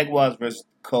Jaguars versus the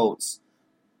Colts.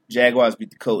 Jaguars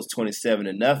beat the Colts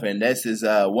 27-0. This is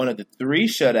one of the 3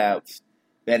 shutouts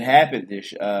that happened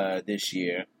this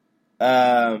year.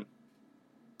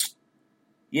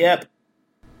 Yep.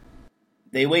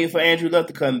 They waiting for Andrew Luck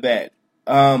to come back.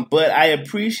 But I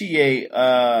appreciate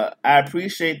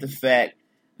the fact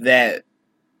that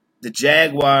the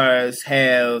Jaguars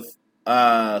have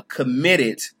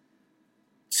committed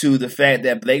to the fact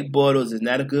that Blake Bortles is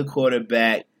not a good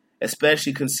quarterback,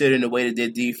 especially considering the way that their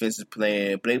defense is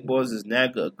playing. Blake Bortles is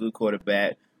not a good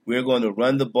quarterback. We're going to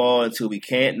run the ball until we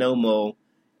can't no more.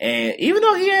 And even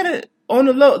though he had on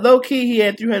the low key, he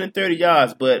had 330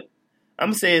 yards, but I'm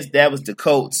going to say that was the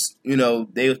Colts. You know,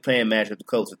 they was playing matchup. The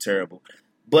Colts were terrible.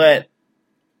 But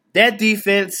that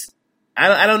defense,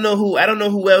 I don't know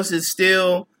who else is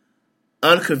still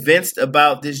unconvinced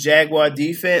about this Jaguar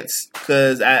defense,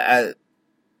 because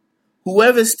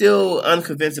whoever's still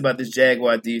unconvinced about this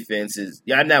Jaguar defense is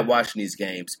y'all not watching these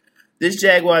games. This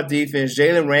Jaguar defense,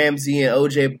 Jalen Ramsey and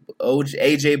AJ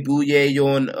Bouye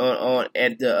on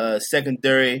at the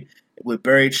secondary with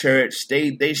Barry Church,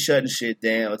 they shutting shit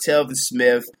down. Telvin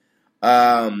Smith,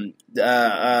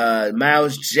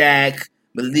 Miles Jack,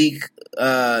 Malik,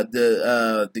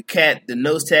 the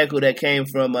nose tackle that came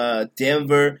from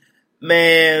Denver.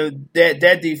 Man,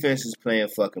 that defense is playing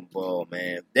fucking ball,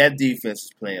 man. That defense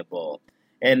is playing ball.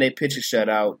 And they pitch a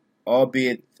shutout,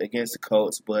 albeit against the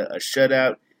Colts, but a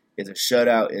shutout is a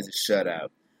shutout is a shutout.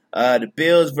 The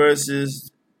Bills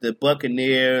versus the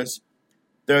Buccaneers,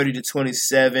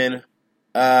 30-27.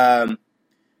 The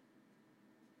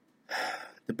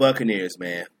Buccaneers,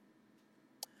 man.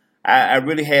 I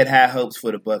really had high hopes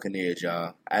for the Buccaneers,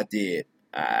 y'all. I did.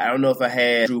 I don't know if I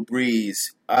had Drew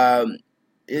Brees.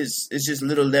 It's just a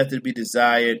little left to be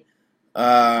desired.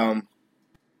 I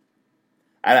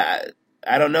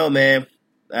don't know, man.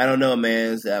 I'm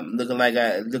looking like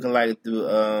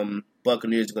the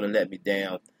Buccaneers are gonna let me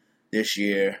down this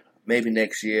year, maybe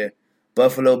next year.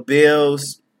 Buffalo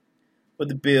Bills, what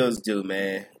the Bills do,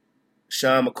 man?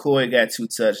 Sean McCoy got 2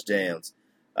 touchdowns.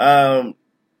 The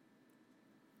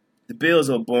Bills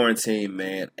are a boring team,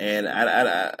 man, and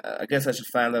I guess I should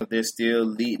find out if they're still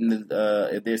leading,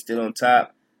 if they're still on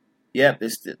top. Yep,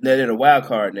 they're the wild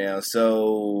card now.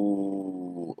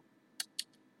 So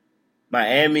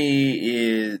Miami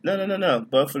is no.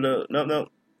 Buffalo, no.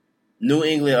 New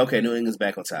England. Okay, New England's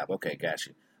back on top. Okay, got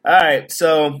you. All right,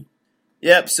 so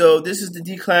yep. So this is the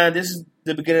decline. This is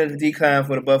the beginning of the decline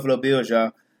for the Buffalo Bills,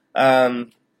 y'all.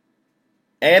 And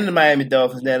the Miami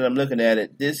Dolphins. Now that I'm looking at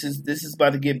it, this is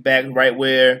about to get back right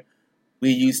where we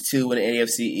used to in the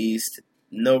AFC East.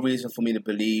 No reason for me to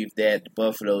believe that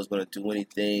Buffalo is going to do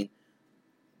anything.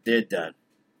 They're done.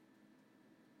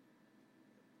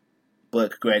 But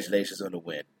congratulations on the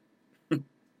win.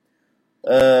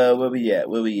 Where we at?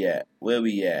 Where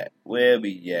we at?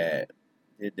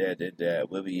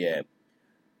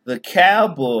 The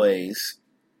Cowboys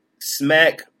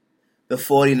smack the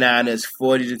 49ers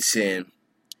 40-10.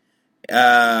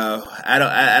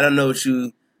 I don't know what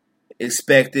you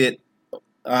expected.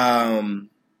 And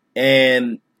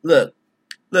look,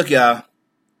 y'all.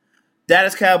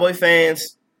 Dallas Cowboy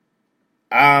fans,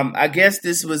 I guess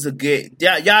this was a good.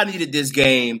 Y'all needed this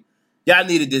game Y'all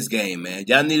needed this game, man.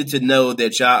 Y'all needed to know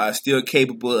that y'all are still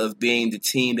capable of being the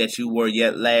team that you were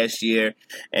yet last year,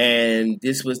 and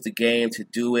this was the game to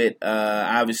do it.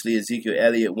 Obviously, Ezekiel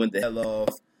Elliott went the hell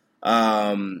off.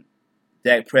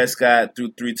 Dak Prescott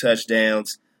threw 3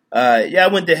 touchdowns.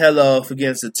 Y'all went the hell off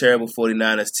against a terrible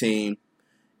 49ers team,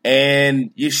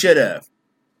 and you should have.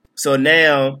 So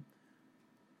now,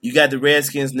 you got the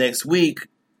Redskins next week.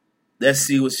 Let's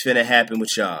see what's finna happen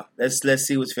with y'all. Let's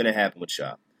see what's finna happen with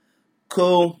y'all.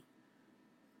 Cool.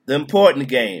 The important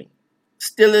game.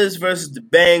 Steelers versus the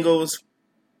Bengals.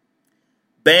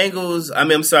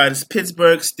 It's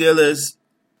Pittsburgh Steelers.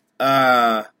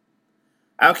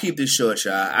 I'll keep this short,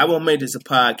 y'all. I won't make this a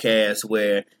podcast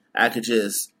where I could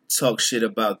just talk shit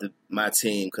about my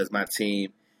team, because my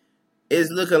team is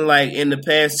looking like in the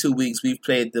past 2 weeks we've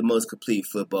played the most complete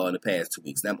football in the past 2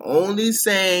 weeks. Now, I'm only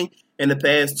saying in the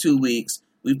past 2 weeks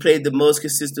we played the most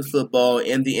consistent football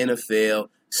in the NFL.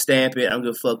 Stamp it. I don't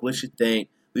give a fuck what you think.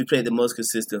 We played the most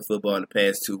consistent football in the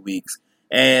past 2 weeks.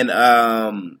 And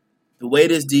the way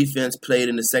this defense played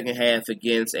in the second half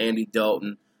against Andy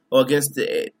Dalton, or against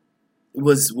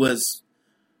was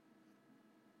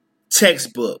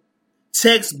textbook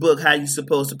how you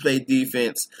supposed to play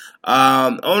defense.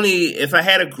 Only if I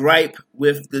had a gripe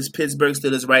with this Pittsburgh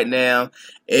Steelers right now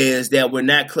is that we're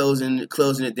not closing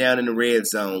it down in the red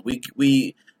zone.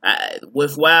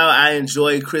 While I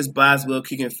enjoy Chris Boswell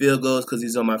kicking field goals because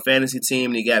he's on my fantasy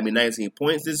team and he got me 19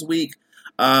 points this week,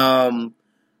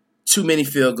 too many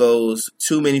field goals.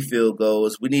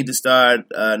 We need to start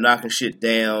knocking shit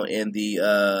down in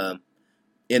the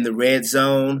red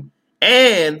zone.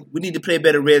 And we need to play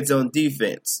better red zone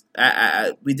defense.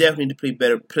 We definitely need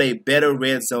to play better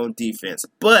red zone defense.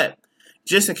 But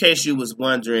just in case you was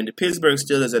wondering, the Pittsburgh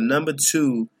Steelers are number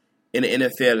 2 in the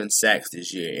NFL in sacks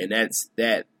this year, and that's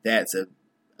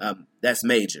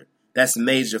major. That's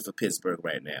major for Pittsburgh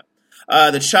right now.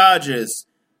 The Chargers,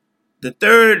 the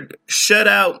third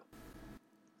shutout.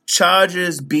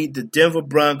 Chargers beat the Denver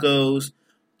Broncos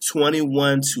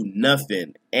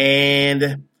 21-0,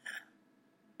 and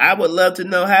I would love to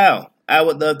know how. I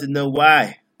would love to know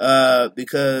why.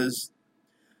 Because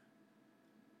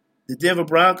the Denver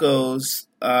Broncos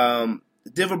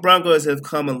have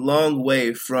come a long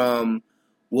way from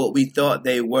what we thought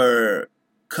they were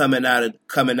coming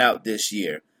out this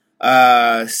year.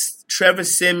 Trevor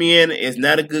Siemian is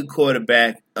not a good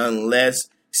quarterback unless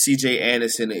C.J.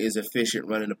 Anderson is efficient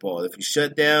running the ball. If you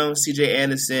shut down C.J.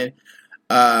 Anderson,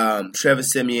 Trevor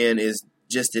Siemian is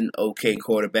just an okay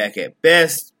quarterback at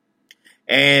best.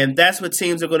 And that's what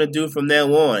teams are going to do from now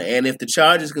on. And if the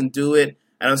Chargers can do it,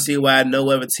 I don't see why no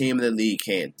other team in the league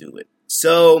can't do it.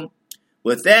 So,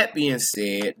 with that being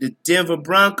said, the Denver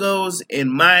Broncos,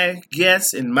 in my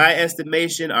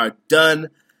estimation, are done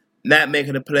not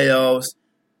making the playoffs.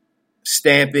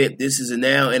 Stamp it. This is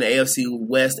now in the AFC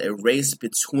West a race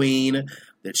between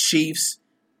the Chiefs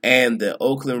and the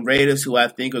Oakland Raiders, who I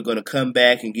think are going to come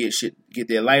back and get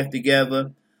their life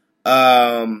together.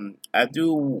 I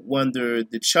do wonder,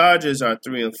 the Chargers are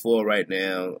 3-4 right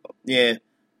now. Yeah,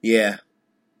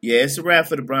 it's a wrap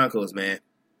for the Broncos, man.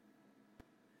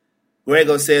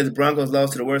 Grego says the Broncos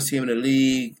lost to the worst team in the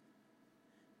league.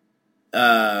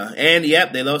 And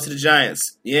yep, they lost to the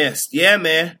Giants. Yes, yeah,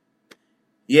 man.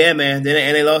 And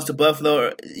they lost to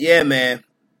Buffalo. Yeah, man.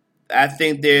 I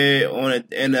think they're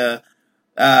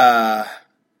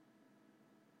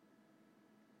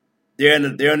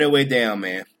they're on their way down,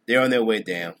 man. They're on their way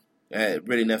down.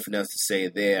 Really nothing else to say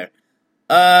there.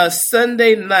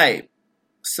 Sunday night.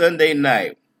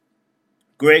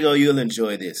 Grego, you'll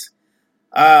enjoy this.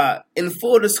 In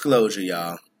full disclosure,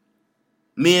 y'all,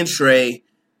 me and Trey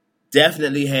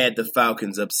definitely had the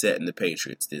Falcons upsetting the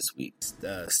Patriots this week,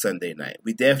 Sunday night.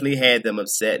 We definitely had them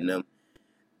upsetting them.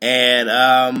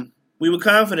 And we were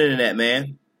confident in that,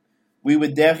 man. We were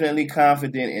definitely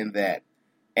confident in that.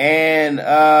 And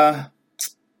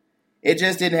it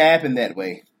just didn't happen that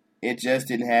way.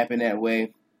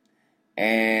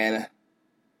 And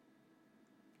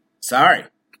sorry.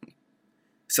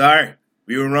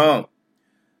 We were wrong.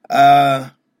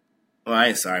 I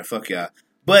ain't sorry. Fuck y'all.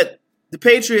 But the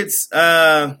Patriots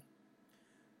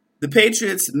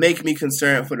make me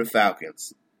concerned for the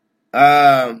Falcons.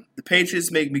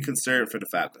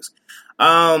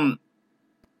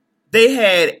 They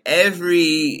had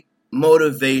every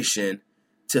motivation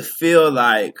to feel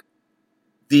like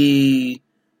they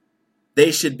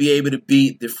should be able to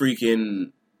beat the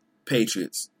freaking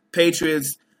Patriots.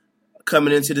 Patriots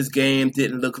coming into this game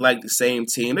didn't look like the same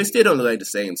team. They still don't look like the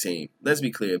same team. Let's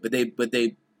be clear. But they put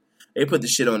the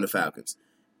shit on the Falcons.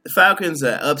 The Falcons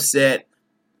are upset.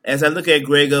 As I look at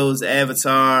Grego's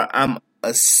avatar,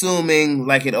 assuming,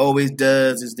 like it always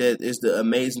does, is that it's the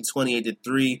amazing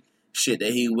 28-3 shit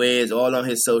that he wears all on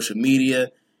his social media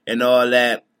and all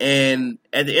that. And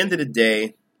at the end of the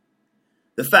day,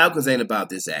 the Falcons ain't about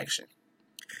this action.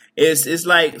 It's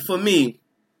like, for me,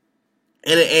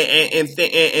 and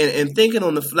thinking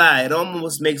on the fly, it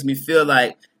almost makes me feel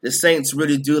like the Saints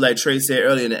really do, like Trey said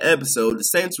earlier in the episode, the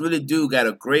Saints really do got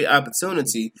a great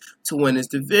opportunity to win this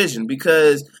division.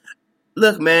 Because,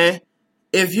 look, man,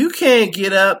 if you can't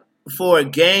get up for a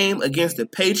game against the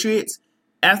Patriots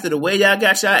after the way y'all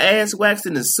got y'all ass waxed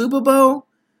in the Super Bowl,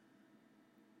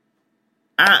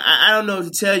 I don't know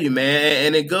what to tell you, man.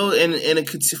 And it goes,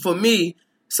 for me,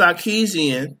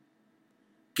 Sarkisian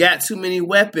got too many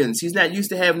weapons. He's not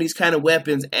used to having these kind of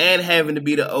weapons and having to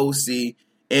be the OC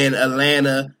in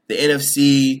Atlanta, the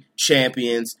NFC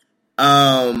champions.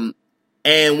 And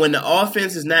when the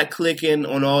offense is not clicking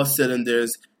on all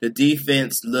cylinders, the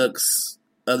defense looks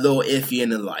a little iffy in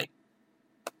the light.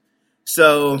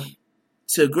 So,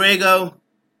 to Grego,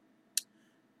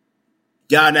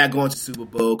 y'all not going to Super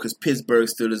Bowl because Pittsburgh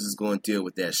Steelers is going to deal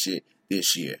with that shit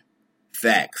this year.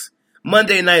 Facts.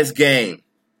 Monday night's game.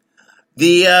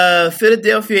 The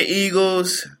Philadelphia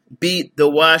Eagles beat the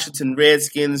Washington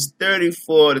Redskins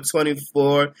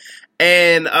 34-24.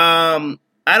 And I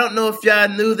don't know if y'all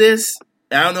knew this.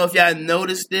 I don't know if y'all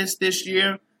noticed this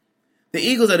year. The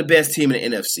Eagles are the best team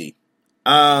in the NFC.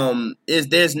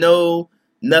 There's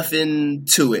nothing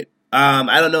to it.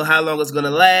 I don't know how long it's going to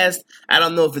last. I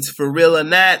don't know if it's for real or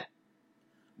not.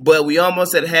 But we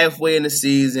almost at halfway in the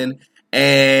season.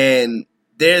 And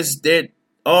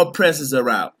all presses are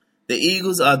out. The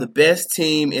Eagles are the best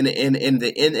team in the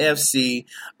NFC.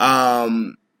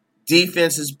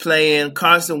 Defense is playing.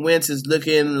 Carson Wentz is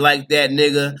looking like that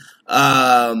nigga.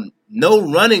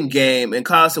 No running game, and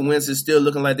Carson Wentz is still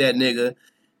looking like that nigga.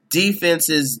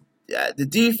 The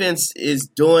defense is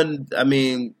doing. I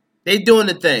mean, they doing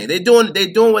the thing. They doing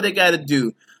what they got to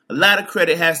do. A lot of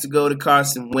credit has to go to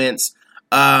Carson Wentz.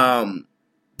 They're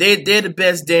the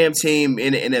best damn team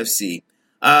in the NFC.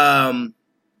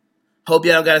 Hope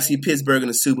y'all don't got to see Pittsburgh in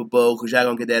the Super Bowl because y'all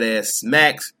going to get that ass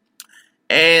smacked.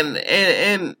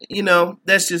 And you know,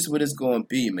 that's just what it's going to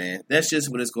be, man. That's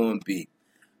just what it's going to be.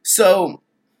 So,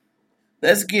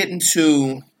 let's get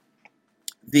into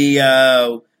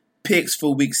the picks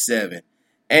for Week 7.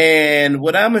 And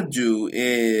what I'm going to do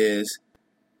is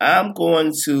I'm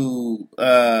going to,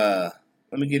 let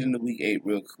me get into Week 8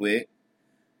 real quick.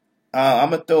 I'm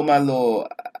going to throw my little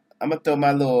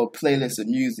playlist of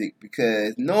music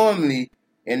because normally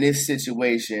in this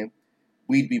situation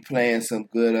we'd be playing some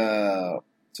good old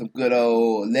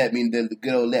let me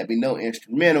know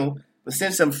instrumental. But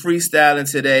since I'm freestyling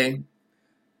today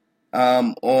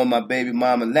on my baby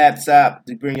mama laptop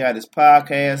to bring y'all this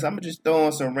podcast, I'm just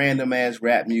throwing some random ass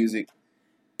rap music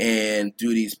and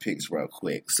do these picks real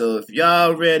quick. So if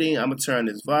y'all ready, I'm gonna turn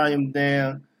this volume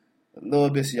down a little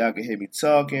bit so y'all can hear me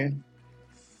talking.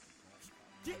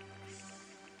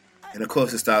 And of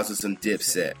course, it starts with some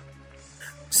Dipset.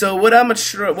 So what I'm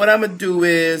gonna do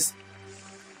is,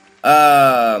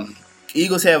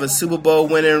 Eagles have a Super Bowl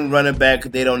winning running back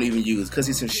they don't even use because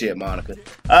he's some shit, Monica.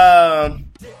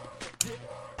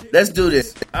 Let's do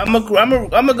this. I'm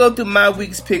gonna go through my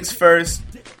week's picks first.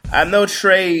 I know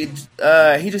Trey.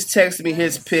 He just texted me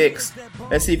his picks.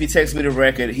 Let's see if he texted me the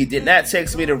record. He did not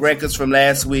text me the records from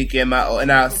last week and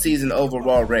our season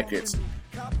overall records,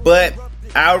 but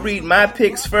I'll read my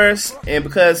picks first, and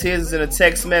because his is in a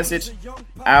text message,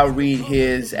 I'll read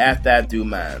his after I do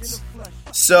mine.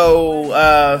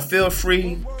 So, feel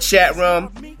free, chat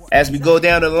room, as we go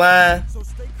down the line,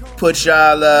 put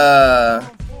y'all, oh,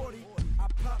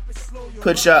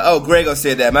 Grego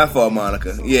said that, my fault,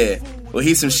 Monica. Yeah, well,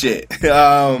 he's some shit. We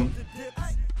gonna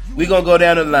go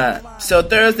down the line. So,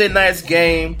 Thursday night's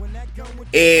game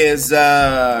is,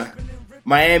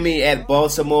 Miami at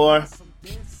Baltimore.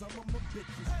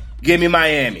 Give me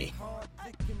Miami.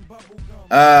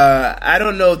 I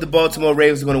don't know if the Baltimore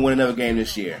Ravens are going to win another game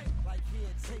this year.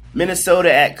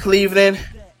 Minnesota at Cleveland.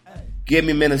 Give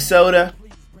me Minnesota.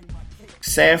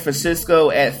 San Francisco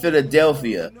at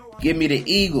Philadelphia. Give me the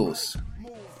Eagles.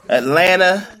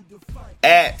 Atlanta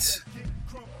at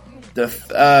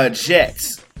the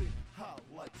Jets.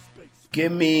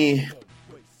 Give me...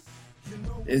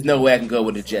 There's no way I can go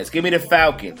with the Jets. Give me the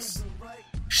Falcons.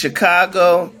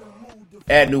 Chicago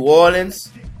at New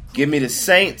Orleans. Give me the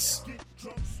Saints.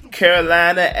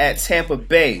 Carolina at Tampa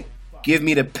Bay. Give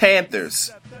me the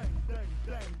Panthers.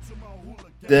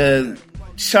 The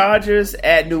Chargers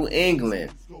at New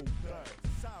England.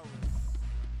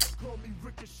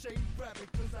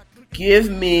 Give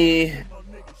me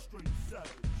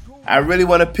I really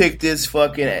want to pick this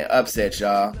fucking upset,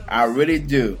 y'all. I really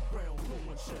do.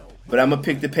 But I'm going to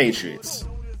pick the Patriots.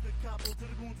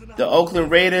 The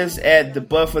Oakland Raiders at the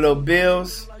Buffalo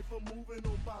Bills.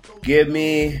 Give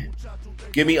me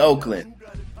Oakland.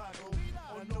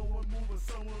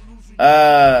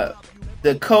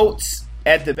 The Colts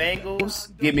at the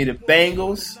Bengals. Give me the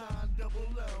Bengals.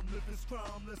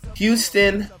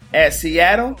 Houston at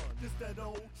Seattle.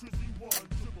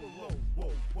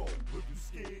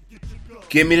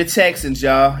 Give me the Texans,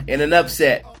 y'all, in an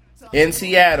upset. In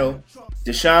Seattle,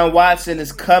 Deshaun Watson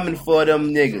is coming for them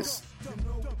niggas.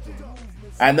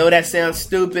 I know that sounds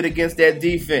stupid against that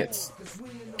defense.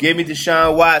 Give me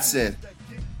Deshaun Watson.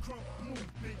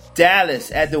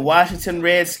 Dallas at the Washington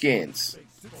Redskins.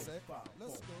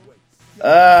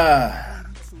 That's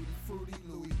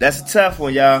a tough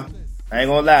one, y'all. I ain't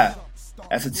gonna lie.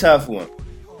 That's a tough one.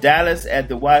 Dallas at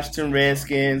the Washington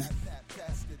Redskins.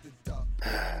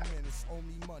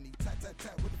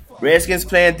 Redskins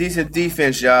playing decent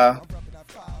defense, y'all.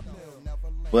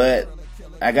 But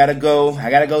I gotta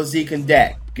go Zeke and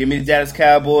Dak. Give me the Dallas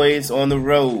Cowboys on the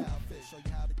road.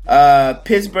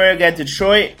 Pittsburgh at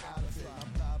Detroit.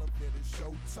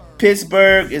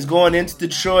 Pittsburgh is going into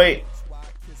Detroit,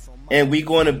 and we're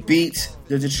going to beat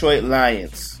the Detroit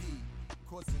Lions.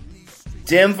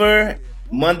 Denver,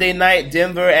 Monday night,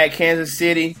 Denver at Kansas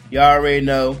City. Y'all already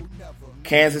know.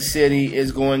 Kansas City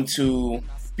is going to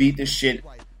beat the shit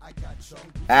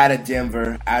out of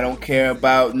Denver. I don't care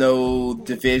about no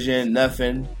division,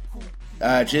 nothing.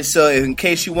 Just so in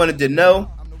case you wanted to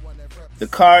know, the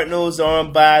Cardinals are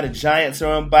on bye, the Giants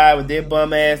are on bye with their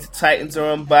bum ass, the Titans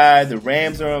are on bye, the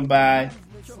Rams are on bye,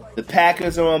 the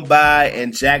Packers are on bye,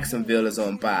 and Jacksonville is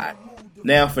on bye.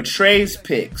 Now for Trey's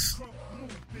picks.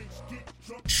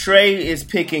 Trey is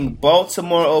picking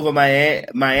Baltimore over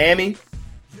Miami,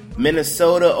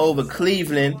 Minnesota over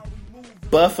Cleveland,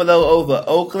 Buffalo over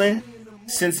Oakland,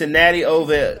 Cincinnati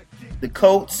over the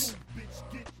Colts,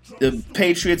 the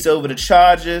Patriots over the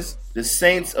Chargers, the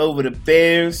Saints over the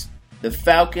Bears, the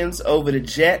Falcons over the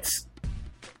Jets,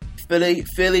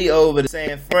 Philly over the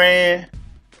San Fran,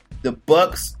 the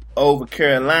Bucks over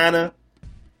Carolina,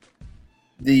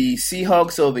 the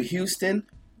Seahawks over Houston,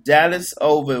 Dallas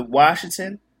over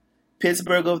Washington,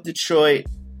 Pittsburgh over Detroit,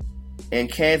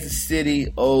 and Kansas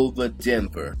City over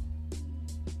Denver.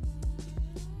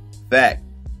 Fact.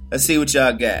 Let's see what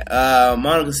y'all got.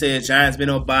 Monica said Giants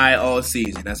been on bye all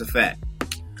season. That's a fact.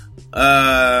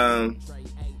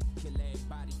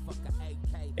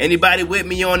 Anybody with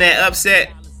me on that upset?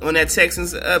 On that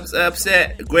Texans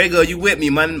upset? Grego, you with me?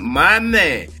 My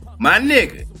man. My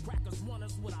nigga.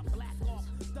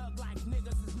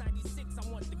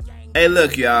 Hey,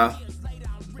 look, y'all.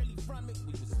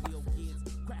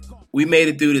 We made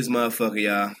it through this motherfucker,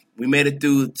 y'all. We made it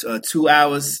through 2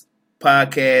 hours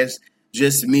podcast.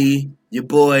 Just me, your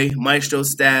boy, Maestro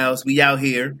Styles. We out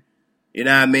here. You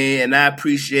know what I mean? And I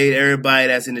appreciate everybody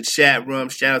that's in the chat room.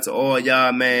 Shout out to all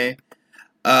y'all, man.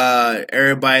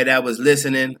 Everybody that was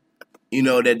listening, you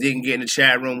know, that didn't get in the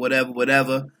chat room,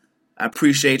 whatever. I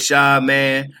appreciate y'all,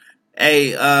 man.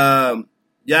 Hey, y'all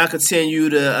continue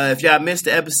to, if y'all missed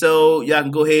the episode, y'all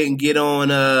can go ahead and get on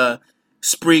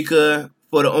Spreaker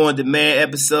for the on-demand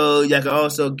episode. Y'all can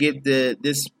also get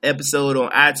this episode on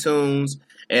iTunes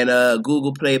and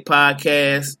Google Play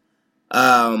Podcast.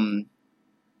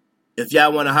 If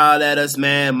y'all want to holler at us,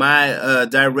 man, my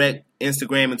direct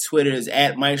Instagram and Twitter is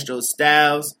at Maestro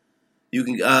Styles. You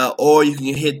can or you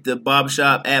can hit the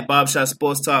barbershop at Barbershop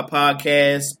Sports Talk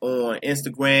Podcast on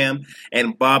Instagram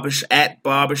and at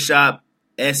Barbershop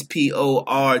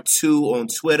SPOR2 on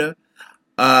Twitter.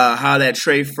 Holler at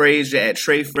Trey Frazier at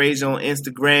Trey Frazier on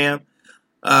Instagram.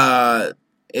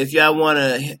 If y'all want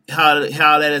to holler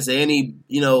at us at any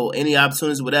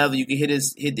opportunities, whatever, you can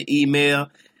hit the email,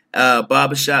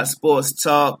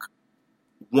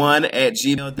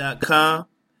 barbershopsportstalk1@gmail.com.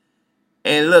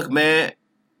 And look, man,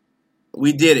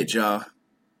 we did it, y'all.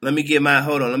 Let me give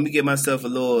myself a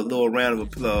little round of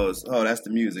applause. Oh, that's the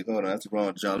music. Hold on, that's the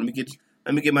wrong John. Let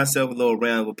me give myself a little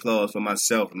round of applause for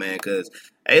myself, man. Cause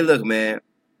hey, look, man,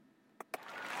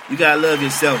 you gotta love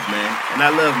yourself, man, and I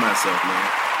love myself, man.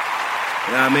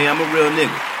 You know what I mean? I'm a real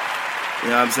nigga. You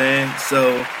know what I'm saying?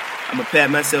 So I'm gonna pat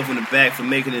myself on the back for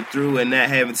making it through and not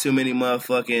having too many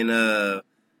motherfucking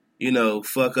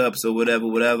fuck ups or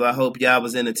whatever. I hope y'all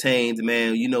was entertained,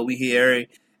 man. You know, we here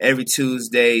every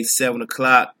Tuesday, 7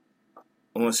 o'clock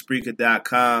on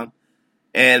Spreaker.com.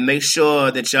 And make sure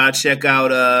that y'all check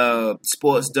out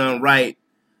Sports Done Right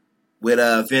with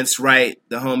Vince Wright.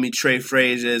 The homie Trey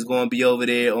Frazier is going to be over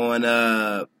there on,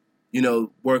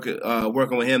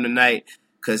 working with him tonight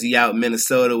because he out in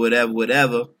Minnesota,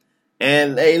 whatever.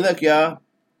 And hey, look, y'all.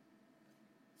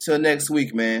 Till next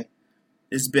week, man.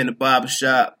 It's been the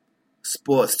Barbershop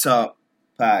Sports Talk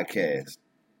Podcast.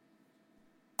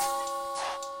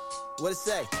 What it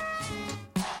say?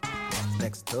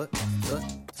 Next to it, to it.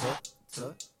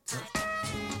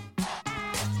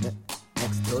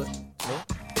 Next to it,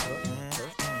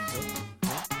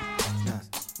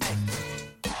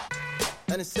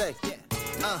 Let it say,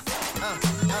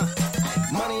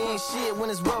 Money ain't shit when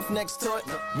it's wealth next to it.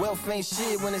 Wealth ain't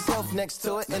shit when it's health next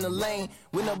to it. In the lane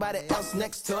with nobody else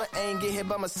next to it. Ain't get hit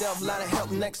by myself, lot of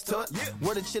help next to it.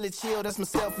 Word of chilly chill, that's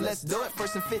myself, let's do it.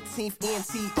 First and 15th,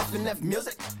 ENT, F&F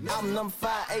music. Album number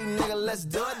 5, 8, nigga, let's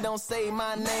do it. Don't say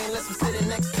my name unless I'm sitting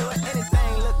next to it.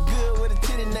 Anything look good with a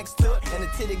titty next to it. And the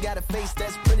titty got a face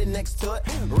that's pretty next to it.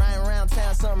 Riding around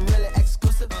town, something really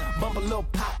exclusive. Bump a little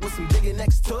pop with some biggie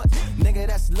next to it. Nigga,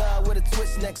 that's love with a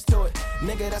twist next to it.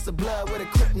 Nigga, that's a blood with a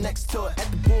crip next to it. At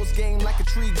the Bulls game like a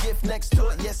tree gift next to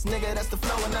it. Yes, nigga, that's the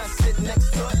flow and I sit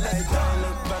next to it. Let's go.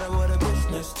 Look better with a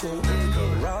bitch next to it.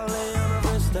 Raleigh on the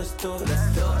wrist, let's do it.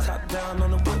 Top down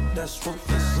on the whip, that's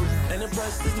ruthless. And the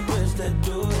breast is the bitch that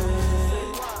do it.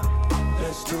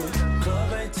 Let's do it.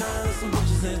 Club ain't turn, some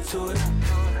bitches into it.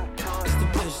 It's the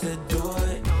bitch that do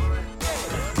it.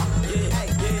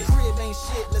 Crib ain't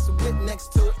shit, let's whip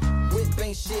next to it. Whip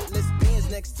ain't shit, let's Benz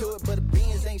next to it. But a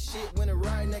Benz ain't shit when a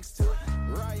Rari next to it.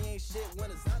 Rari ain't shit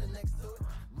when a Honda next to it.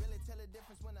 Really tell the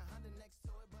difference when a Honda next to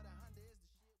it. But a Honda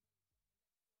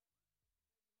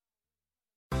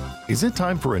is Is it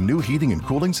time for a new heating and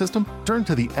cooling system? Turn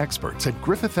to the experts at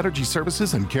Griffith Energy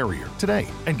Services and Carrier today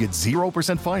and get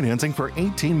 0% financing for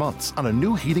 18 months on a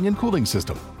new heating and cooling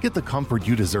system. Get the comfort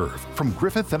you deserve from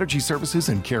Griffith Energy Services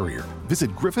and Carrier.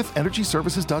 Visit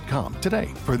griffithenergyservices.com today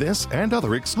for this and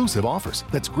other exclusive offers.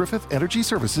 That's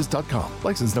griffithenergyservices.com.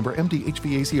 License number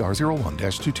MDHVACR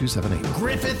 01-2278.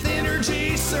 Griffith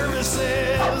Energy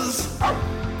Services.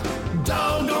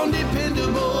 Doggone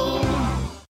dependable.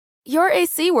 Your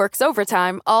AC works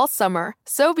overtime all summer,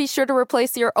 so be sure to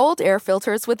replace your old air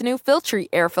filters with new Filtrete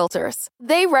air filters.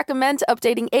 They recommend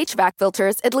updating HVAC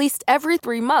filters at least every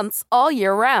 3 months all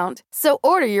year round. So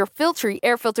order your Filtrete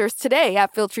air filters today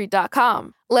at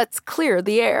Filtrete.com. Let's clear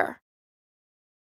the air.